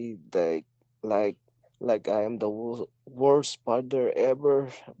me like I am the worst father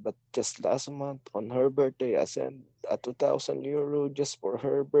ever. But just last month on her birthday, I sent a 2,000 euro just for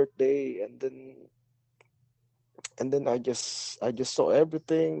her birthday, and then I just saw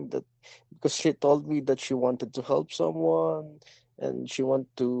everything that because she told me that she wanted to help someone and she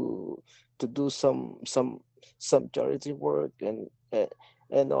wanted to do some charity work and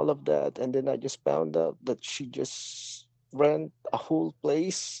all of that, and then I just found out that she just rent a whole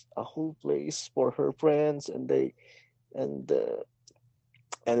place for her friends and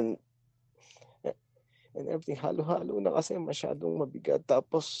everything halo-halo na kasi masyadong mabigat.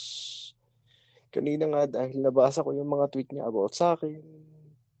 Tapos kanina nga dahil nabasa ko yung mga tweet niya about sa akin.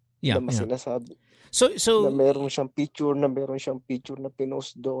 Yeah. Sinasabi. So na meron siyang picture na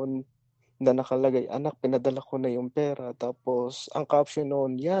pinost doon na nakalagay, anak, pinadala ko na yung pera. Tapos ang caption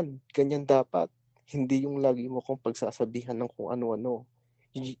noon, yan, ganyan dapat. Hindi yung lagi mo kong pagsasabihan ng kung ano-ano.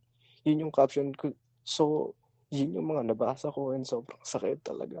 Yun yung caption ko. So yun yung mga nabasa ko and sobrang sakit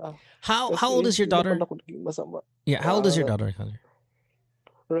talaga. How old is your daughter? Yeah, how old is your daughter, Connor?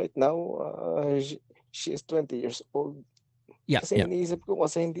 Right now, she is 20 years old. Yeah, kasi iniisip ko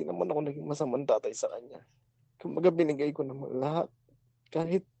kasi hindi naman ako naging masamang tatay sa kanya. Kumbaga binigay ko naman lahat.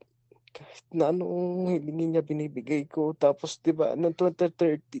 Kahit na anong hilingin niya binibigay ko. Tapos 'di ba, noong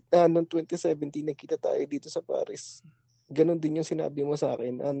 2017 nakita tayo dito sa Paris. Ganon din yung sinabi mo sa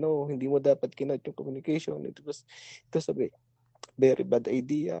akin. Hindi mo dapat kinat yung communication. Ito sabi, very bad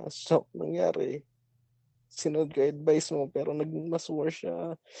idea. So, nangyari, sinunod ko advice mo, pero naging mas worse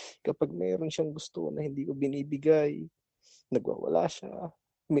siya. Kapag mayroon siyang gusto na hindi ko binibigay, nagwawala siya.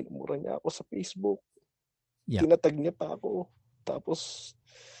 Minumura niya ako sa Facebook. Yeah. Tinatag niya pa ako. Tapos,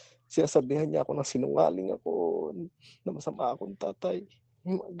 sinasabihan niya ako ng sinungaling ako, na masama akong tatay.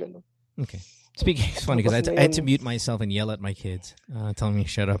 Yung mga ganon. Okay. Speaking, it's funny because I had to mute myself and yell at my kids, telling me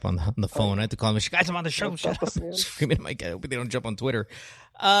shut up on the phone. I had to call them, guys, I'm on the show. Shut up. Screaming at my kid. Hope they don't jump on Twitter.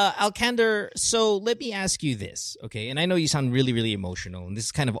 Alcander, so let me ask you this, okay? And I know you sound really, really emotional, and this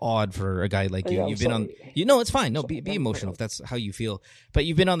is kind of odd for a guy like you. You've been on, it's fine. No, be emotional if that's how you feel. But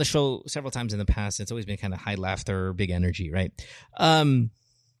you've been on the show several times in the past. It's always been kind of high laughter, big energy, right?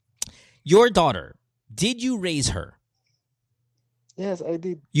 Your daughter, did you raise her? Yes, I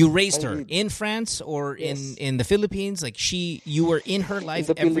did. You raised her in France or in the Philippines? Like you were in her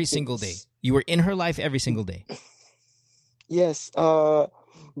life every single day. You were in her life every single day. Yes.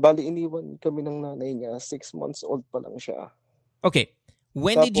 Bali, iniwan kami ng nanay niya. 6 months old pa lang siya. Okay.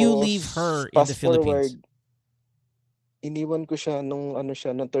 When did you leave her in the Philippines? Iniwan ko siya nung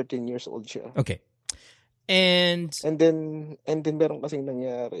 13 years old siya. Okay. And then meron kasing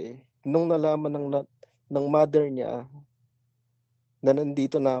nangyari. Nung nalaman ng mother niya na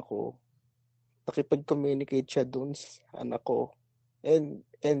nandito na ako, nakipag-communicate siya dun sa anak ko. And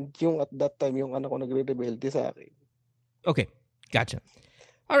yung at that time, yung anak ko nagre-rebelde sa akin. Okay, gotcha.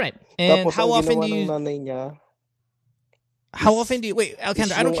 All right. And tapos, how often do you... nanay niya, wait,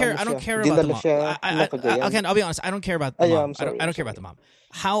 Alcander, I don't care about the mom. Alcander, I'll be honest, I don't care about the mom. I don't care about the mom.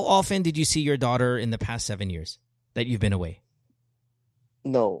 How often did you see your daughter in the past 7 years that you've been away?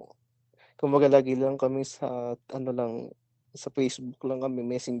 No. Kumbaga lagi lang kami sa sa Facebook lang kami,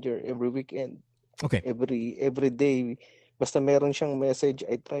 Messenger every weekend. Okay. Every day. Basta meron siyang message,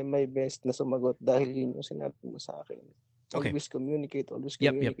 I try my best na sumagot dahil yun yung sinabi mo sa akin. Always communicate.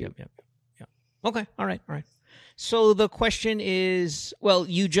 Yep. Okay, all right. So the question is, well,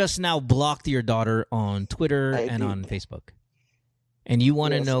 you just now blocked your daughter on Twitter and on Facebook. And you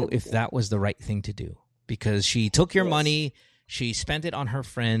want to know if that was the right thing to do. Because she took your money, she spent it on her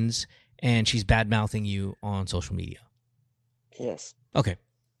friends, and she's bad-mouthing you on social media. Yes. Okay.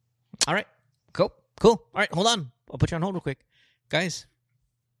 All right. Cool. All right, hold on. I'll put you on hold real quick. Guys.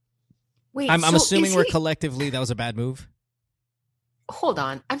 Wait, I'm assuming we're collectively that was a bad move. Hold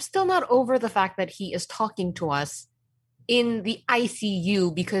on. I'm still not over the fact that he is talking to us in the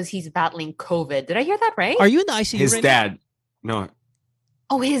ICU because he's battling COVID. Did I hear that right? Are you in the ICU His right dad. now? No.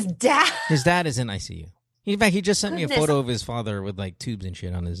 Oh, his dad. His dad is in ICU. In fact, he just sent me a photo of his father with like tubes and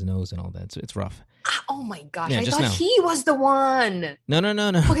shit on his nose and all that. So it's rough. Oh my gosh. I thought he was the one. No.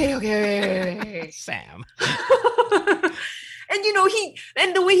 Okay. Sam. And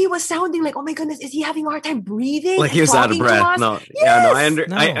and the way he was sounding, like, oh my goodness, is he having a hard time breathing? Like he was out of breath. No. Yes. Yeah,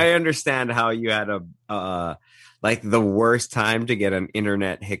 no. I understand how you had like the worst time to get an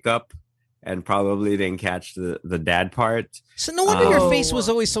internet hiccup and probably didn't catch the dad part. So no wonder your face was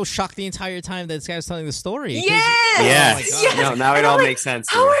always so shocked the entire time that this guy was telling the story. Yes. Oh my God. No, now it all makes sense.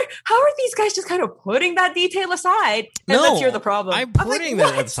 How are these guys just kind of putting that detail aside? And let's hear the problem. I'm putting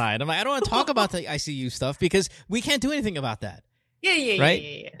that aside. I'm like, I don't want to talk about the ICU stuff because we can't do anything about that. Yeah. Right?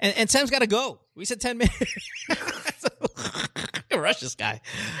 Yeah. And Sam's got to go. We said 10 minutes. Rush this guy.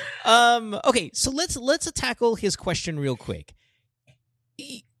 Okay, so let's tackle his question real quick.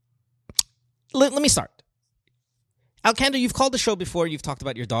 Let me start. Alcander, you've called the show before. You've talked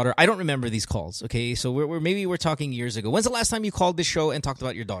about your daughter. I don't remember these calls. Okay, so we're talking years ago. When's the last time you called this show and talked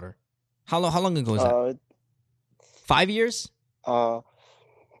about your daughter? How long ago was that? 5 years?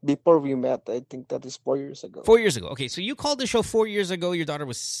 Before we met, I think that is 4 years ago. 4 years ago. Okay, so you called the show 4 years ago. Your daughter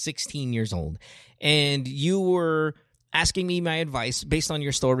was 16 years old, and you were asking me my advice based on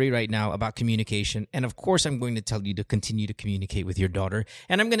your story right now about communication. And of course, I'm going to tell you to continue to communicate with your daughter.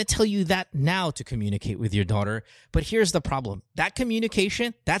 And I'm going to tell you that now to communicate with your daughter. But here's the problem. That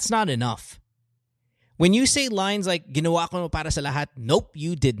communication, that's not enough. When you say lines like, ginawa ko para sa lahat, nope,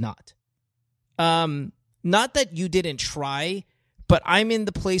 you did not. Not that you didn't try, but I'm in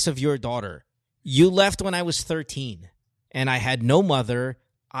the place of your daughter. You left when I was 13 and I had no mother.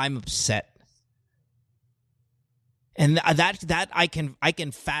 I'm upset. And that I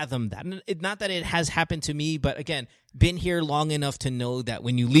can fathom that. Not that it has happened to me, but again, been here long enough to know that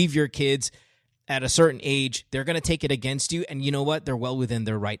when you leave your kids at a certain age, they're going to take it against you. And you know what? They're well within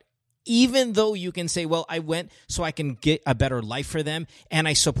their right. Even though you can say, well, I went so I can get a better life for them, and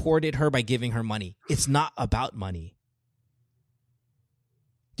I supported her by giving her money. It's not about money.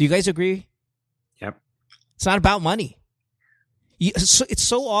 Do you guys agree? Yep. It's not about money. It's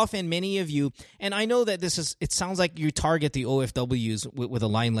so often many of you, and I know that it sounds like you target the OFWs with a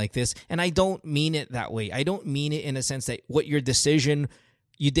line like this, and I don't mean it that way. I don't mean it in a sense that what your decision,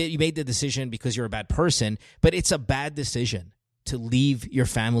 you made the decision because you're a bad person, but it's a bad decision to leave your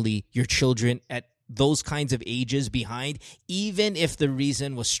family, your children at those kinds of ages behind, even if the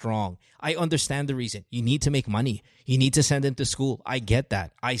reason was strong. I understand the reason. You need to make money. You need to send them to school. I get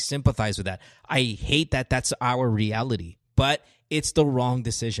that. I sympathize with that. I hate that that's our reality, but it's the wrong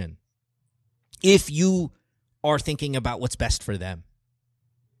decision if you are thinking about what's best for them.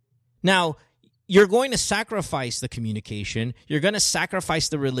 Now, you're going to sacrifice the communication. You're going to sacrifice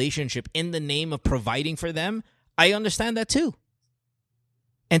the relationship in the name of providing for them. I understand that too.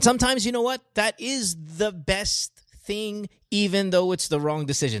 And sometimes, you know what? That is the best thing, even though it's the wrong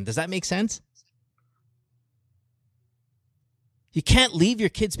decision. Does that make sense? You can't leave your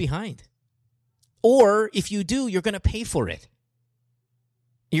kids behind. Or if you do, you're going to pay for it.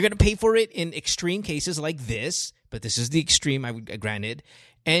 You're going to pay for it in extreme cases like this, but this is the extreme, I would granted.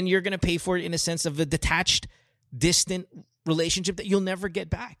 And you're going to pay for it in a sense of a detached, distant relationship that you'll never get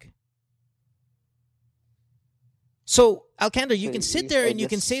back. So, Alcandor, you can sit there and you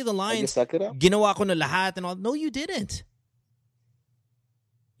can say the lines, ginawa ko na lahat and all. No, you didn't.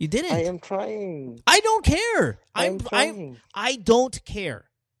 You didn't. I am trying. I don't care. I don't care.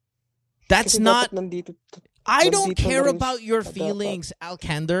 That's not... I don't care about your feelings,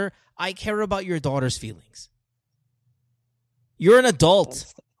 Alcandor. I care about your daughter's feelings. You're an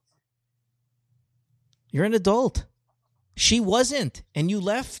adult. You're an adult. She wasn't, and you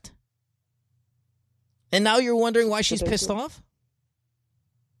left. And now you're wondering why she's pissed off?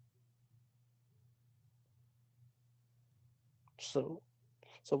 So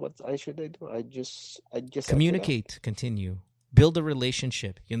what should I do? I just communicate, continue. Build a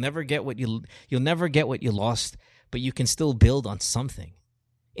relationship. You'll never get what you lost, but you can still build on something.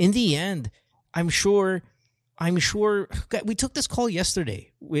 In the end, I'm sure we took this call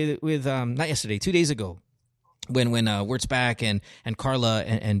yesterday with not yesterday, 2 days ago, when Words Back and Carla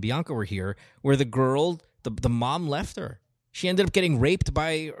and Bianca were here, where the girl, the mom left her. She ended up getting raped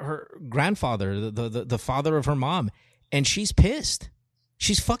by her grandfather, the father of her mom, and she's pissed.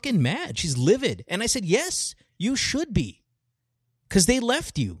 She's fucking mad. She's livid. And I said, yes, you should be. Because they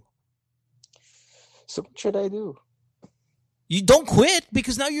left you. So what should I do? You don't quit,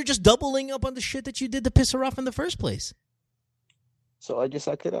 because now you're just doubling up on the shit that you did to piss her off in the first place. So I just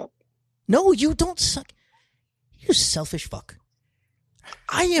suck it up. No, you don't suck. You selfish fuck.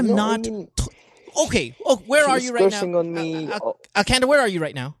 I am not... Okay. Oh, where are you right now? On me. Alcandor, where are you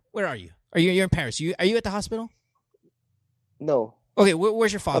right now? Where are you? You're in Paris. Are you at the hospital? No. Okay,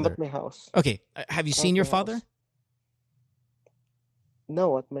 where's your father? I'm at my house. Okay, have you seen your father? House.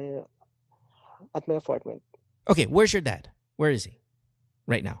 No, at my apartment. Okay, where's your dad? Where is he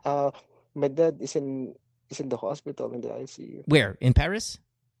right now? My dad is in the hospital in the ICU. Where? In Paris?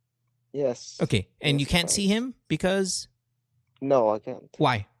 Yes. Okay, and you can't see him because? No, I can't.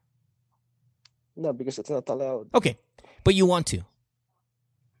 Why? No, because it's not allowed. Okay, but you want to?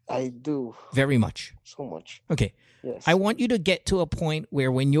 I do. Very much. So much. Okay. Yes. I want you to get to a point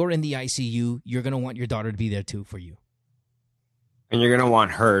where when you're in the ICU, you're going to want your daughter to be there too for you. And you're going to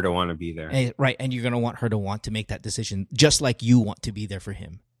want her to want to be there. Right. And you're going to want her to want to make that decision just like you want to be there for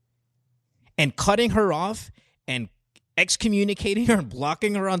him. And cutting her off and excommunicating her and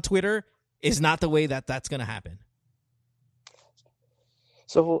blocking her on Twitter is not the way that's going to happen.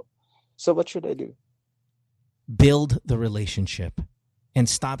 So what should I do? Build the relationship and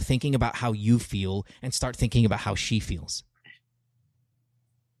stop thinking about how you feel and start thinking about how she feels.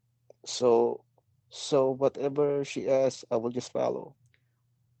 So whatever she asks, I will just follow.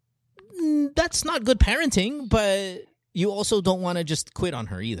 That's not good parenting, but you also don't want to just quit on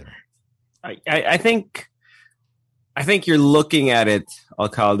her either. I think you're looking at it,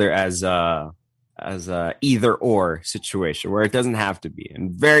 Alcalde, as a either or situation where it doesn't have to be,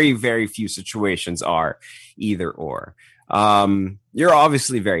 and very, very few situations are either or. You're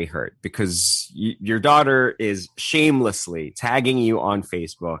obviously very hurt because your daughter is shamelessly tagging you on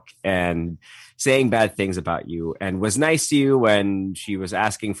Facebook and saying bad things about you, and was nice to you when she was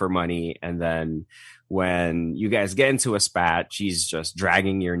asking for money. And then when you guys get into a spat, she's just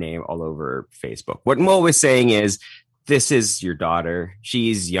dragging your name all over Facebook. What Mo was saying is, this is your daughter.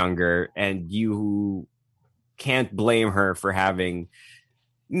 She's younger, and you can't blame her for having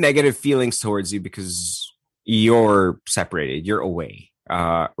negative feelings towards you because you're separated, you're away,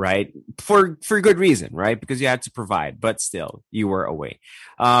 right? For good reason, right? Because you had to provide, but still, you were away.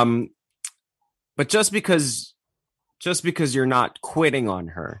 But just because you're not quitting on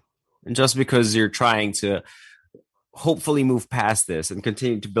her, and just because you're trying to hopefully move past this and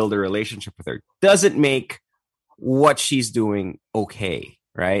continue to build a relationship with her, doesn't make what she's doing okay,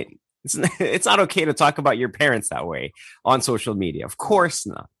 right? It's not okay to talk about your parents that way on social media. Of course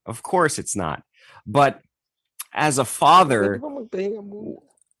not. Of course it's not. But as a father,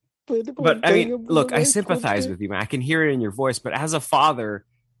 But I mean, look, I sympathize with you, man. I can hear it in your voice. But as a father,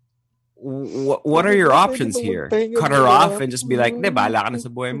 what are your options here? Cut her off and just be like, "Ne, bahala ka na sa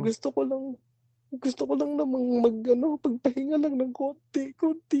buhay mo." Gusto ko lang namang pagpahinga lang ng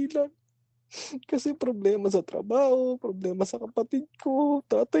konti lang. Kasi problema sa trabaho, problema sa kapatid ko,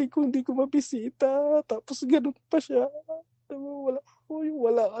 tatay ko hindi ko mabisita, tapos ganun pa siya.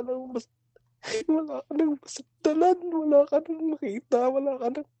 Wala ka nang masakdalan, wala ka nang makita, wala ka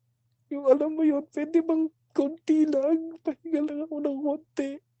nang, yung alam mo yun, pwede bang konti lang, pahinga lang ako ng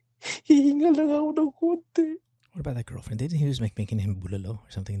konti, hihinga lang ako ng konti. What about that girlfriend? Didn't he was making him bulalo or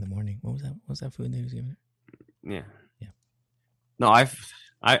something in the morning? What was that? What was that food that he was giving her? Yeah. No,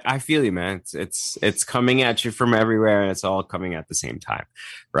 I feel you, man. It's coming at you from everywhere, and it's all coming at the same time,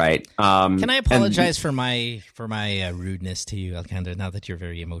 right? Can I apologize for my rudeness to you, Alcandra? Now that you're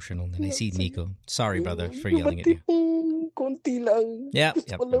very emotional, and I see Nico. Sorry, brother, for yelling at you. Konti lang. Yeah.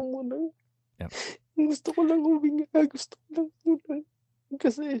 Gusto ko lang muna. Gusto ko lang huminga. Gusto ko lang muna.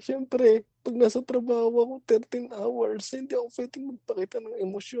 Kasi, syempre, pag nasa trabaho ako 13 hours, hindi ako pwedeng magpakita ng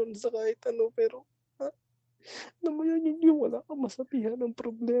emosyon sa kahit ano. Pero, alam mo yun, yung wala kang masabihan ng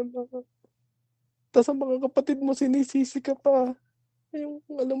problema. Tapos ang mga kapatid mo, sinisisi ka pa. Yung,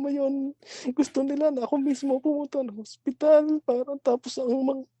 alam mo yun, gusto nila na ako mismo pumunta ng hospital. Tapos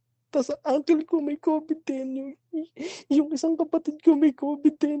ang uncle ko may COVID-10. Yung isang kapatid ko may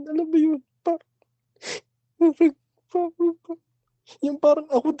COVID-10. Alam mo yun, yung parang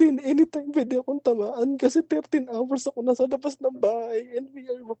ako din, anytime pwede akong tamaan kasi 13 hours ako nasa labas ng bahay and we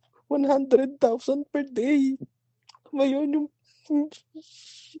are 100,000 per day. Ngayon,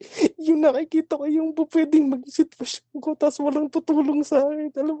 yung nakikita ko yung pwedeng mag-sitwasyon ko tapos walang tutulong sa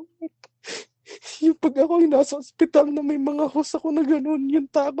akin. Alam mo, yung pag ako nasa ospital na may mga host ako na ganun, yung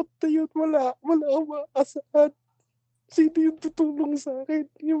takot na yun, wala akong maasahan. Sino yung tutulong sa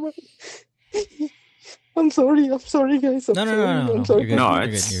akin? I'm sorry, guys. No. I'm sorry.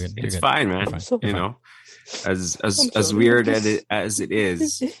 It's fine, man. You know, as weird as it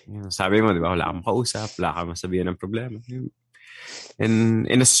is, you know, sabi mo, di ba, wala kang makausap, wala kang masabihan ng problema. And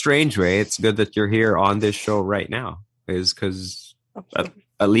in a strange way, it's good that you're here on this show right now, because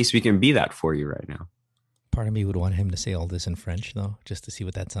at least we can be that for you right now. Part of me would want him to say all this in French, though, just to see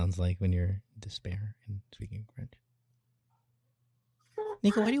what that sounds like when you're in despair and speaking French.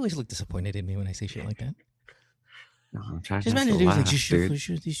 Nico, why do you always look disappointed in me when I say shit like that? No, I'm trying to laugh, dude.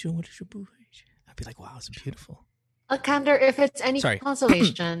 I'd be like, wow, it's beautiful. Alcandra, if it's any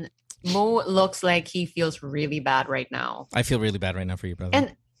consolation, Mo looks like he feels really bad right now. I feel really bad right now for you, brother.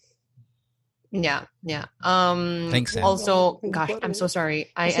 And yeah. Thanks, Sam. Also, gosh, I'm so sorry.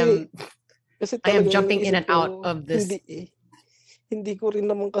 I am jumping in and out of this. Hindi ko rin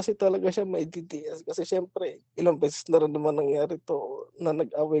naman kasi talaga siya maititiis. Kasi syempre, ilang beses na rin naman nangyari to na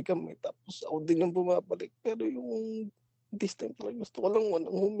nag-away kami. Tapos ako din yung bumabalik. Pero yung this time talaga gusto ko lang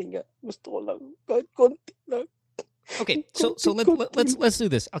walang huminga. Gusto ko lang kahit konti lang. Okay, so let's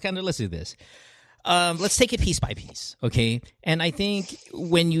do this. Alcandra, let's do this. Let's take it piece by piece, okay? And I think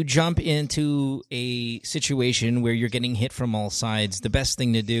when you jump into a situation where you're getting hit from all sides, the best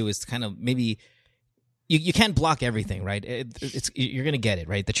thing to do is to kind of maybe... You can't block everything, right? You're going to get it,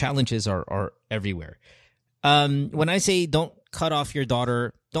 right? The challenges are everywhere. When I say don't cut off your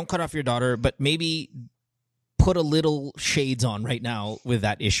daughter, but maybe put a little shades on right now with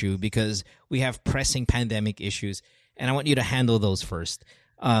that issue because we have pressing pandemic issues, and I want you to handle those first.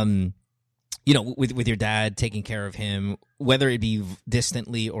 You know, with your dad, taking care of him, whether it be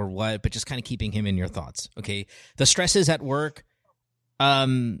distantly or what, but just kind of keeping him in your thoughts, okay? The stresses at work, I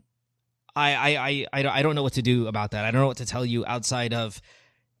don't know what to do about that. I don't know what to tell you outside of,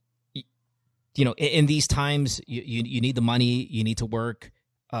 you know, in these times, you need the money, you need to work.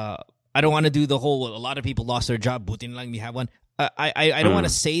 I don't want to do the whole, a lot of people lost their job, butin lang, we have one. I don't want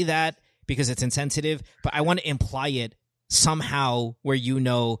to say that because it's insensitive, but I want to imply it somehow where you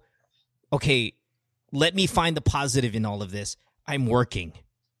know, okay, let me find the positive in all of this. I'm working.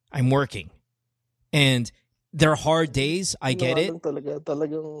 And there are hard days. I get it. Yun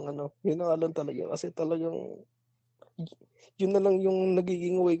na lang talaga. Kasi talagang, yun na lang yung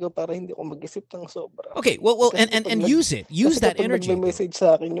nagiging way ko para hindi ako mag-isip ng sobra. Okay, well, and use it. Use that energy. May message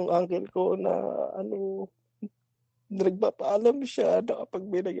sa akin yung uncle ko na, nagpapaalam siya na kapag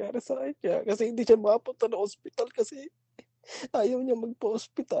may nangyari sa kanya. Kasi hindi siya makapunta na hospital kasi ayaw niya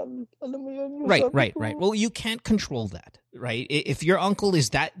magpa-hospital. Alam mo yun? Right. Well, you can't control that, right? If your uncle is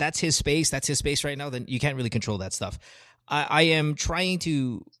that's his space right now, then you can't really control that stuff. I am trying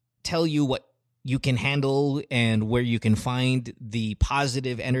to tell you what you can handle and where you can find the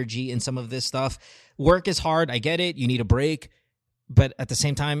positive energy in some of this stuff. Work is hard. I get it. You need a break. But at the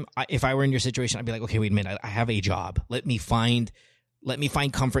same time, if I were in your situation, I'd be like, okay, wait a minute. I have a job. Let me find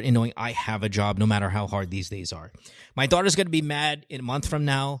comfort in knowing I have a job, no matter how hard these days are. My daughter's going to be mad in a month from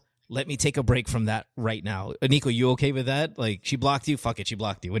now. Let me take a break from that right now. Nico, you okay with that? Like, she blocked you? Fuck it, she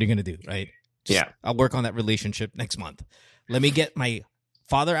blocked you. What are you going to do, right? Yeah. I'll work on that relationship next month. Let me get my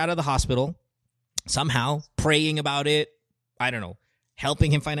father out of the hospital somehow, praying about it. I don't know.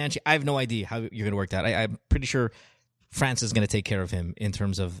 Helping him financially. I have no idea how you're going to work that. I'm pretty sure France is going to take care of him in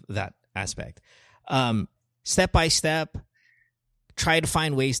terms of that aspect. Step by step, try to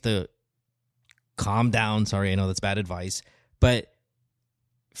find ways to calm down. Sorry, I know that's bad advice. But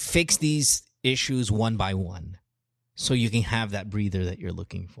fix these issues one by one so you can have that breather that you're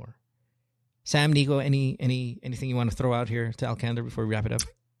looking for. Sam, Nico, anything you want to throw out here to Alcander before we wrap it up?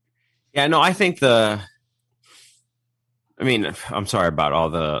 Yeah, no, I think I'm sorry about all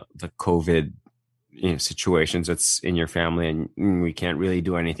the COVID situations that's in your family, and we can't really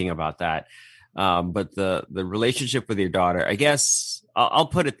do anything about that. But the relationship with your daughter, I guess I'll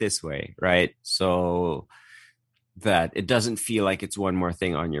put it this way, right? So that it doesn't feel like it's one more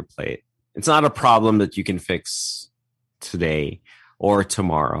thing on your plate. It's not a problem that you can fix today or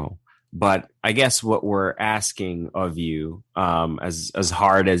tomorrow. But I guess what we're asking of you, as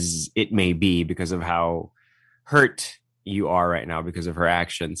hard as it may be because of how hurt you are right now because of her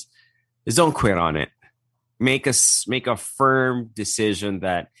actions, is don't quit on it. Make a firm decision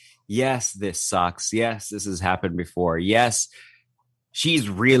that, yes, this sucks. Yes, this has happened before. Yes, she's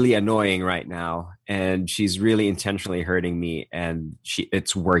really annoying right now and she's really intentionally hurting me and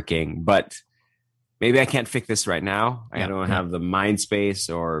it's working. But maybe I can't fix this right now. I don't have the mind space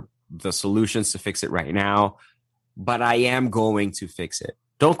or the solutions to fix it right now, but I am going to fix it.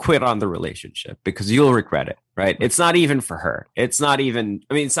 Don't quit on the relationship because you'll regret it, right? It's not even for her. It's not even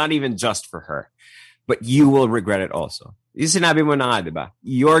just for her, but you will regret it also. Yung sinabi mo na nga, diba?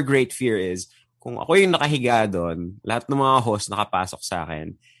 Your great fear is, kung ako yung nakahiga doon, lahat ng mga host nakapasok sa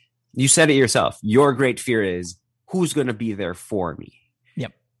akin, you said it yourself. Your great fear is, who's going to be there for me?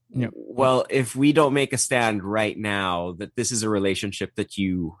 Yep. Well, if we don't make a stand right now that this is a relationship that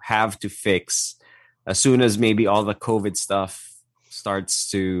you have to fix as soon as maybe all the COVID stuff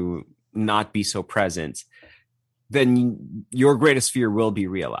starts to not be so present, then your greatest fear will be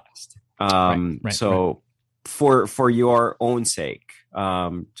realized. So for your own sake,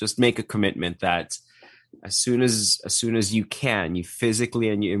 just make a commitment that as soon as you can, you physically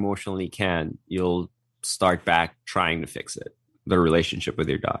and you emotionally can, you'll start back trying to fix it. The relationship with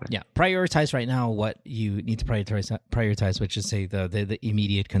your daughter. Yeah, prioritize right now what you need to prioritize, which is say the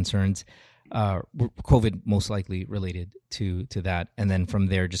immediate concerns, COVID most likely related to that, and then from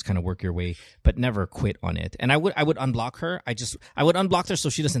there just kind of work your way, but never quit on it. And I would unblock her. I would unblock her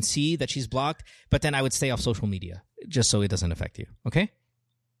so she doesn't see that she's blocked, but then I would stay off social media just so it doesn't affect you. Okay.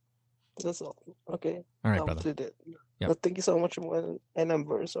 That's all. Okay. All right, brother. Yep. But thank you so much, and I'm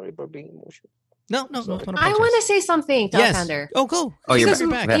very sorry for being emotional. No. I want to say something to Alcander. Oh, go. Oh, you're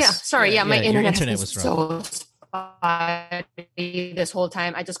back. Yeah, sorry. Yeah, my internet was so spotty this whole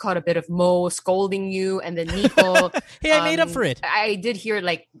time. I just caught a bit of Mo scolding you, and then Nico. Hey, I made up for it. I did hear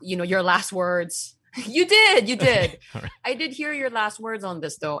your last words. You did. All right. I did hear your last words on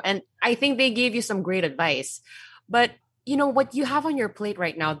this though, and I think they gave you some great advice. But what you have on your plate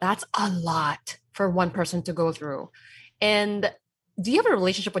right now, that's a lot for one person to go through. And do you have a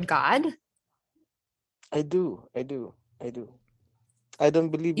relationship with God? I do. I don't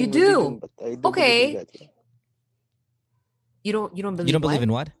believe you in do. Religion, but I do believe in God. Yeah. You don't believe. You don't believe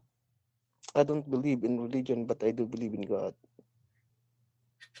in what? I don't believe in religion, but I do believe in God.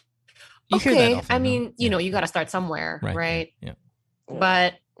 Okay, I mean, you got to start somewhere, right? Yeah.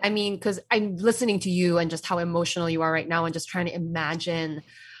 But I mean, because I'm listening to you and just how emotional you are right now, and just trying to imagine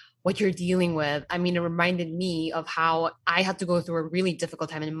what you're dealing with. I mean, it reminded me of how I had to go through a really difficult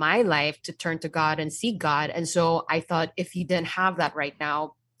time in my life to turn to God and seek God. And so I thought, if you didn't have that right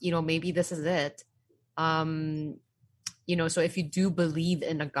now, maybe this is it. So if you do believe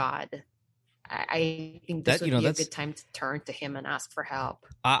in a God, I think this would be a good time to turn to him and ask for help.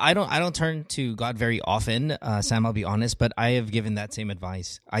 I don't turn to God very often, Sam, I'll be honest, but I have given that same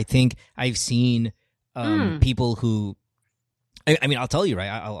advice. I think I've seen people who, I mean, I'll tell you, right?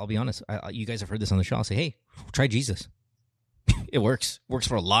 I'll be honest. You guys have heard this on the show. I'll say, hey, try Jesus. It works. Works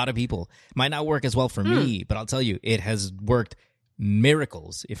for a lot of people. Might not work as well for me, but I'll tell you, it has worked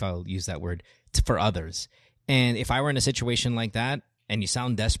miracles, if I'll use that word, for others. And if I were in a situation like that and you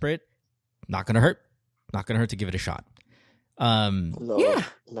sound desperate, not going to hurt. Not going to hurt to give it a shot.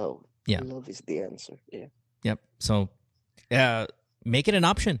 Love. Yeah. Love is the answer. Yeah. Yep. So make it an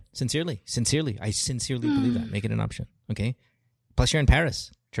option. Sincerely. I sincerely believe that. Make it an option. Okay. Plus, you're in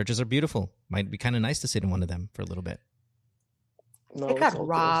Paris. Churches are beautiful. Might be kind of nice to sit in one of them for a little bit. No, I got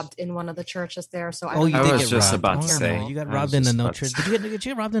robbed in one of the churches there. So I was just about to say. You got robbed in the Notre Dame. Did you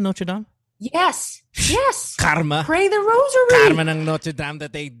get robbed in Notre Dame? Yes. Karma. Pray the rosary. Karma ng Notre Dame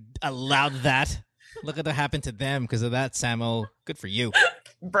that they allowed that. Look at what happened to them because of that, Samo. Good for you.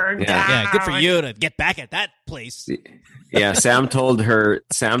 Burned down. Yeah, good for you to get back at that place. Yeah, Sam told her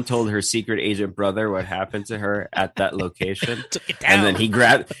secret agent brother what happened to her at that location. Took it down. And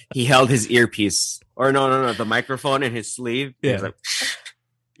then he held his earpiece. Or no, the microphone in his sleeve. Yeah. He's like,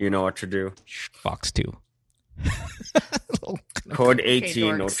 you know what to do. Fox 2. Code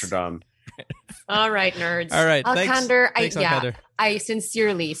 18, Notre Dame. All right, nerds. All right. Alkander, thanks, Alkander. I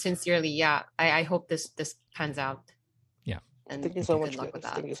sincerely, I hope this pans out. Yeah. And thank you so much.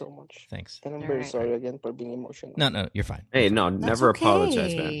 Thank you so much. Thanks. And I'm very sorry again for being emotional. No, you're fine. Hey, no, never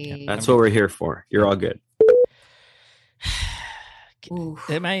apologize, man. Yeah, that's what we're here for. You're all good.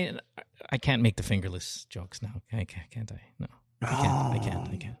 I can't make the fingerless jokes now. Can't I? No. I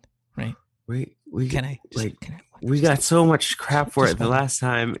can't. Right? We got so much crap for it the last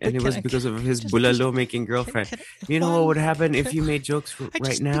time, and it was because of his bulalo making girlfriend. You know what would happen if you made jokes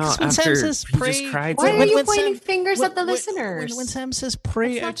right now after he just cried? Why are you pointing fingers at the listeners? When Sam says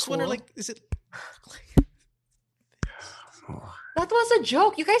pray, I just wonder, is it? That was a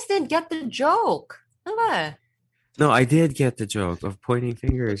joke. You guys didn't get the joke. No, I did get the joke of pointing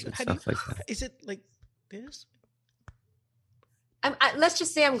fingers and stuff like that. Is it like this? Let's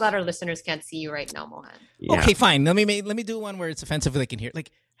just say I'm glad our listeners can't see you right now, Mohan. Yeah. Okay, fine. Let me do one where it's offensive. They can hear. Like,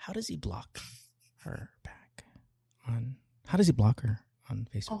 how does he block her back on? How does he block her on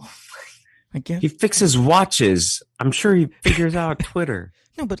Facebook? I guess he fixes watches. I'm sure he figures out Twitter.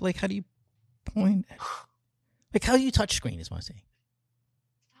 No, but like, how do you point? Like, how do you touch screen? Is what I'm saying.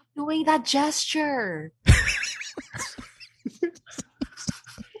 Stop doing that gesture.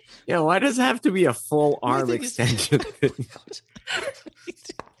 Yeah, why does it have to be a full arm extension?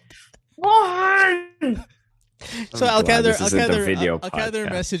 So Alkander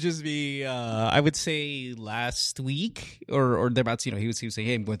messages me. I would say last week or thereabouts. He was saying,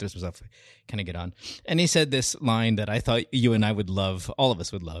 "Hey, I'm going through some stuff. Can I get on?" And he said this line that I thought you and I would love. All of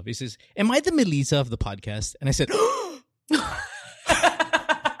us would love. He says, "Am I the Melissa of the podcast?" And I said,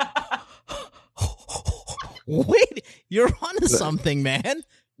 "Wait, you're onto something, man."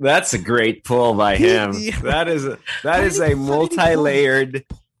 That's a great pull by him. That is a multi-layered.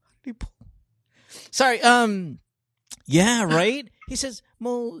 Sorry. Yeah, right. He says,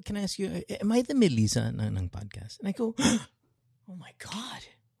 "Mo, can I ask you? Am I the Melissa ng podcast?" And I go, "Oh my God!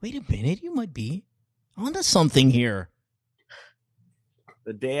 Wait a minute. You might be onto something here."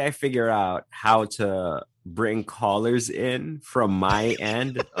 The day I figure out how to bring callers in from my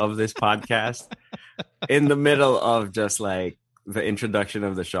end of this podcast, in the middle of just like the introduction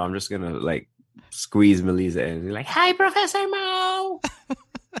of the show, I'm just gonna like squeeze Melissa in and be like, "Hi, Professor Mo."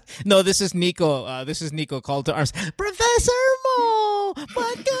 No, this is Nico. This is Nico. Call to arms, Professor Mo.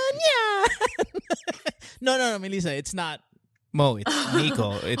 No, Melissa. It's not Mo. It's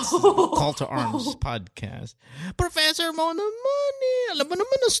Nico. It's Call to Arms podcast. Professor Mo naman eh. Alam mo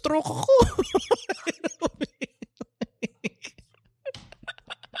naman na stroke ako.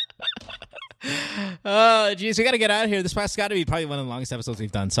 Oh, geez, we got to get out of here. This has got to be probably one of the longest episodes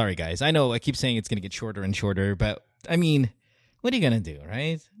we've done. Sorry, guys. I know I keep saying it's going to get shorter and shorter, but I mean, what are you going to do,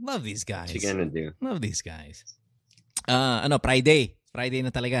 right? Love these guys. What are you going to do? Love these guys. Friday. Friday na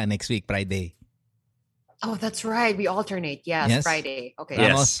talaga. Next week, Friday. Oh, that's right. We alternate. Yes. Friday. Okay.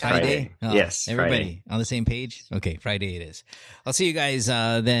 Yes, Friday. Oh, yes, everybody Friday. On the same page? Okay, Friday it is. I'll see you guys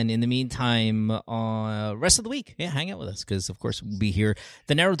then. In the meantime, rest of the week, hang out with us because, of course, we'll be here.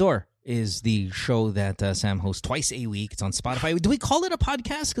 The Narrow Door is the show that Sam hosts twice a week. It's on Spotify. Do we call it a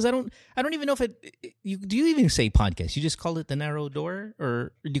podcast? Because I don't even know if do you even say podcast? You just call it The Narrow Door,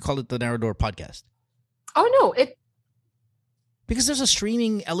 or do you call it The Narrow Door Podcast? Oh no, because there's a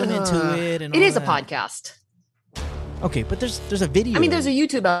streaming element to it, and it is a podcast. Okay, but there's a video. I mean, there's a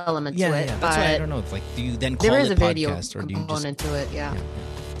YouTube element to it. Yeah, that's why I don't know. If, do you then call there it is a video podcast, or do you component to it? Yeah.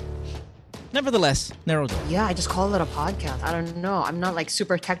 Nevertheless, Narrow Door. Yeah, I just call it a podcast. I don't know. I'm not like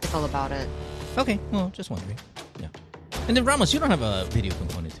super technical about it. Okay, well, just wondering. Yeah. And then Ramos, you don't have a video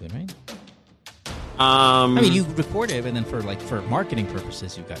component to it, right? I mean, you record it, and then for marketing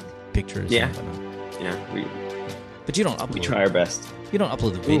purposes, you've got pictures. Yeah. Yeah. But you don't upload. We try our best. You don't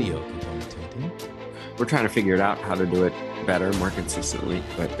upload the video component to it, do you? We're trying to figure it out how to do it better, more consistently.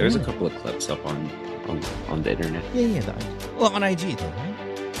 But there's a couple of clips up on the internet. Yeah. Well, on IG though, right?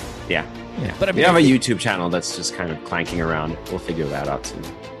 Yeah. But I mean, we have a YouTube channel that's just kind of clanking around. We'll figure that out soon.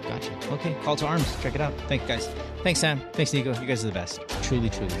 Gotcha. Okay, Call to Arms. Check it out. Thank you, guys. Thanks, Sam. Thanks, Nico. You guys are the best. Truly,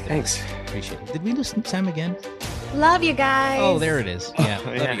 truly. Thanks. Appreciate it. Did we lose Sam again? Love you guys. Oh, there it is. Yeah,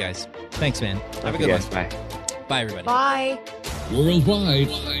 love you guys. Thanks, man. Have a good one. Bye. Bye, everybody. Bye. Worldwide,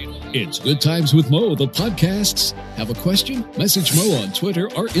 it's Good Times with Mo, the podcasts. Have a question? Message Mo on Twitter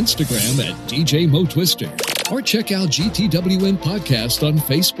or Instagram at DJ Mo Twister. Or check out GTWN Podcast on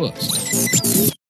Facebook.